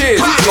mad. Cheers.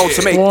 Known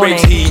to make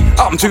raves heat.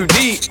 I'm too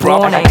deep,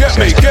 bro.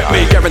 Get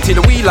me. Guarantee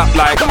the wheel up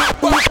like.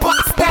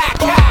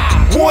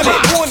 Warning,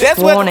 there's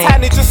where the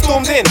Natty just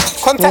stormed in.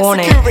 Contact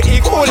security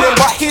calling,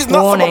 but he's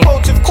not from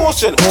approach with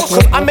caution.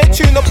 Cause I may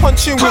tune up on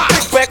tune with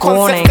big bear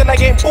concepts, then I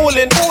ain't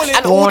balling.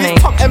 And all these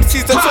top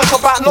MCs that talk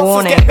about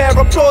nonsense get bare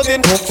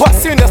applauding. But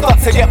soon they start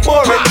to get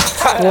boring.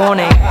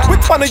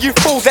 Which one of you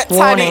fools let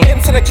Tiny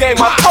into the game?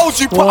 I told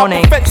you, put up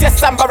a fence,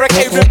 yes, and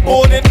barricade with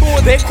boarding.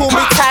 They call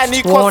me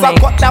Tiny cause I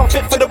got down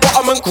fit for the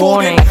bottom and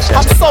crawling.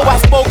 I'm so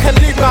outspoken,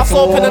 leave mouth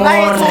open, and I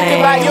ain't talking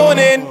about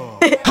yawning.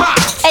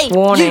 Hey,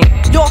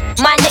 you're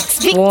my next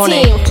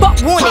victim.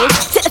 But warning,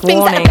 take the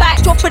things at the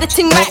back, drop for the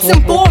ting racks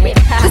and boring.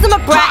 Cause I'm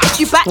a brat,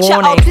 if you back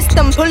chat, I'll twist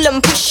and pull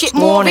and push it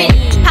more in.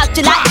 How'd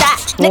you like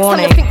that? Next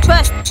time you think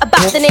first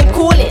about the name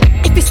calling.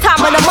 If it's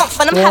time of the month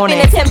and I'm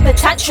having a temper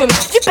tantrum,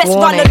 you best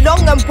run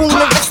along and boom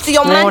the rest of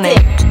your man.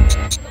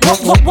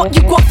 What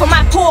you got for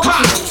my porky?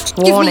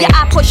 Give me your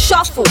iPod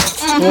shuffle.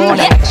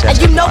 Yeah, and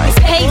you know it's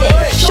payday.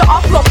 Shut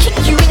up, I'll kick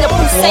you in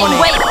the same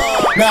way.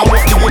 Now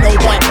what do you know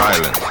about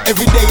violence?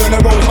 Every day on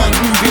the road, man,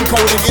 moving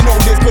cold, and you know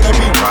there's gonna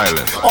be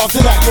violence.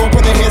 After that, you're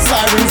gonna hear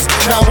sirens.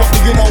 Now what do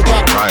you know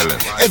about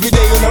violence? Every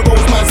day on the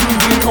road, man's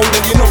moving cold,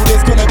 and you know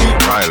there's gonna be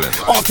violence.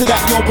 After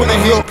that, you're gonna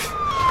hear.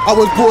 I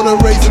was born and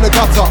raised in the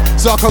gutter,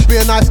 so I can be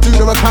a nice dude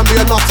or I can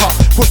be a nutter.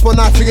 Push my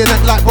knife in your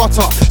neck like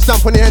butter.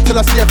 Stamp on your head till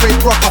I see your face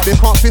rock up. You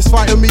can't fist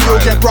fight with me, you'll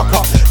get rock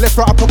up. Left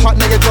right uppercut,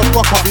 nigga, just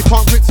rock up. You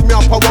can't grip me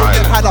up, I won't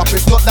get had up.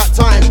 It's not that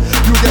time,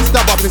 you get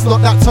stabbed up. It's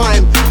not that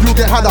time, you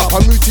get had up. I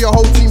move to your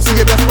whole team, so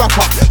you best wrap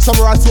up.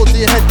 Samurai sword to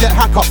your head, get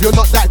hack up. You're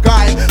not that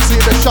guy, so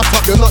you best shut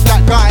up. You're not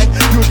that guy,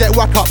 you'll get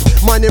whack up.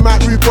 Mind your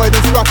mouth, rude boy, then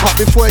scrap up.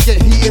 Before you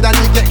get heated and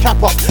you get cap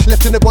up.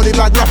 Left in the body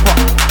bag, wrap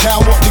up. Now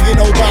what do you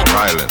know about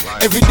violence?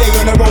 Every day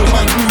on the road,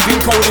 man,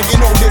 moving cold, and you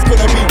know there's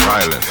gonna be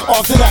violence.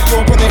 After that,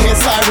 you're gonna hear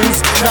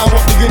sirens. Now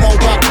what do you know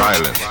about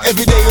violence?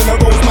 Every day on the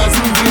road, man's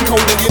moving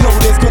cold, and you know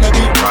there's gonna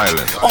be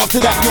violence. After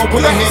that, you're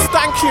gonna hear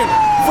stanking.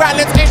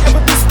 Violence ain't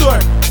ever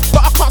distorted,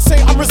 but I can't say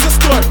I'm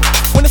resistant.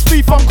 When it's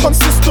beef, I'm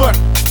consistent.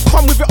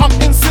 Come with it, I'm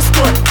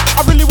insistent.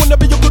 I really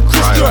wanna be a good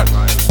Christian,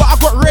 but I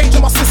got rage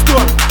in my system.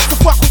 So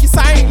fuck what you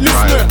say, I ain't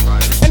listening.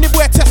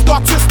 Anywhere test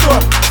or twister.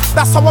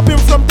 That's how I've been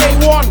from day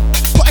one.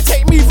 Gotta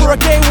take me for a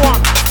gay one.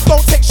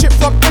 Don't take shit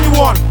from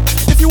anyone.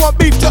 If you want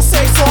beef, just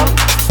say son.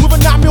 With a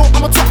 9 mil,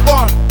 I'm a top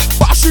one.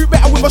 But I shoot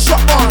better with a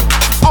shotgun.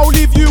 I'll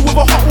leave you with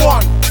a hot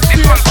one.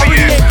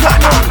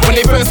 When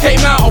they first came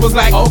out, I was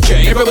like,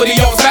 okay. Everybody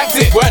else liked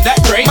it, weren't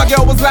that great? My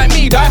girl was like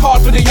me, die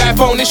hard for the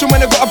iPhone. And she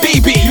went and got a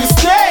BB. You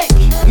stay?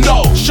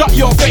 No, shut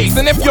your face.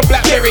 And if you're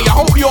Blackberry, I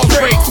hope yours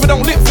breaks. We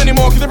don't lips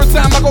anymore, cause every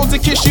time I go to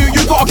kiss you,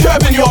 you got a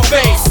curve in your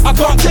face. I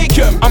can't take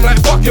him, I'm like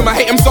fuck him. I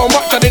hate him so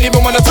much, I didn't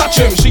even wanna touch watch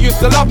him. She used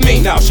to love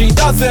me, now she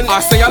doesn't. I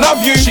say I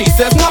love you, she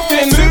says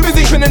nothing. Too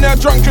busy pinning her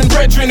drunken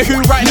brethren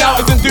who right now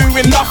isn't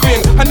doing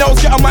nothing. Her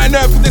nose get on my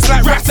nerve cause it's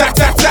like rat tat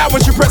tat tat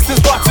when she presses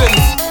buttons.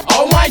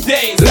 Oh my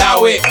days,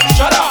 allow it.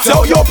 Shut up,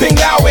 tell your ping,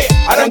 allow it.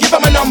 I don't give her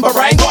my number,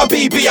 I ain't got a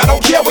BB. I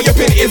don't care what your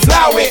pin is,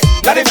 allow it.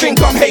 Now they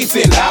think I'm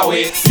hating, allow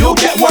it. You'll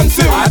get one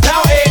too, I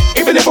doubt it.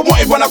 Even if I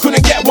wanted one, I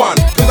couldn't get one,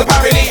 cause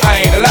apparently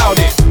I ain't allowed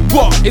it.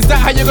 What, is that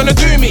how you're gonna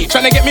do me?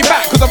 Trying to get me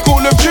back cause I'm Call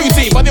of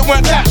Duty. But it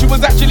weren't that, she was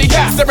actually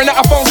gas. Staring at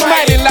her phone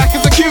smiling like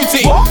it's a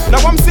cutie. What?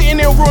 Now I'm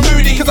sitting here real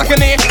moody cause I can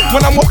hear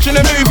when I'm watching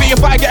a movie. If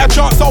I get a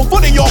chance, I'll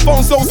put in your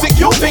phone so sick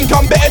you'll think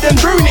I'm better than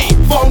Rooney.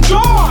 Phone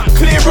gone,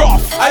 clear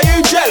off. Are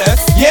you jealous?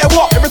 Yeah,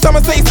 what? Every time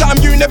I say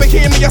something you never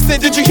hear me. I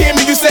said, did you hear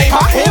me? You say,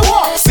 I hear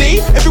what?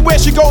 See,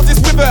 everywhere she goes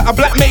it's with her. I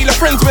blackmail her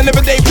friends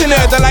whenever they pin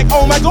her. They're like,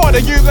 oh my god,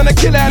 are you gonna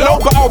kill her?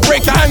 No, but I'll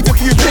break her hands if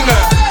you ping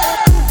her.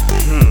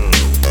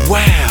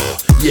 Wow.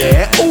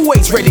 Yeah,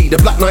 always ready. The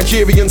black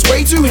Nigerian's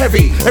way too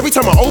heavy. Every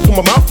time I open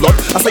my mouth, blood,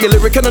 I say a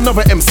lyric and another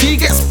MC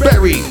gets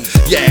buried.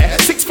 Yeah,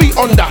 6 feet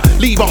under,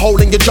 leave a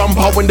hole in your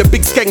jumper when the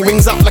big skeng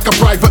rings out like a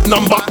private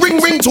number. Ring,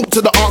 ring, talk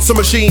to the answer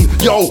machine.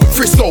 Yo,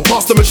 Frisco,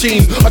 pass the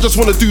machine. I just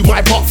wanna do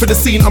my part for the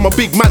scene. I'm a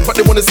big man, but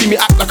they wanna see me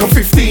act like I'm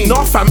 15.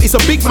 Nah, fam, it's a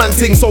big man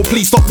thing, so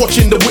please stop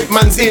watching the whip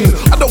man's in.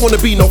 I don't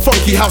wanna be no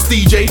funky house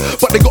DJ,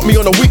 but they got me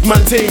on a wig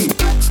man thing.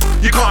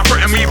 You can't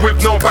threaten me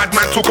with no bad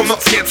man talk, I'm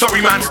not scared,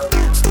 sorry man.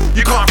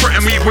 You can't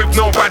threaten me with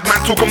no bad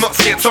man talk, I'm not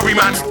scared, sorry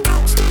man.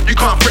 You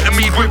can't threaten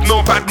me with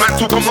no bad man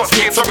talk, I'm not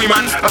scared, sorry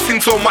man. I've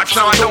seen so much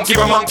now I don't give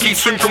a monkey.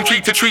 Swing from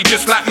tree to tree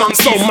just like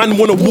monkeys. Some man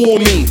wanna war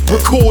me,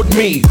 record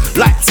me.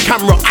 Lights,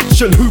 camera,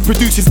 action, who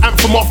produces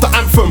anthem after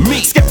anthem?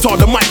 Me, Skepta,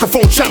 the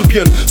microphone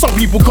champion. Some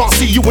people can't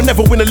see you will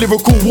never win a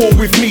lyrical war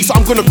with me. So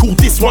I'm gonna call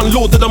this one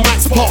Lord of the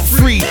Mics Part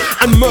 3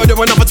 and murder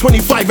another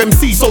 25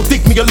 MCs, so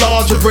dig me a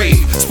larger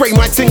grave. Spray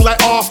my ting like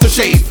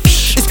aftershave.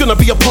 It's gonna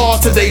be a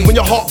part today when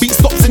your heartbeat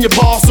stops and you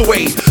pass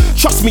away.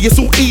 Trust me, it's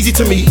all easy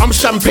to me. I'm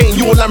champagne,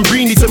 you're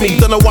Lamborghini to me.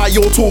 Don't know why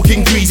you're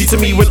talking greasy to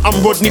me when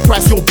I'm Rodney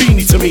Price, you're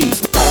beanie to me.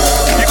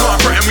 You can't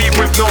threaten me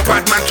with no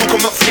bad man talk,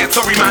 I'm not scared,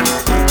 sorry man.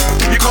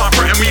 You can't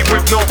threaten me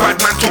with no bad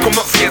man talk, I'm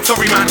not scared,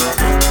 sorry man.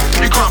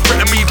 You can't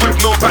threaten me with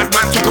no bad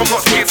man talk, I'm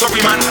not scared,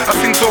 sorry man. I've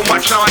seen so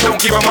much now I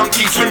don't give a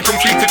monkey. Swing from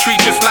tree to tree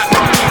just like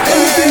monkeys.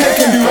 Anything they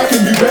can do, I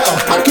can do better.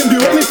 I can do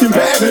anything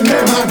better than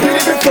them. I did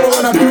it before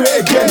and I do it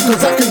again,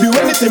 cause I can do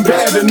anything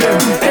better than them.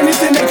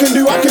 Anything they can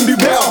do, I can do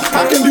better.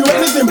 I can do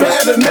anything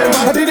better than them.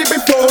 I did it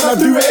before and I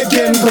do it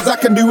again, cause I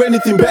can do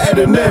anything better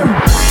than them.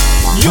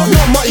 You're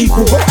not my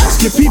equal, but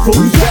ask your people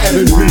who's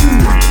better than me.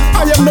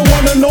 I am the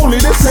one and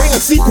only, this ain't a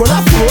sequel,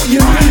 I thought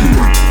you knew.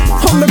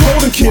 I'm the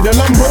golden kid and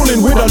I'm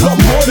rolling with a lot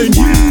more than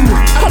you.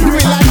 I do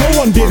it like no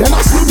one did and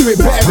I still do it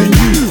better than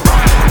you.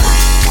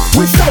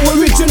 We're so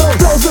original,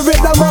 those are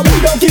rhythm and we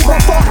don't give a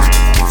fuck.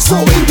 So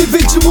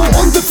individual,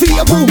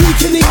 undefeatable, we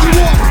can eat you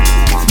up.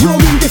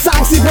 You're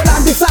indecisive and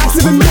I'm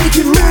decisive in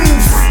making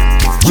moves.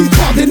 You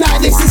can't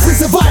deny this is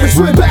a virus,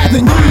 we're better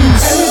than you.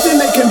 Anything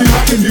they can do,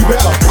 I can do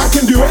better. I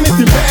can do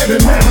anything better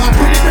than them. I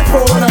did it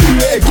before and I do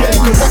it again,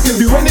 cause I can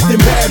do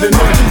anything better than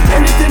them.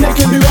 Anything they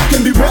can do, I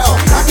can do better.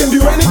 I can do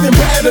anything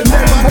better than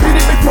them. I did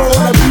it before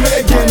and I do it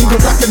again,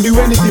 cause I can do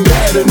anything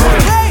better than them.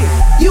 Hey,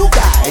 you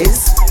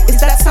guys, is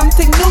that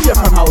something new you're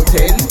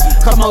promoting?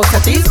 Come most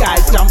of these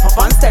guys jump up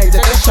on stage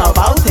and just show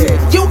about it.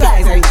 You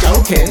guys ain't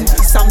joking.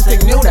 Something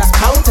new that's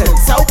potent,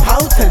 so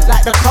potent,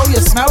 like the coal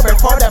you smell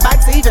before the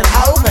bag's even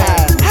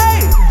open.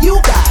 Hey, you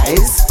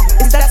guys,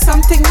 is that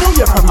something new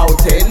you're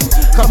promoting?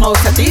 Come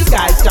most of these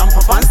guys jump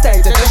up on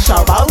stage and just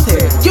show about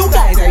it. You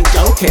guys ain't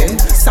joking.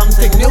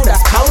 Something new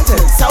that's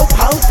potent, so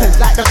potent,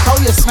 like the coal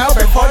you smell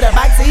before the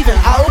bag's even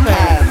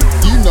open.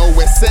 You know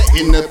we're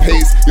setting the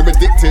pace. You're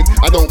addicted,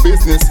 I don't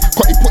business.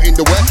 Quite putting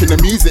the work in the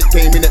music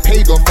game and it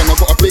paid off and I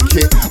got a big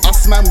hit.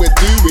 Us man, we're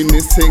doing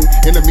this thing.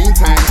 In the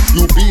meantime,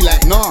 you'll be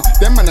like, nah,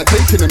 them man are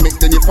taking a mic.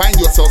 Then you find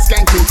yourself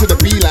skanking to the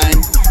beeline.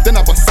 Then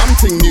I bust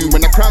something new.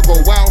 When the crowd go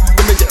wow,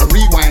 then they get a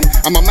rewind.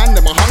 I'm a man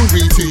that I'm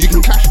hungry to. You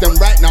can clash them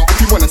right now if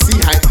you wanna see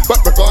hype.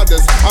 But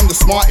regardless, I'm the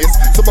smartest,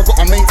 so I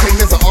gotta maintain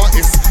as an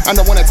artist. And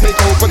I wanna take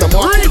over the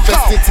market.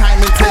 Invested time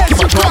in taking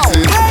my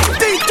chances.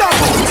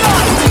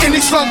 In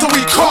East London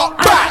we caught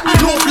back,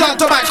 North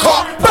London man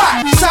caught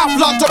back, South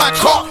London man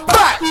caught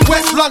back,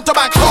 West London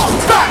man caught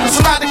back. The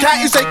surrounding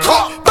counties they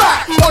caught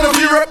back, all of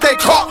Europe they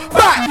caught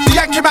back. The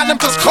Yankee man them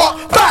just caught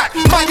back.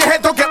 Mind your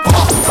head, don't get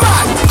popped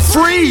back.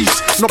 Freeze,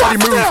 nobody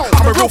move.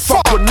 I'm a real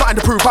fuck with nothing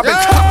to prove. I've been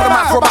clapping the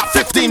man for about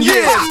 15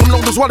 years. I'm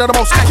known as one of the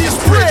most happiest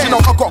breeds. You know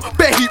I've got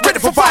bare heat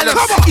ready for violence.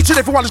 Each and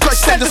every one has got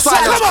extended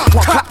silence.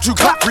 One clap, two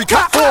clap, three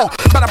clap, four.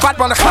 Man a bad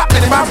man a clap,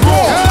 let him have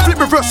roar.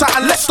 Flip reverse out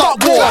and let's start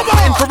war.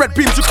 Infrared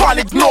beams you can't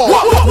ignore.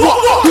 What?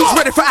 Who's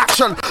ready for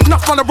action?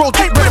 Enough on the road,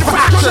 ain't ready for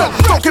action.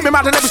 Don't get me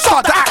mad and let me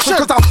start the action,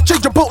 cause I'll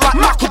change your boat like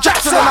Michael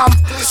Jackson. And I'm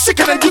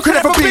sicker than you could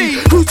ever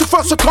be. Who's the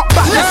first to cut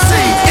back? Let's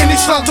see. In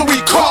East London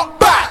we caught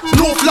back,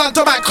 North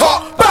London man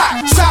caught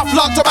back, South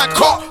London man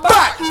caught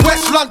back,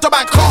 West London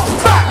man caught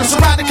back. The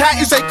surrounding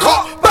counties they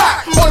caught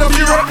back, all of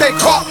Europe they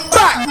caught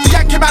back. The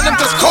Yankee man them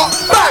just caught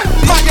back.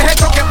 Mind your head,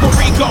 don't get what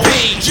we got.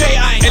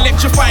 BJI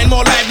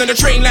the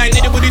train line.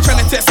 Anybody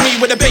trying to test me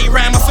with a bait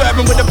rhyme, I serve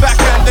him with a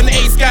backhand and the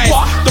ace guys.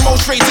 The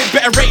most rated,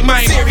 better rate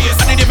mine. Serious,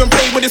 I didn't even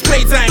play with his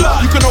playtime.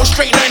 You can know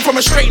straight line from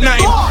a straight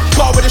nine.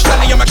 Bar with a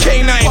shally, I'm a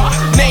K9.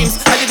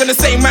 Names, how you gonna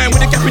say mine?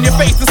 With a gap in your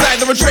face the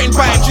size of a drain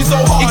pipe. She's so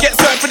hot, it gets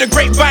served for the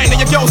grapevine. And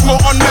your girl's more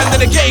on man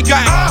than a gay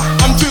guy.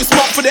 I'm too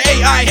smart for the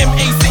AI,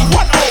 MAC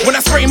 1-0. When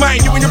I spray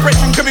mine, you and your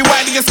brethren can be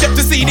wildly and skip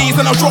to CDs,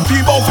 and I'll drop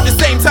you both at the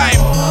same time.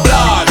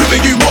 Blood, who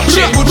are you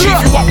watching? We'll chief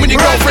you up when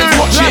your girlfriend's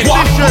watching.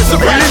 What?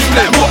 Surprise you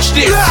like, watch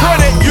this.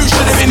 You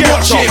should have been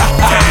watching.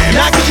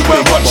 Now cause you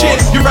weren't watching,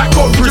 you're at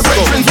court with your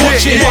brethren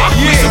watching.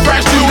 We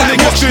surprised you like,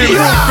 watch this.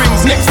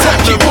 Next time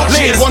keep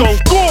watching.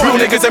 Real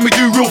niggas and we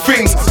do real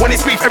things. When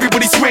it's beef,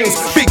 everybody swings.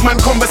 Big man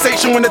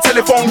conversation when the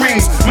telephone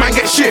rings. Man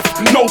get shift,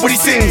 nobody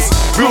sings.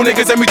 Real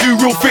niggas and we do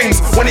real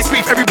things. When it's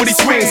beef, everybody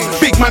swings.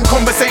 Big man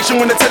conversation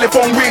when the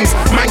telephone rings.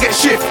 Man get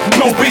shift,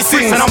 nobody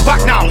sings. And I'm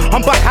back now,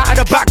 I'm back out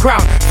of the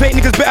background. Fake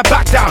niggas better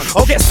back down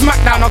or get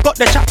smacked down. I got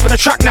the chat for the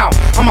track now.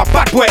 I'm a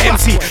bad boy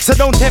MC, so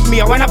don't tempt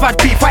me. When I've had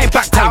beef, I ain't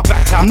backed out.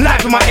 I'm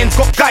live in my ends,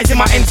 got guys in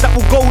my ends that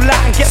will go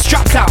light and get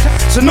strapped out.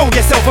 So know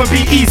yourself and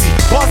be easy.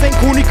 Bars ain't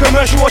corny,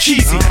 commercial or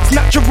cheesy. It's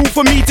natural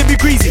for me to be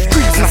greasy,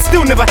 and I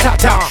still never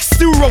tapped out.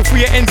 Still roll for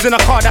your ends in a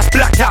car that's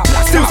blacked out.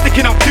 Still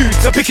sticking up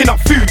dudes or picking up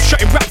food,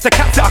 shutting raps to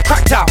cats that I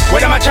cracked out.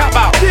 What am I chat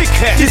about?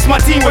 This my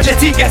team, watch your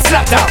team get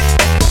slapped out.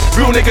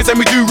 Real niggas and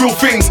we do real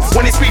things.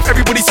 When it's beef,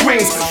 everybody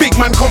swings. Big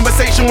man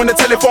conversation when the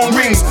telephone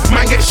rings.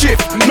 Man get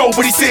shift,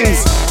 nobody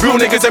sings. Real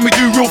niggas and we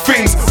do real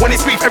things. When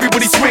it's beef,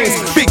 everybody swings.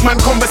 Big man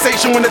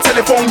conversation when the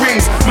telephone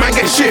rings. Man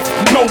get shift,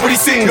 nobody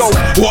sings. Yo,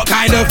 what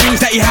kind of things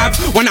that you have?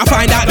 When I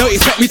find out, don't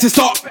expect me to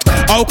stop.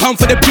 I'll come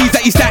for the peas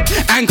that you stack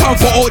and come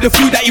for all the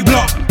food that you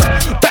block.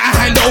 Better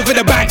hand over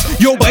the bag.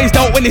 Your boys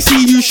don't when they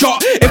see you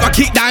shot. If I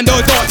kick down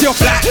those doors to your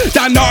flat,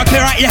 down now I'll clear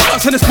out your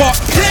house on the spot.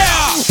 Clear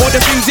all the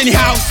things in your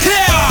house.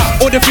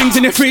 Clear all the things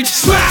in the fridge.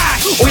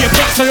 Smash all your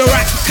plates on your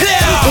rack.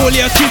 Clear all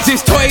your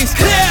kids' toys.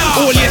 Clear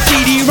all your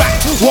CD rack.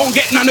 Won't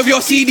get none of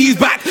your CDs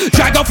back.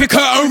 Drag off your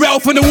curtain rail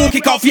from the wall.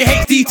 Kick off your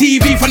HD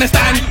TV from the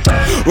stand.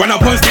 Run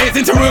up on stairs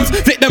into rooms.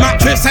 Flip the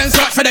mattress and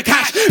search for the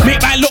cash.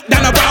 Make my look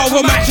down a barrel of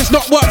a match. It's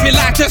not worth your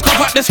life. Just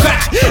cough up the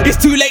scratch. It's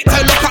too late to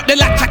lock up the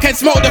latch. I can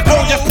smell the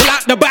cold. Just pull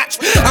out the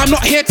batch. I'm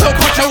not here to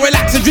coach and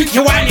relax and drink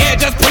your wine here.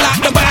 Just pull out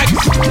the bag.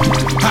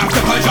 Have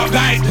to punch up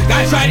guys.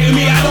 Guys tried to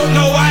me. I don't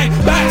know why.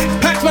 Backs,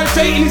 packs man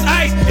straight in his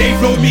eyes. They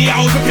flowed me.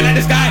 I was looking at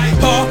the sky.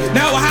 Oh,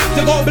 now I have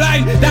to go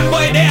blind. That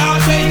boy there,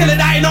 I'll say he's gonna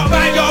die. Not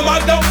bad. Your mom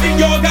don't think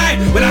you're a guy.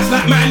 When I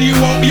slap man, you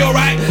won't be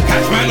alright.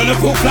 Catch man on the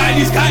full fly in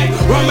the sky.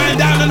 Run man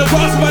down on the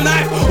grass with a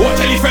knife. Watch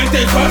any friends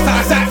take first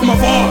out of sight from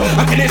afar.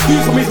 I can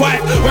excuse from his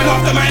wife. Run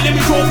after man, let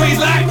me draw for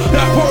his life.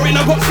 Blood pouring,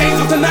 I got stains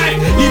of tonight.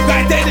 Leave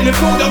guys dead in the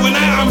field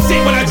overnight. I'm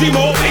sick when I dream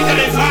of all things and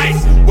it's lies.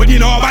 What do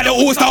you know about the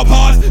all-star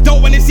pass?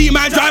 Don't wanna see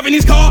man driving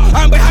his car.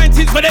 I'm behind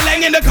since for the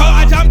leng in the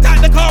car. I jumped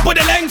out the car, put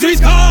the leng to his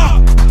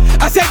car.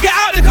 I said get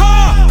out the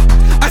car.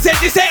 I said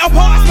this ain't a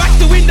part. Smash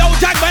the window,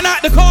 drag man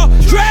out the car.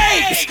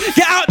 Straight,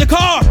 get out the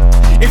car.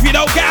 If you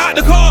don't get out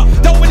the car,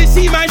 don't wanna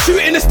see man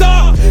shooting the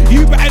star.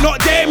 You better not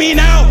dare me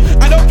now.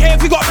 I don't care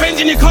if you got friends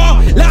in your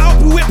car. Light up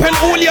the whip and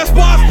all your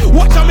spars.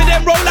 Watch some of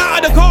them roll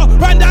out of the car.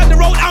 Run down the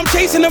road, I'm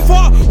chasing them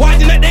far. Why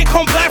didn't they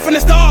comply from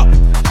the start?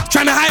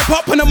 Tryna hype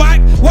up on the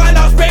mic, while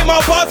I spray my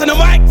bars on the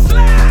mic.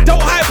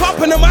 Don't hype up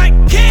on the mic,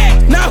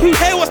 kick. Now who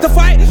here wants to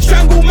fight?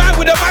 Strangle man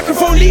with a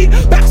microphone lead.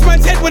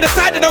 Batsman's head with the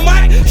side of the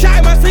mic. Shy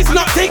man's face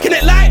not taking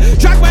it light.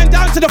 Drag man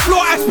down to the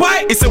floor, I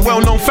spite. It's a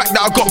well-known fact that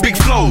I got big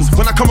flows.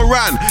 When I come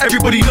around,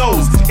 everybody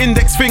knows.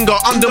 Index finger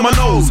under my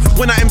nose.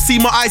 When I MC,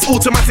 my eyes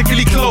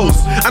automatically close.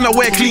 And I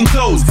wear clean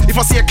clothes. If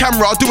I see a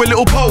camera, I'll do a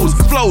little pose.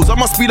 Flows, I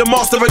must be the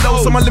master of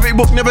those. So my lyric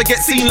book never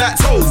gets seen like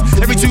toes.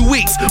 Every 2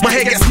 weeks, my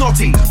hair gets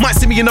knotty. Might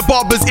see me in the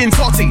barbers in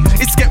Totty.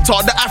 It's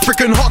Skepta, the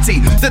African hottie.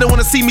 They don't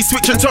wanna see me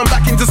switch and turn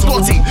back into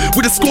Scotty.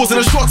 With the scores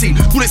and a shotty.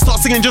 Will it start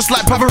singing just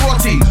like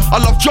Pavarotti? I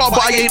love Jar,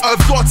 but I ain't Irv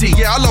Gotti.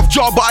 Yeah, I love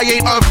Jar, but I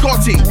ain't Irv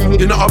Gotti.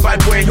 You're not a bad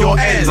boy in your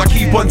ends. I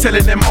keep on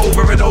telling them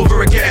over and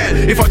over again.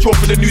 If I draw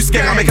for the new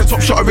skate, I make a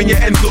top shotter in your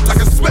ends look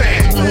like a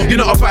spare. You're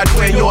not a bad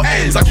boy in your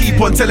ends. I keep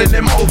on telling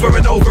them over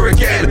and over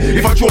again.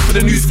 If I draw for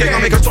the new skate,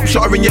 I make a top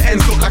shotter in your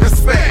ends look like a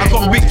spare. I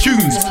got big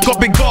tunes, got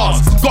big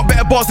bars, got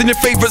better bars than your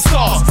favourite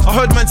stars. I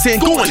heard man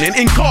saying go on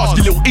in cars,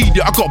 you little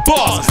idiot. I got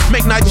bars,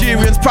 make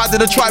Nigerians proud of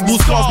the tribal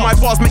scars. My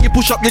bars make you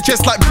push up your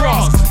chest like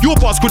brass. Your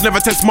bars could never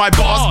test my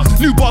bars.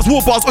 New bars,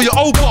 war bars, or your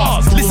old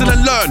bars. Listen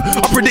and learn.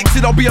 I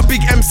predicted I'll be a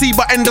big MC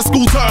by end of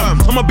school term.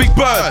 I'm a big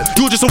bird,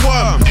 you're just a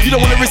worm. You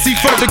don't wanna receive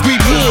third degree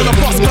burn. When I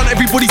bust gun,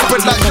 everybody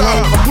spread like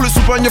germ. Bullets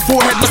will burn your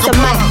forehead like a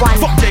burn.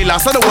 Fuck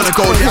J-Lass, I don't wanna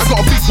go there. I got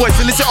a big voice,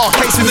 illicit art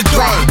case in the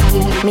drum.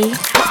 Me,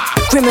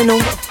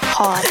 criminal,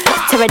 hard,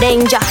 terror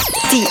danger,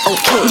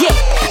 D.O.K. Yeah,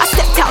 I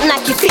stepped out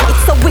Nike fit,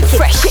 it's so wicked.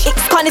 Fresh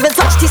critics can't even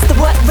touch this, the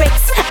work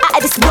rates. Out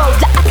of this world,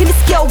 like I can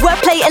skill,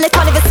 wordplay and I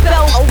can't even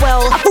spell. Oh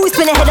well, I've always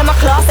been ahead of my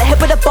class, ahead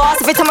with the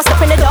bars. Every time I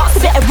step in the dark, a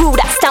bit of rule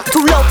that stamp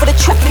too low for the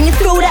trap and you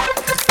throw that.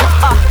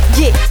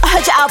 Yeah, I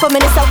heard your album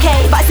and it's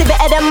okay, but is it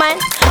better than mine?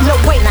 No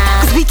way,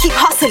 cause we keep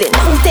hustling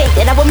all day,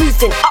 and now we're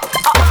moving up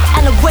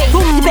and away.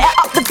 You better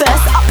up the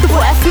verse, up the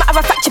worth. Matter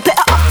of fact, you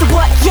better up the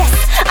work. Yes,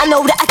 I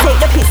know that I take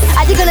the piss.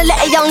 Are you gonna let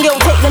a young girl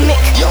take the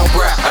mic? Yo,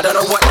 bruh, I don't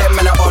know what them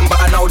men are on,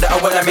 but I know that I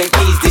wanna make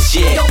peace this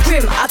year. Yo,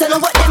 Grime, I don't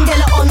know what them girl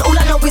are on. All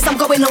I know is I'm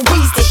going on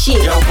Reese this year.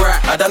 Yo, bruh,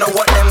 I don't know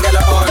what them girl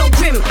are on. Yo,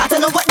 Grime, I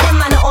don't know what them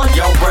man are on.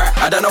 Yo, bruh,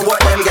 I don't know what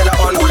them girl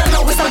are on. All I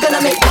know is I'm gonna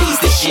make peace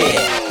this year.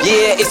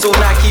 Yeah, it's all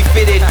Nike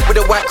fitted, with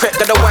a white crepe,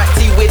 got a white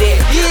tee with it.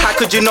 How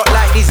could you not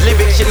like these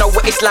lyrics? You know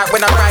what it's like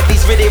when I ride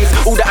these rhythms.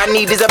 All that I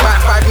need is about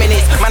 5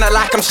 minutes. Man, I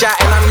like I'm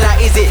shouting, I'm like,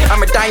 is it?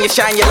 I'ma dine, you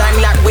shine, your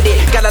limelight with it.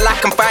 Gotta like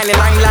I'm finding,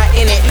 I'm like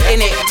in it.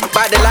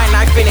 By the line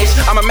I finish,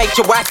 I'ma make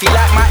your wifey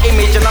like my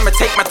image, and I'ma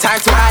take my time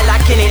to I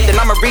like in it. Then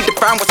I'ma read the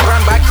frown what's run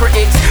by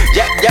critics.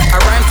 Yep, I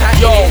rhyme tight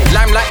in it.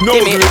 Limelight,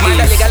 dim it.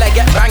 Man, that you gotta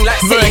get bang like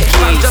city.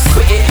 Man, just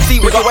quit it. See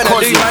what you wanna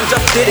do, man,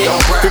 just did it.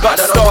 We got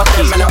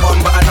Starkey, we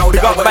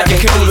got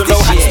Magic and all the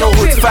low hats, no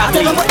hoods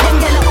family.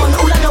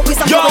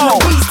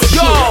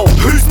 Yo,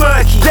 who's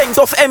murky? Length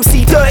off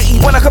MC dirty.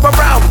 When I come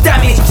around,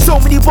 damage. So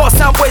many boss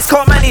sound boys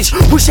can't manage.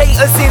 Push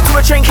haters into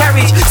a train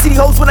carriage. City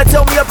hoes wanna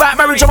tell me about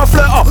marriage. I'm a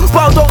flirter,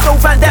 but I don't know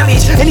van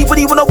damage.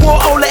 Anybody wanna war,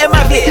 I'll let him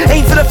have it.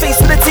 Aim for the face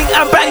with a ting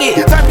and bang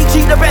it. Family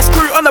G, the best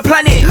crew on the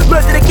planet.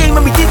 Murder the game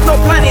and we did not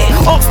plan it.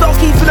 Off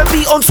Starkey for the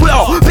beat on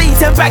Twitter. Pay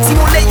 10 backs, he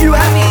won't let you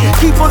have it.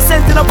 Keep on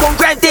sending up on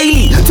Grand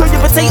Daily. Turn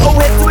your potato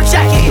head to a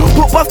jacket.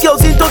 Put buff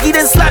girls in doggy,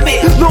 then slam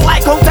it. No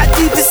eye contact,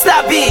 deep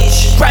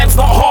established. Grime's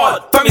not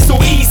hard, fam, it's so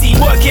easy.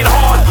 Working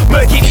hard,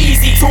 murking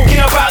easy. Talking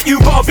about you,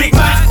 got a big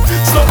man.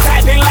 Stop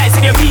typing lights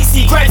in your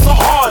PC. Grime's not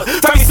hard,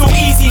 fam, it's so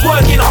easy.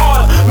 Working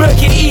hard,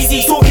 murking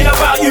easy. Talking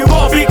about you,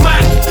 got a big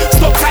man.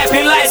 Stop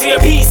typing lights in your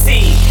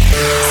PC.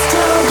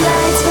 Strobe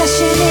lights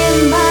flashing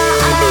in my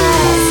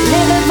eyes.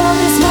 Living for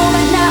this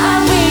moment, now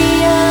I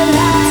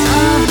realize.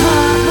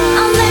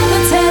 I'll never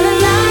tell a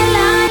lie.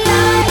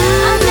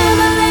 I'll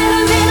never let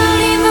them in or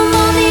leave them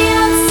on the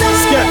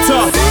outside. Skepta.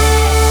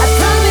 I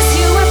promise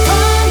you,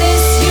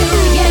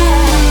 yeah.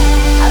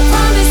 I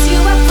promise you,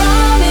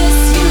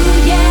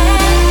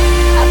 yeah.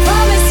 I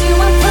promise you.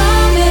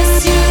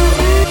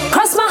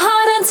 Cross my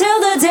heart until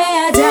the day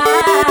I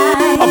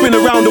die. I've been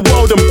around the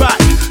world and back,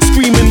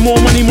 screaming more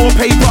money, more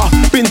paper.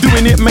 Been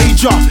doing it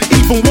major.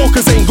 Even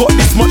walkers ain't got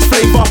this much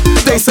flavor.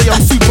 They say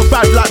I'm super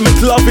bad like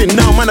McLovin.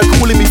 Now man are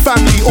calling me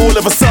family all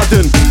of a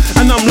sudden.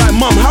 And I'm like,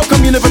 mum, how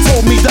come you never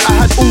told me that I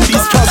had all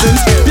these cousins?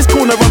 This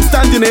corner I'm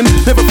standing in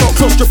never felt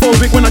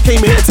claustrophobic when I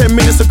came here 10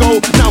 minutes ago.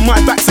 Now my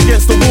back's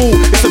against the wall.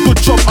 It's a good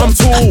job I'm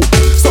tall,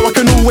 so I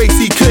can always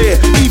see clear.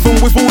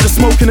 Even with all the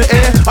smoke in the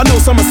air, I know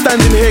some are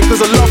standing here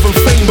cause of love and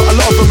fame, but a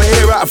lot of them are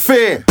here out of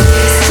fear.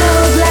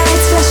 Strobe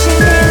lights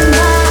flashing in my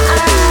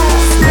eyes.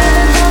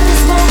 Living for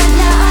this moment,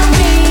 now I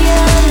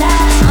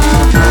realize.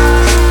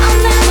 I'll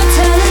never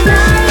tell a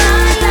lie.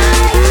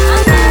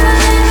 I'll never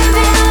let them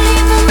in or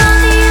leave them on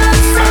the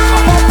outside.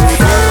 I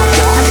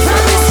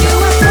promise you,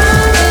 yeah.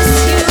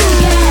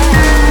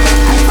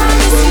 I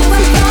promise you,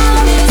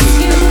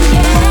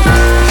 yeah.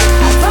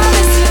 I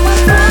promise you.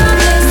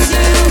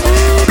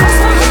 Cross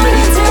my heart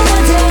until the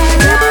day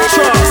I die.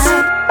 Trust.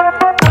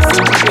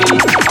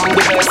 I'm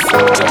the best,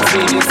 don't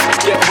see this,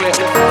 get wet.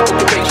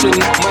 Occupation,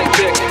 mic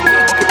check.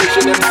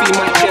 Occupation MC,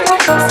 mic check.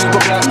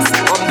 Super blacks,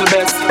 I'm the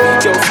best,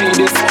 don't see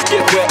this,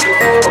 get wet.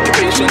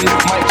 Occupation,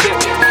 mic check.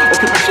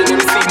 Occupation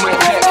MC, mic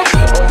check.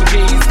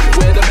 OGs,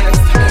 we're the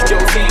best,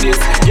 don't see this,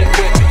 get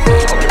wet.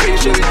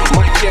 Occupation,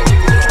 mic check.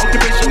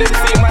 Occupation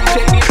MC, mic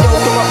check. These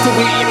girls come up to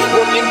we,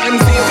 what in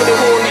MC for the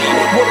holy,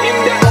 what in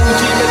that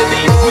OG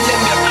melody. We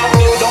end them out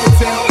there, don't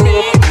tell me.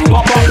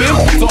 Pop up him,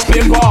 top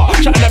him bar.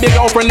 Chatting at my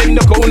girlfriend in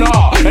the corner,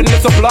 and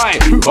it's a fly.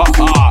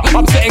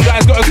 Upsetting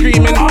guys got a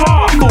screaming.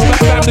 Fall back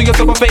fam, do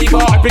yourself a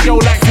favour. Every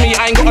girl likes me,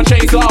 I ain't got a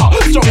chaser.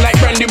 Strong like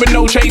Brandy with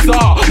no chaser.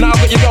 Now I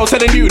got your girl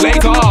telling you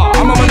later.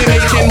 I'm a money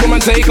making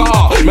woman taker.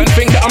 Men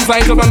think that I'm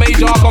signed to a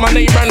major, cause my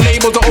name brand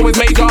labels are always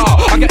major.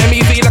 I get them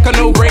easy like a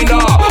no-brainer.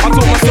 I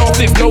told myself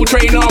this no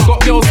trainer.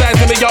 Got girls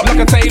sizing me up like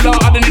a tailor.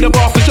 I don't need a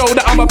boss to show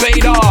that I'm a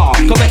bader.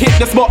 Cause I hit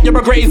the spot, you're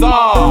a grazer.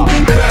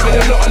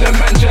 Birmingham, Nottingham,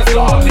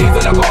 Manchester. These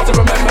are the cars to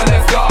remember,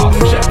 let's go.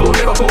 Sheffield,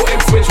 Liverpool,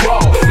 Ipswich,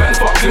 roll. Man,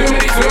 fuck too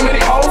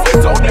many hoes.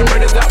 Told them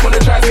brothers that wanna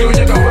try to you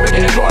go over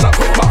getting drawn up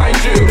quick behind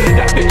you.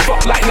 That bitch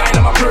fuck like 9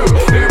 of my crew.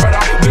 Do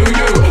brother, do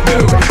you, do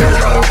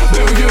brother,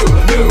 do you,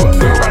 do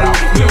brother,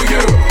 do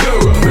you, do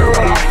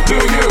brother, do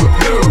you,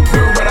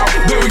 do brother,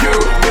 do you,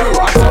 do.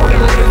 I told them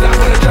brothers that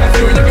wanna try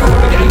to you go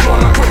over getting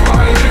drawn up quick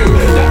behind you.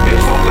 That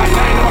bitch fuck like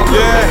 9 of my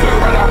crew. Do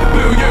brother,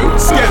 do you,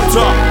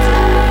 Skepta.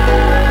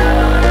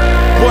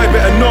 Boy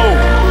better know.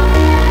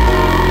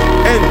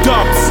 End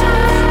dubs.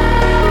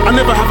 I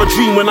never have a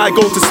dream when I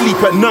go to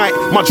sleep at night.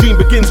 My dream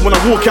begins when I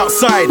walk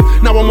outside.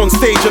 Now I'm on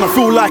stage and I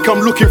feel like I'm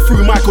looking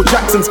through Michael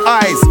Jackson's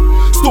eyes.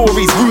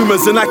 Stories,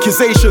 rumours and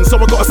accusations, so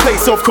I gotta stay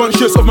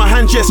self-conscious of my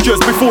hand gestures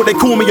before they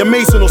call me a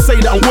mason or say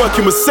that I'm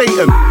working with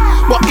Satan.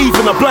 But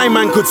even a blind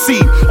man could see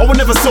I would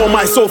never sell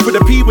my soul for the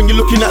P. When you're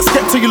looking at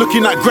Skepta, you're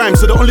looking at Grime,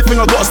 so the only thing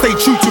I gotta stay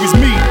true to is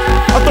me.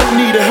 I don't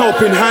need a help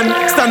in hand.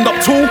 Stand up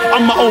tall,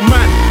 I'm my own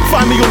man.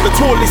 Find me on the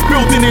tallest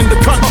building in the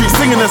country,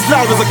 singing as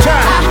loud as I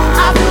can.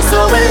 I feel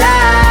so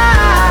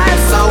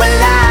alive, so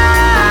alive.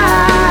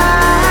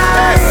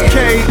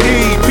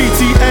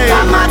 S-K-E-P-T-A.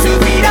 Got my 2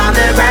 feet on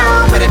the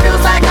ground, but it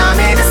feels like I'm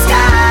in the sky.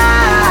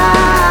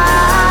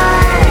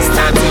 It's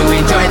time to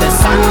enjoy the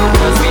sun,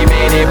 cause we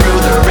made it through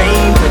the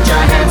rain. Put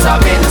your hands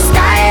up in the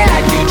sky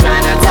like you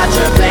trying to touch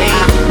a plane.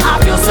 I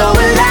feel so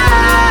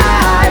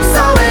alive,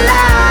 so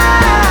alive.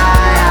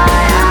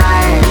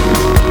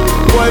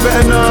 Boy,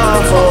 better know,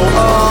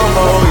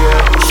 yeah.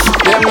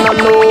 Them no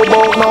know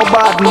about no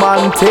bad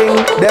man thing.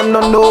 Them no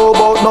know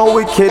about no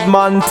wicked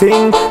man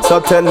thing. So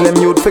tell them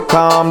you'd fi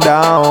calm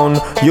down.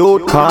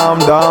 You'd calm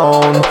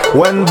down.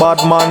 When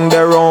bad man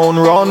their own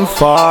run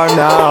far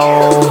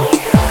now.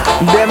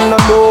 Them no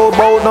know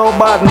about no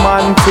bad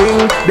man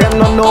thing. Them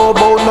no know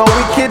about no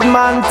wicked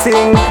man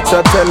thing.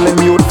 So tell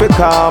them you'd fi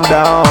calm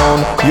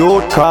down.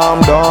 You'd calm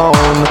down.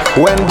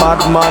 When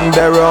bad man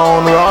their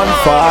own run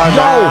far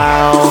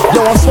now.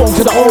 Yo, I spoke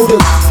to the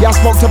oldest. Yeah, I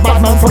spoke to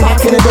Batman from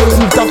back in the day.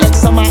 We've done X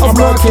amount of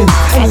working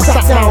and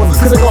sat down,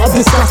 cause I got a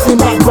disgusting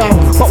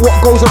background. But what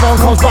goes around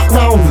comes back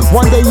round.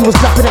 One day you was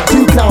clapping at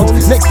 2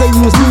 clouds, next day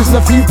you was losing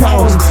a few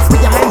pounds.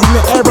 Put your hands in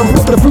the air and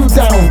put the food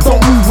down.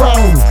 Don't move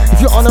round. If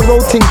you're on a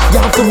road thing,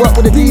 you have to work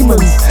with the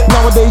demons.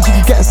 Nowadays you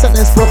can get a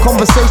sentence for a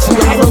conversation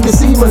you had on the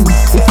Siemens.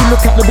 If you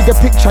look at the bigger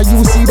picture, you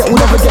will see that we'll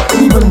never get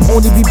even.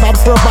 Only be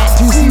bad for about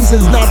 2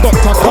 seasons. Now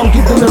doctor, can't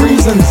give them the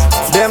reasons.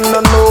 Them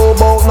no know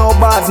about no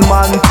bad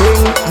man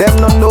thing. Them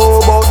no know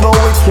about no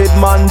wicked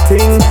man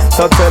thing.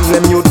 So tell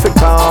them you'd fi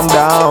calm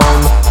down.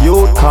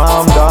 You'd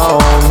calm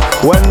down.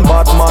 When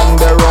bad man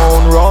their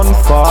own run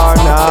far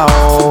now.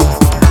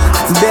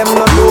 Them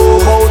no know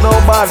about no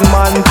bad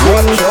man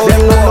thing.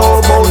 Them no know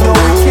about no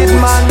wicked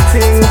man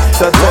thing.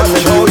 So tell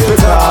them you'd fi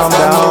calm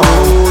down.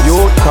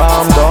 You'd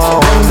calm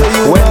down.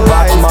 When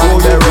bad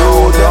man their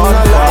own run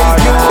far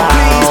now.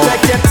 Please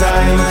take your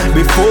time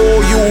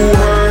before you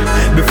hurt,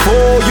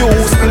 before you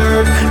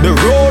splurt. The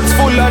road's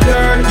full of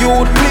dirt.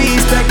 You'd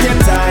please take your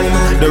time.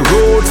 The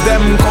roads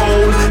them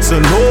cold, so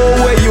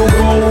know where you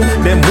go.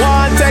 Them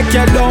want take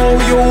you down.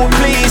 You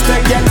please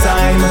take your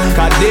time,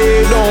 cause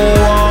they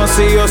don't want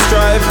see you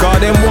strive. Cause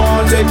them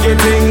want take your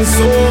things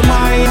so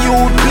mine.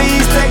 You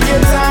please take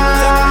your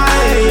time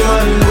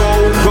and go.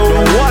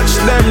 Don't watch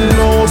them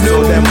know,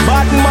 so them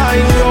bad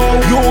mind yo.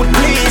 You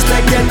please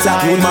take your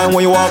time. You man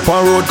when you walk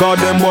on road, cause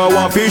them boy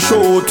want fi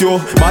shoot you.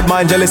 Bad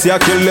mind jealousy I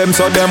kill them,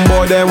 so them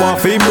boy they want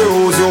fi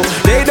bruise you.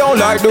 They don't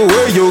like the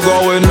way you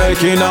going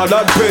making all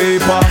that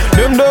paper.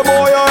 Them the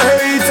boy a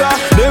hater,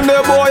 them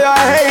the boy a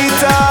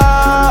hater.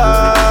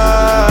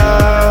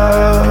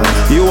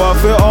 You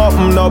have to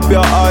open up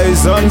your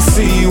eyes and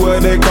see where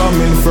they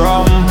coming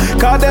from.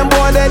 Cause them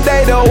boy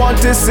they don't want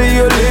to see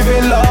you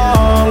living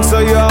long. So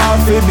you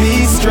have to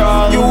be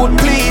strong. You would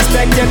please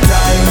take your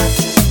time.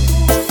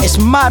 It's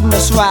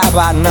madness right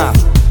about now.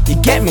 You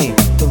get me?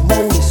 The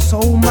road is so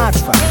mad,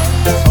 fam.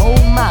 So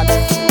mad.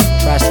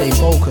 Try to stay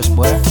focused,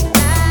 boy.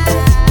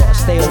 Gotta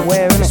stay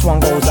aware, and this one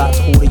goes out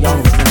to all the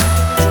young people.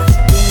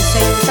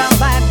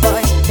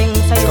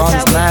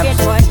 Guns, knives.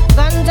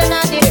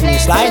 Get me?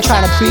 So I ain't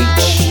trying to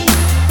preach.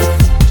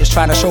 Just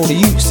trying to show the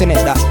youths,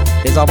 innit, that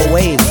there's other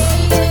ways.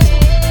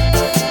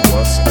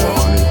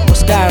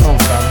 What's going on,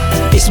 fam?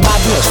 It's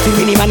madness. Too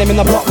many man them in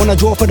the block wanna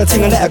draw for the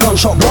ting and let a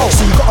gunshot blow.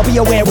 So you gotta be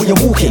aware when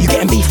you're walking. You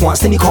getting beef once,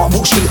 then you can't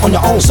walk straight on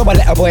your own. So I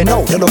let a boy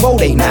know that the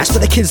road ain't nice,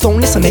 but the kids don't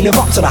listen, they live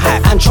up to the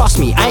hype. And trust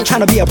me, I ain't trying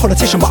to be a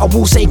politician, but I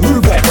will say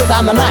rude boy, put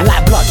down the line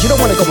like blood. You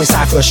don't wanna go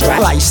inside for a strike.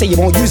 Like you say you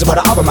won't use it, but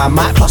the other man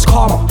might. Plus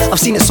karma, I've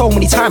seen it so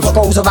many times. What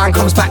goes around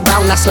comes back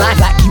down, that's life.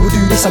 Like you will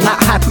do this and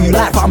that, hype who you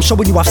like, but I'm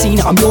showing you I've seen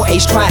it, I'm your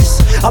age twice.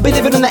 I've been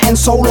living in the end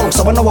so long,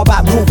 so I know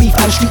about real beef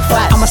and street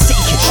fights. I'm a city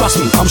kid, trust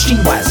me, I'm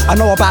streetwise. I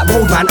know about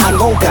roadman and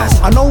road guys.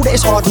 I know that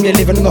it's hard when you're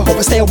living in the hood,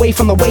 but stay away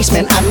from the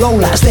wastemen and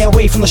lowlights. Stay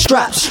away from the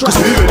straps. Cause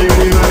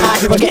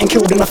people are getting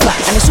killed in the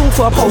flats, and it's all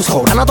for a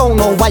postcode. And I don't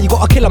know why you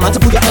gotta kill a man to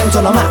put your ends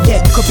on a map.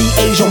 Yeah, you could be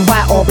Asian,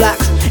 white or black.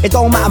 It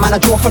don't matter, man. I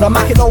draw for the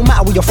Mac. It don't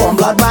matter where you're from,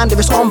 blood man. If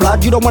it's on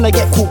blood, you don't wanna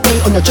get caught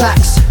bait on your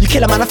tracks. You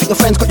kill a man, I think your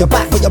friends got your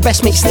back, but your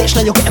best mate snitch.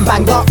 Now you're getting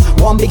banged up.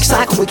 One big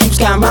cycle, it keeps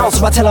going round.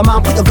 So I tell a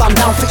man, put the gun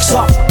down, fix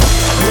up.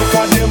 Look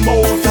at them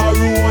out a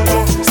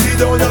road. See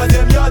down on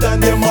them yard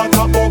and them a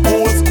top up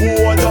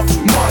postcode.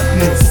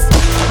 Madness.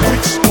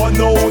 Which one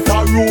out a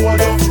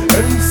road?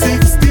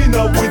 M16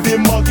 with the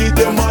Maggie,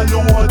 them a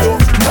load.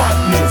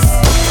 Madness.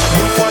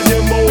 Look at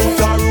them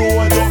out a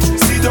road.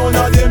 See down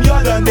on them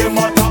yard and them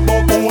a top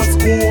up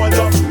postcode.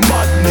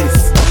 Madness.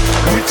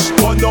 Which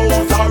one out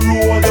a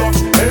road?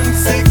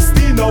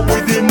 M16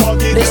 with the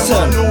Maggie, them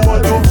a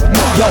load.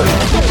 Yo.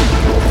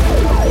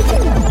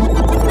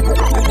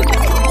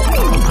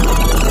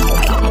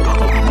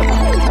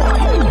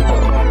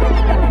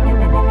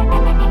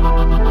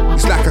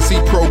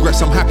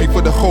 progress, I'm happy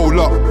for the whole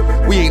lot.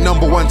 We ain't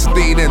number one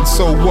today then,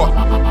 so what?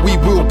 We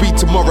will be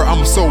tomorrow,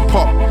 I'm so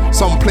pop.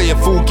 Some play a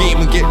full game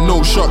and get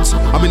no shots.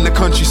 I'm in the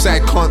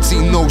countryside, can't see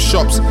no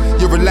shops.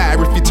 You're a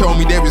liar if you tell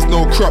me there is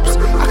no crops.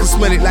 I can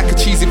smell it like a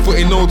cheesy foot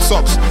in old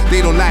socks.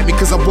 They don't like me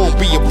cause I won't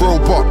be a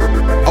robot.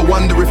 I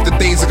wonder if the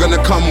days are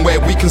gonna come where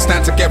we can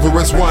stand together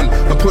as one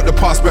and put the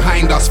past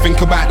behind us.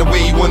 Think about the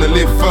way you wanna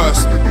live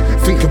first.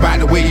 Think about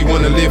the way you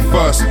wanna live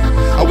first.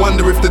 I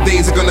wonder if the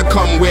days are gonna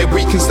come where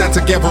we can stand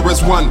together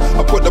as one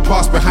and put the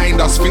past behind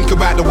us. Think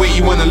about the way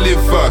you wanna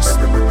live first.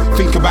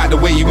 Think about the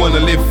way you wanna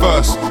live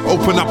first.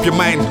 Open up your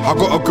mind, I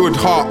got a good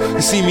heart.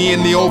 You see me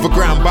in the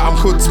overground, but I'm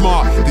hood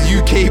smart. The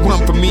UK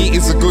one for me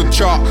is a good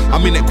chart.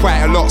 I'm in it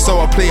quite a lot, so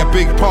I play a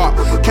big part.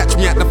 Catch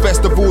me at the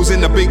festivals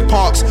in the big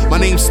parks. My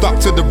name's stuck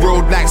to the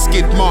road like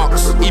skid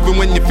marks. Even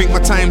when you think my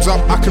time's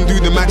up, I can do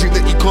the magic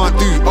that you can't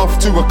do. Off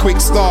to a quick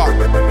start.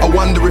 I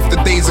wonder if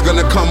the days are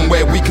gonna come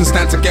where we can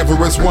stand together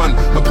as one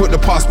and put the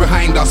past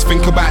behind us.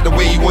 Think about the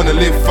way you wanna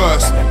live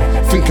first.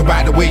 Think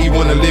about the way you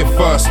wanna live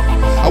first.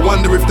 I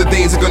wonder if the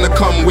days are gonna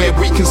come where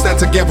we can stand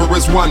together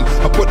as one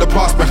and put the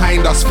past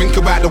behind us. Think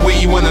about the way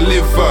you wanna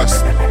live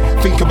first.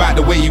 Think about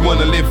the way you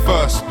wanna live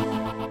first.